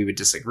something we would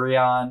disagree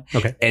on.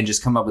 Okay. And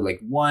just come up with like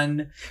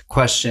one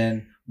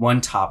question, one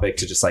topic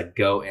to just like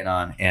go in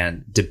on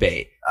and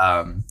debate.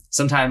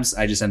 Sometimes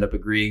I just end up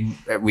agreeing.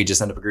 We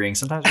just end up agreeing.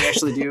 Sometimes we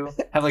actually do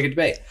have like a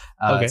debate.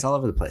 It's all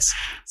over the place.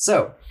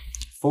 So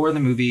for the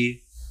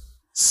movie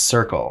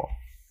Circle,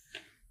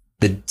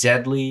 the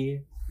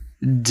deadly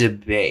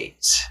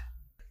debate,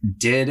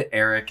 did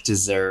Eric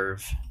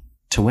deserve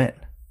to win?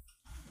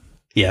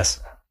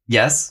 Yes.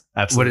 Yes?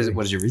 Absolutely.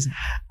 What is your reason?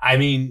 I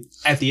mean,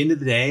 at the end of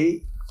the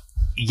day,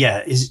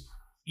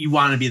 you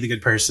want to be the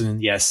good person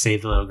and yes,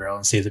 save the little girl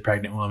and save the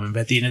pregnant woman.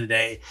 But at the end of the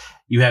day,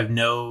 you have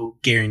no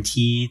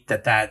guarantee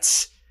that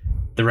that's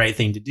the right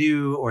thing to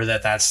do or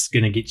that that's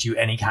going to get you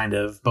any kind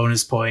of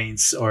bonus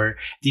points. Or at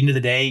the end of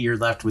the day, you're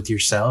left with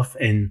yourself,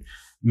 and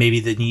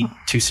maybe the need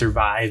to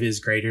survive is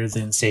greater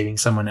than saving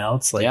someone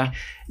else. Like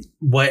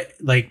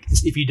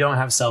if you don't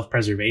have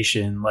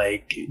self-preservation,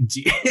 like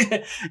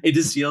it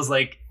just feels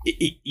like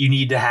you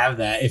need to have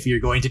that if you're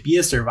going to be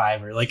a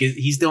survivor. Like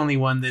he's the only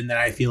one then that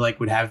I feel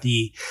like would have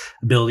the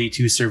ability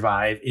to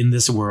survive in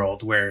this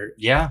world where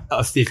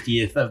a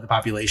 50th of the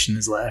population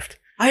is left.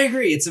 I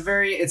agree. It's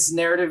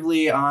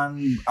narratively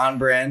on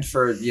brand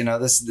for,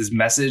 this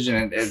message.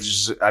 And it's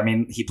just, I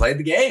mean, he played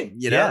the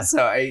game,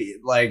 So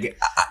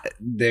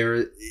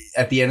there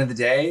at the end of the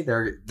day,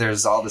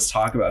 there's all this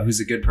talk about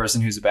who's a good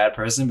person, who's a bad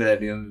person. But at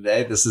the end of the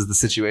day, this is the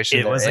situation.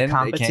 It was a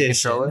competition. They can't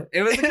control it.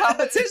 It was a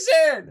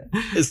competition.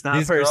 It's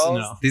not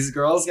personal. These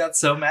girls got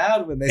so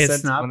mad when they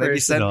sent each other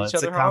home.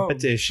 It's a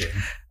competition.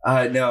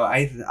 No,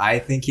 I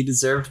think he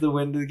deserved the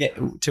win to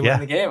win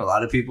the game. A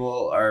lot of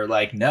people are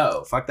like,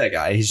 no, fuck that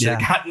guy. He should have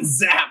gotten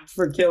zapped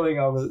for killing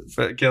all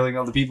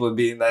the people and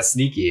being that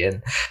sneaky.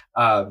 And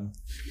I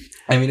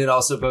mean, it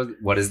also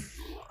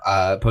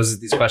poses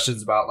these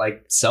questions about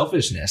like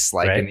selfishness.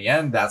 Like in the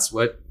end, that's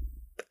what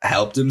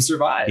helped him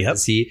survive.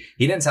 He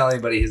didn't tell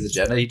anybody his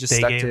agenda. He just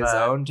stuck to his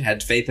own,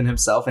 had faith in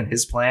himself and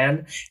his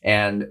plan,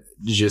 and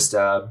just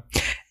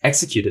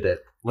executed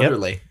it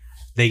literally. Yep.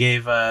 They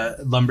gave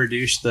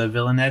Lumberdouche the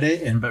villain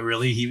edit, but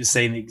really he was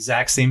saying the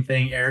exact same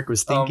thing Eric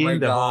was thinking. Oh my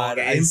God,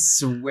 whole game. I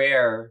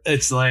swear.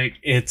 It's like,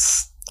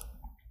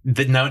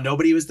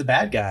 nobody was the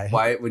bad guy.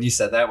 Why, when you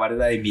said that, why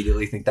did I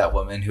immediately think that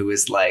woman who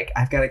was like,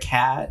 I've got a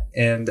cat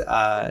and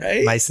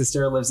my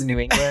sister lives in New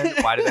England?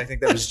 Why did I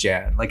think that was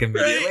Jan? Like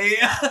immediately?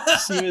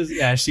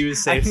 She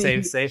was safe.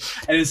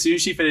 And as soon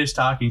as she finished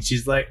talking,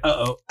 she's like,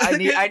 uh-oh. I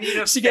need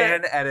a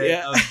fan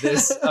edit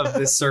of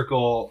this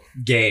Circle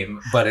game,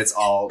 but it's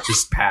all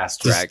just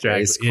past Drag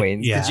Race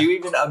queens. Yeah. Could you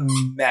even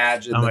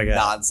imagine the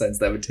nonsense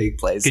that would take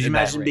place? Could you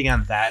imagine being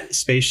on that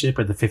spaceship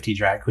with the 50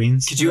 drag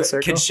queens? Could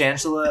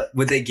Shangela,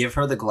 would they give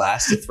her the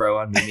glass to throw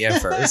on Mimia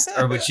first,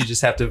 or would she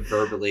just have to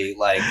verbally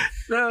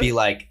be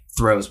like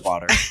throws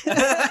water?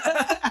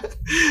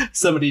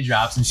 somebody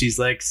drops and she's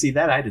like, see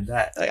that? I did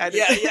that. Like, I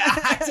did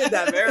I did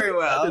that very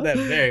well. I did that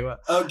very well.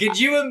 Oh, could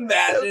you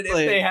imagine if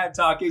they had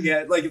Talking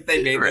Heads? Like if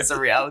they made this a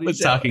reality With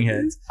show? Talking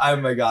Heads. Oh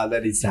my god,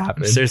 that needs to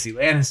happen. Cersei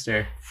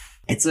Lannister.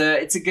 It's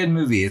a good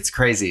movie. It's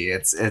crazy.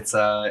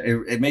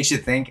 It makes you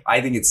think.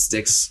 I think it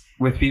sticks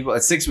with people.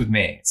 It sticks with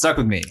me. It stuck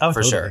with me for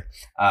totally. sure.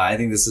 I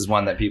think this is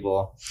one that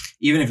people,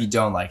 even if you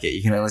don't like it,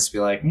 you can at least be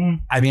like,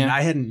 I mean,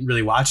 I hadn't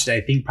really watched it,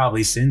 I think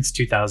probably since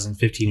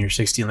 2015 or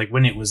 16, like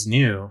when it was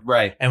new.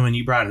 right. And when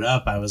you brought it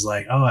up, I was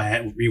like, oh, I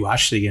had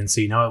rewatched it again.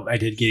 So, I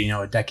did get,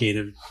 a decade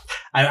of,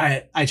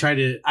 I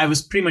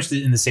was pretty much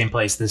in the same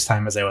place this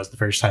time as I was the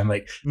first time.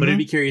 Like, but I'd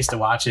be curious to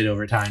watch it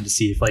over time to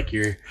see if like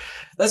you're.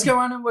 Let's go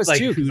on and was Like,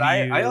 too. 'Cause who do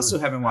I you- also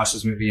haven't watched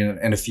this movie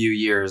in a few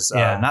years.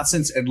 Yeah. Not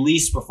since at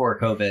least before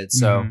COVID.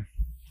 So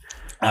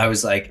I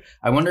was like,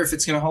 I wonder if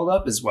it's going to hold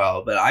up as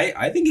well. But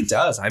I think it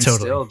does. I'm Totally.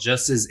 still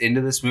just as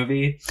into this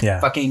movie. Yeah.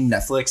 Fucking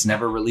Netflix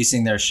never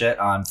releasing their shit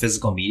on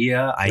physical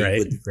media. I Right,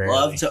 would rarely.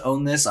 love to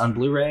own this on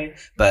Blu-ray,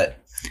 but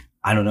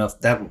I don't know if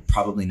that will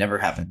probably never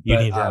happen. You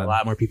But, need a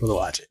lot more people to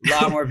watch it.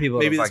 a lot more people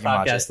Maybe to this fucking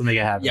watch it. podcast will make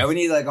it happen. Yeah, we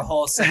need like a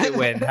whole second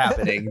wind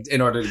happening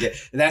in order to get.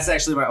 And that's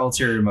actually my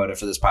ulterior motive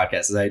for this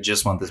podcast. Is I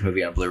just want this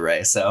movie on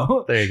Blu-ray.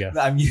 So There you go.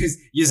 I'm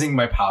using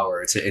my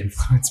power to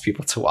influence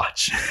people to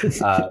watch.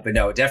 But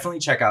no, definitely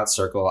check out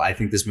Circle. I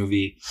think this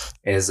movie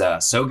is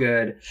so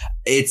good.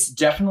 It's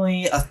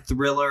definitely a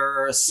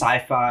thriller,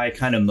 sci-fi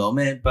kind of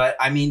moment. But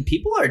I mean,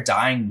 people are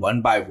dying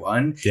one by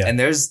one, Yeah. and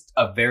there's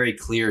a very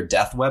clear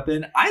death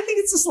weapon. I think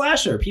it's a slasher.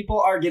 People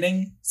are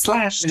getting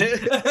slashed.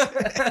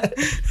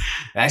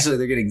 Actually,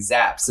 they're getting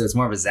zapped, so it's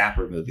more of a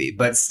zapper movie.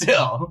 But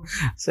still.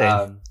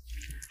 Same.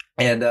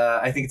 And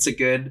I think it's a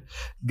good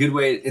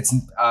way. It's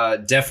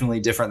definitely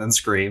different than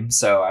Scream.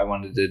 So I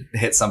wanted to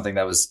hit something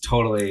that was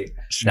totally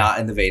not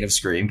in the vein of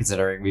Scream,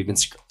 considering we've been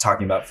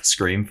talking about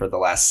Scream for the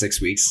last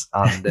 6 weeks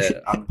on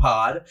the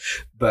pod.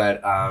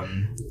 But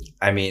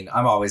I mean,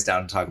 I'm always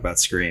down to talk about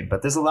Scream.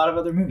 But there's a lot of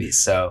other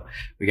movies, so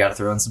we got to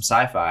throw in some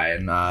sci-fi.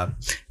 And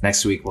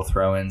next week we'll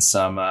throw in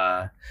some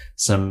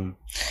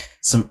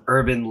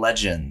urban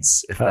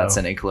legends, if that's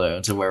any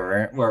clue to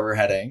where we're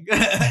heading.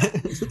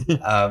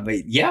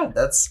 But yeah,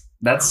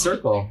 that's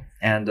Circle.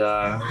 And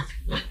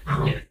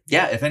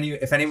yeah, if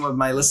any of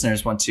my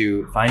listeners want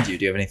to find you,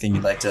 do you have anything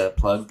you'd like to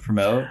plug,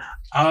 promote?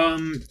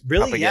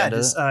 Really, yeah. Propaganda?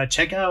 Just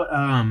check out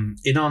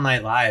In All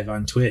Night Live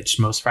on Twitch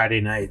most Friday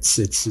nights.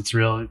 It's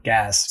real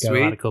got Sweet.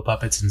 a lot of cool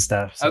puppets and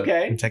stuff. So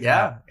Okay, check it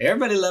yeah. out.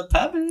 Everybody love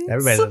puppets.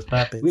 Everybody loves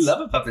puppets. We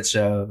love a puppet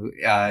show.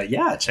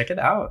 Yeah, check it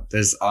out.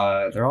 There's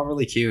they're all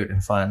really cute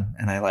and fun,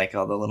 and I like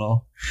all the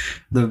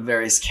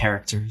various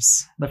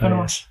characters. They're fun to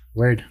watch.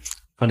 Word.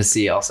 Fun to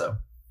see also.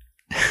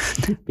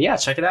 But yeah,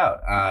 check it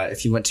out.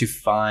 If you want to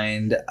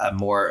find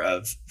more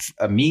of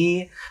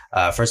me,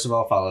 first of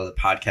all, follow the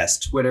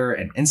podcast Twitter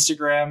and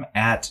Instagram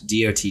at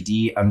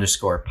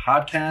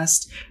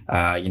DOTD_podcast.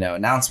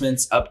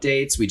 Announcements,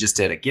 updates. We just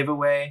did a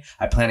giveaway.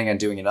 I'm planning on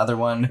doing another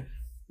one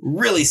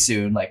really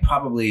soon, like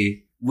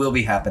probably will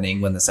be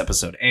happening when this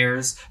episode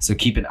airs. So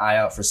keep an eye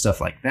out for stuff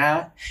like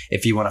that.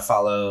 If you want to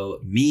follow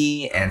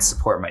me and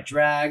support my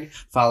drag,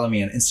 follow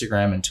me on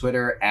Instagram and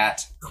Twitter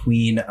at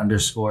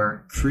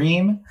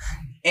queen_cream.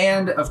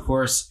 And of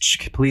course,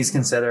 please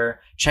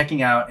consider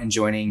checking out and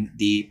joining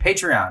the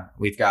Patreon.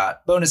 We've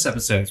got bonus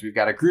episodes. We've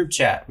got a group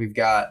chat. We've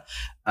got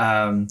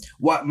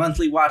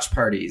monthly watch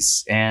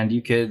parties, and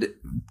you could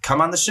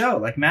come on the show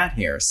like Matt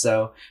here.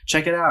 So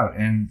check it out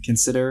and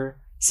consider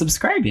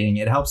subscribing.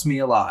 It helps me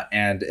a lot,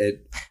 and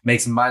it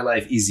makes my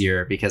life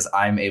easier because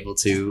I'm able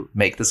to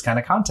make this kind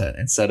of content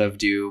instead of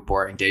do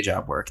boring day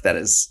job work that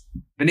is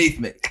beneath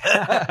me.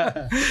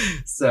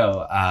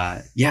 So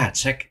yeah,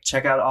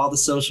 check out all the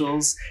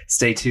socials.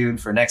 Stay tuned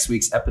for next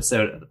week's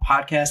episode of the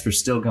podcast. We're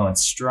still going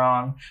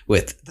strong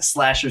with the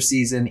slasher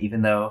season,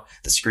 even though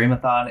the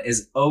Screamathon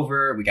is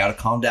over. We got to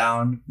calm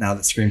down now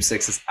that Scream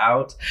 6 is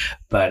out.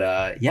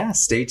 But yeah,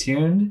 stay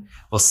tuned.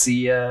 We'll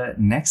see you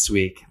next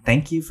week.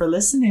 Thank you for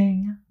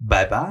listening.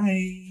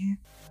 Bye-bye.